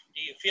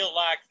do you feel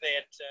like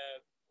that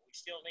we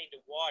still need to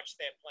watch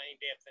that planting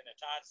depth in a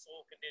tight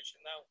soil condition,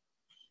 though?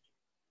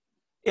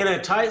 In a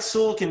tight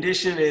soil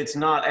condition, it's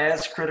not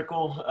as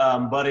critical,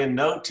 but in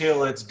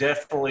no-till, it's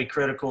definitely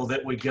critical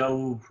that we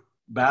go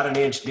about an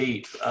inch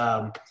deep.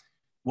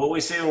 What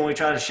we see when we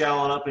try to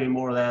shallow up any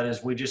more of that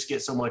is we just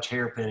get so much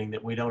hairpinning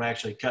that we don't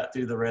actually cut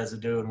through the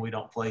residue and we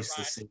don't place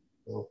the seed.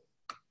 So,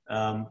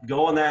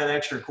 going that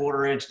extra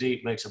quarter inch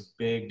deep makes a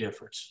big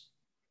difference.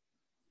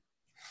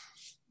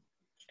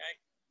 Okay.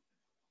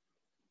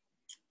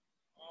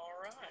 All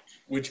right.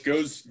 Which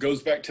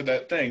goes back to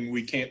that thing,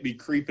 we can't be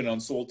creeping on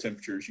soil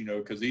temperatures,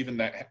 because even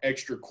that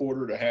extra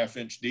quarter to half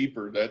inch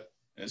deeper, that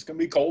it's going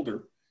to be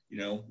colder,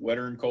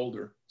 wetter and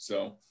colder.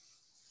 So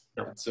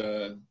it's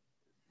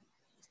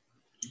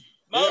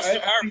most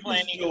of our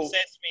planting of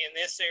sesame in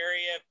this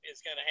area is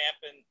going to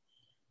happen,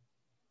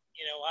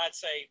 I'd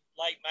say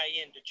late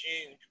May into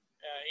June,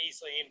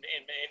 easily, and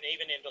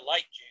even into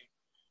late June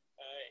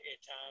at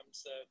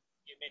times.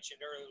 You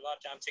mentioned earlier, a lot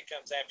of times it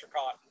comes after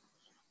cotton.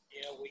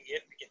 We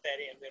get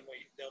that in, then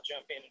they'll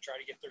jump in and try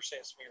to get their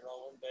sesame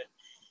rolling. But,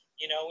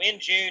 in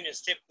June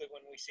is typically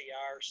when we see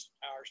ours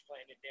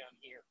planted down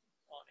here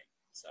on it.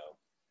 So.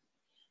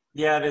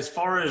 Yeah, and as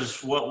far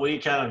as what we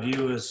kind of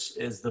view as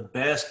the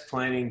best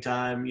planting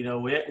time,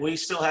 we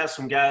still have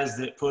some guys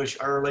that push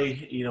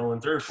early.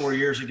 And 3 or 4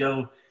 years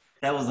ago,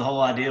 that was the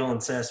whole ideal in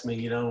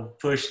sesame. To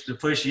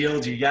push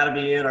yields, you got to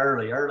be in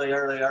early.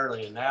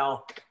 And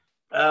now,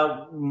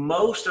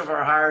 most of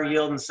our higher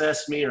yielding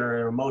sesame,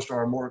 or most of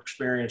our more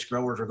experienced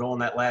growers, are going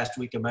that last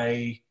week of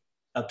May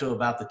up to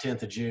about the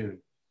 10th of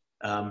June.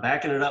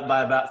 Backing it up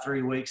by about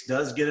 3 weeks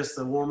does get us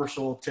the warmer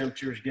soil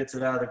temperatures, gets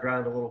it out of the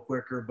ground a little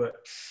quicker, but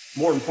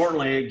more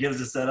importantly, it gives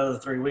us that other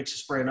 3 weeks to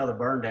spray another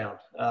burn down,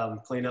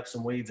 clean up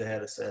some weeds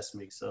ahead of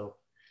sesame. So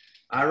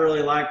I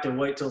really like to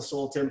wait till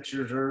soil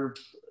temperatures are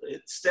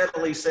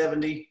steadily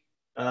 70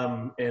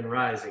 and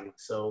rising.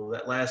 So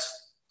that last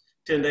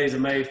 10 days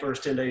of May,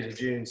 first 10 days of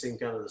June seem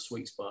kind of the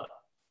sweet spot.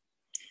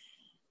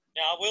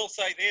 Now, I will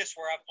say this,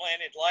 where I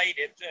planted late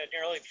at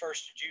nearly the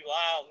 1st of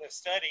July on this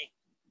study,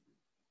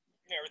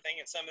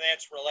 everything, and some of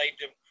that's related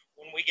to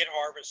when we get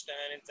harvest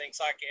done and things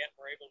like that, and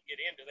we're able to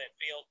get into that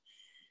field.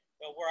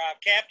 But where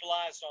I've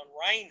capitalized on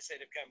rains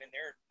that have come in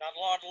there, not a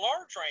lot of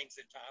large rains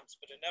at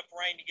times, but enough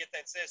rain to get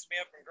that sesame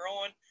up and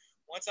growing.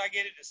 Once I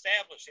get it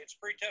established, it's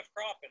a pretty tough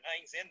crop and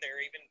hangs in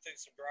there even through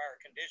some drier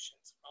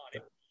conditions on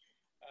it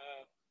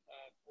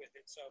with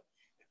it. So,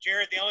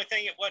 Jared, the only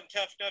thing that wasn't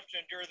tough enough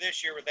to endure this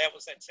year was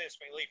that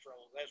sesame leaf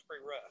roller. That's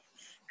pretty rough.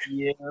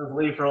 Yeah, those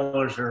leaf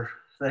rollers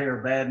they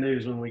are bad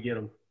news when we get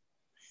them.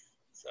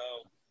 So,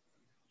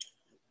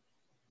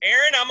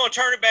 Aaron, I'm going to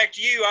turn it back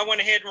to you. I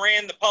went ahead and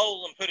ran the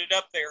poll and put it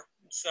up there.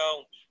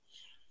 So,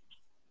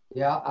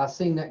 yeah, I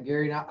seen that,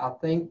 Gary. And I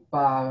think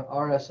by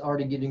us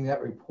already getting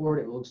that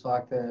report, it looks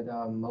like that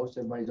most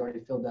everybody's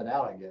already filled that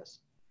out, I guess.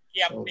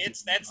 Yeah, so,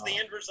 that's the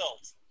end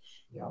result.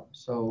 Yeah.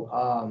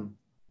 So,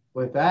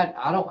 with that,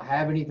 I don't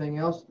have anything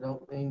else.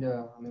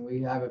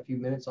 We have a few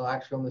minutes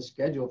actually on the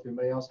schedule. If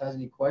anybody else has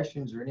any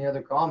questions or any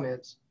other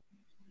comments,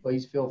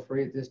 please feel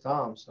free at this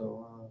time.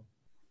 So,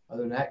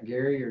 other than that,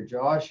 Gary or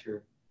Josh,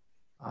 or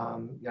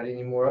got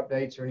any more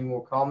updates or any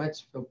more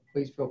comments,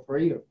 please feel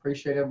free.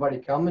 Appreciate everybody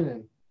coming,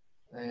 and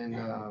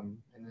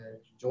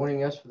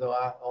joining us for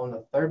on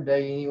the third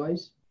day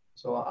anyways.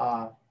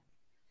 So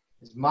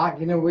is Mike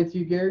in there with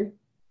you, Gary?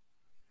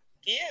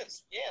 He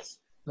is, yes.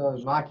 So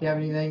does Mike have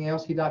anything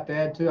else he'd like to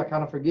add to? I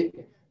kind of forget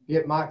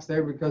Mike's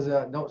there because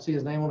I don't see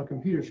his name on the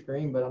computer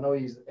screen, but I know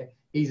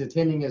he's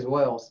attending as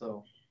well.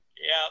 So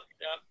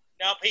Yeah,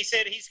 nope, he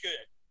said he's good.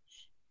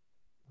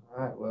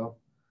 all right, well,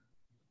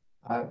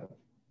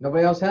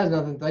 nobody else has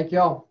nothing. Thank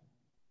y'all.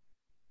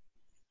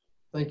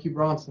 Thank you,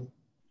 Bronson.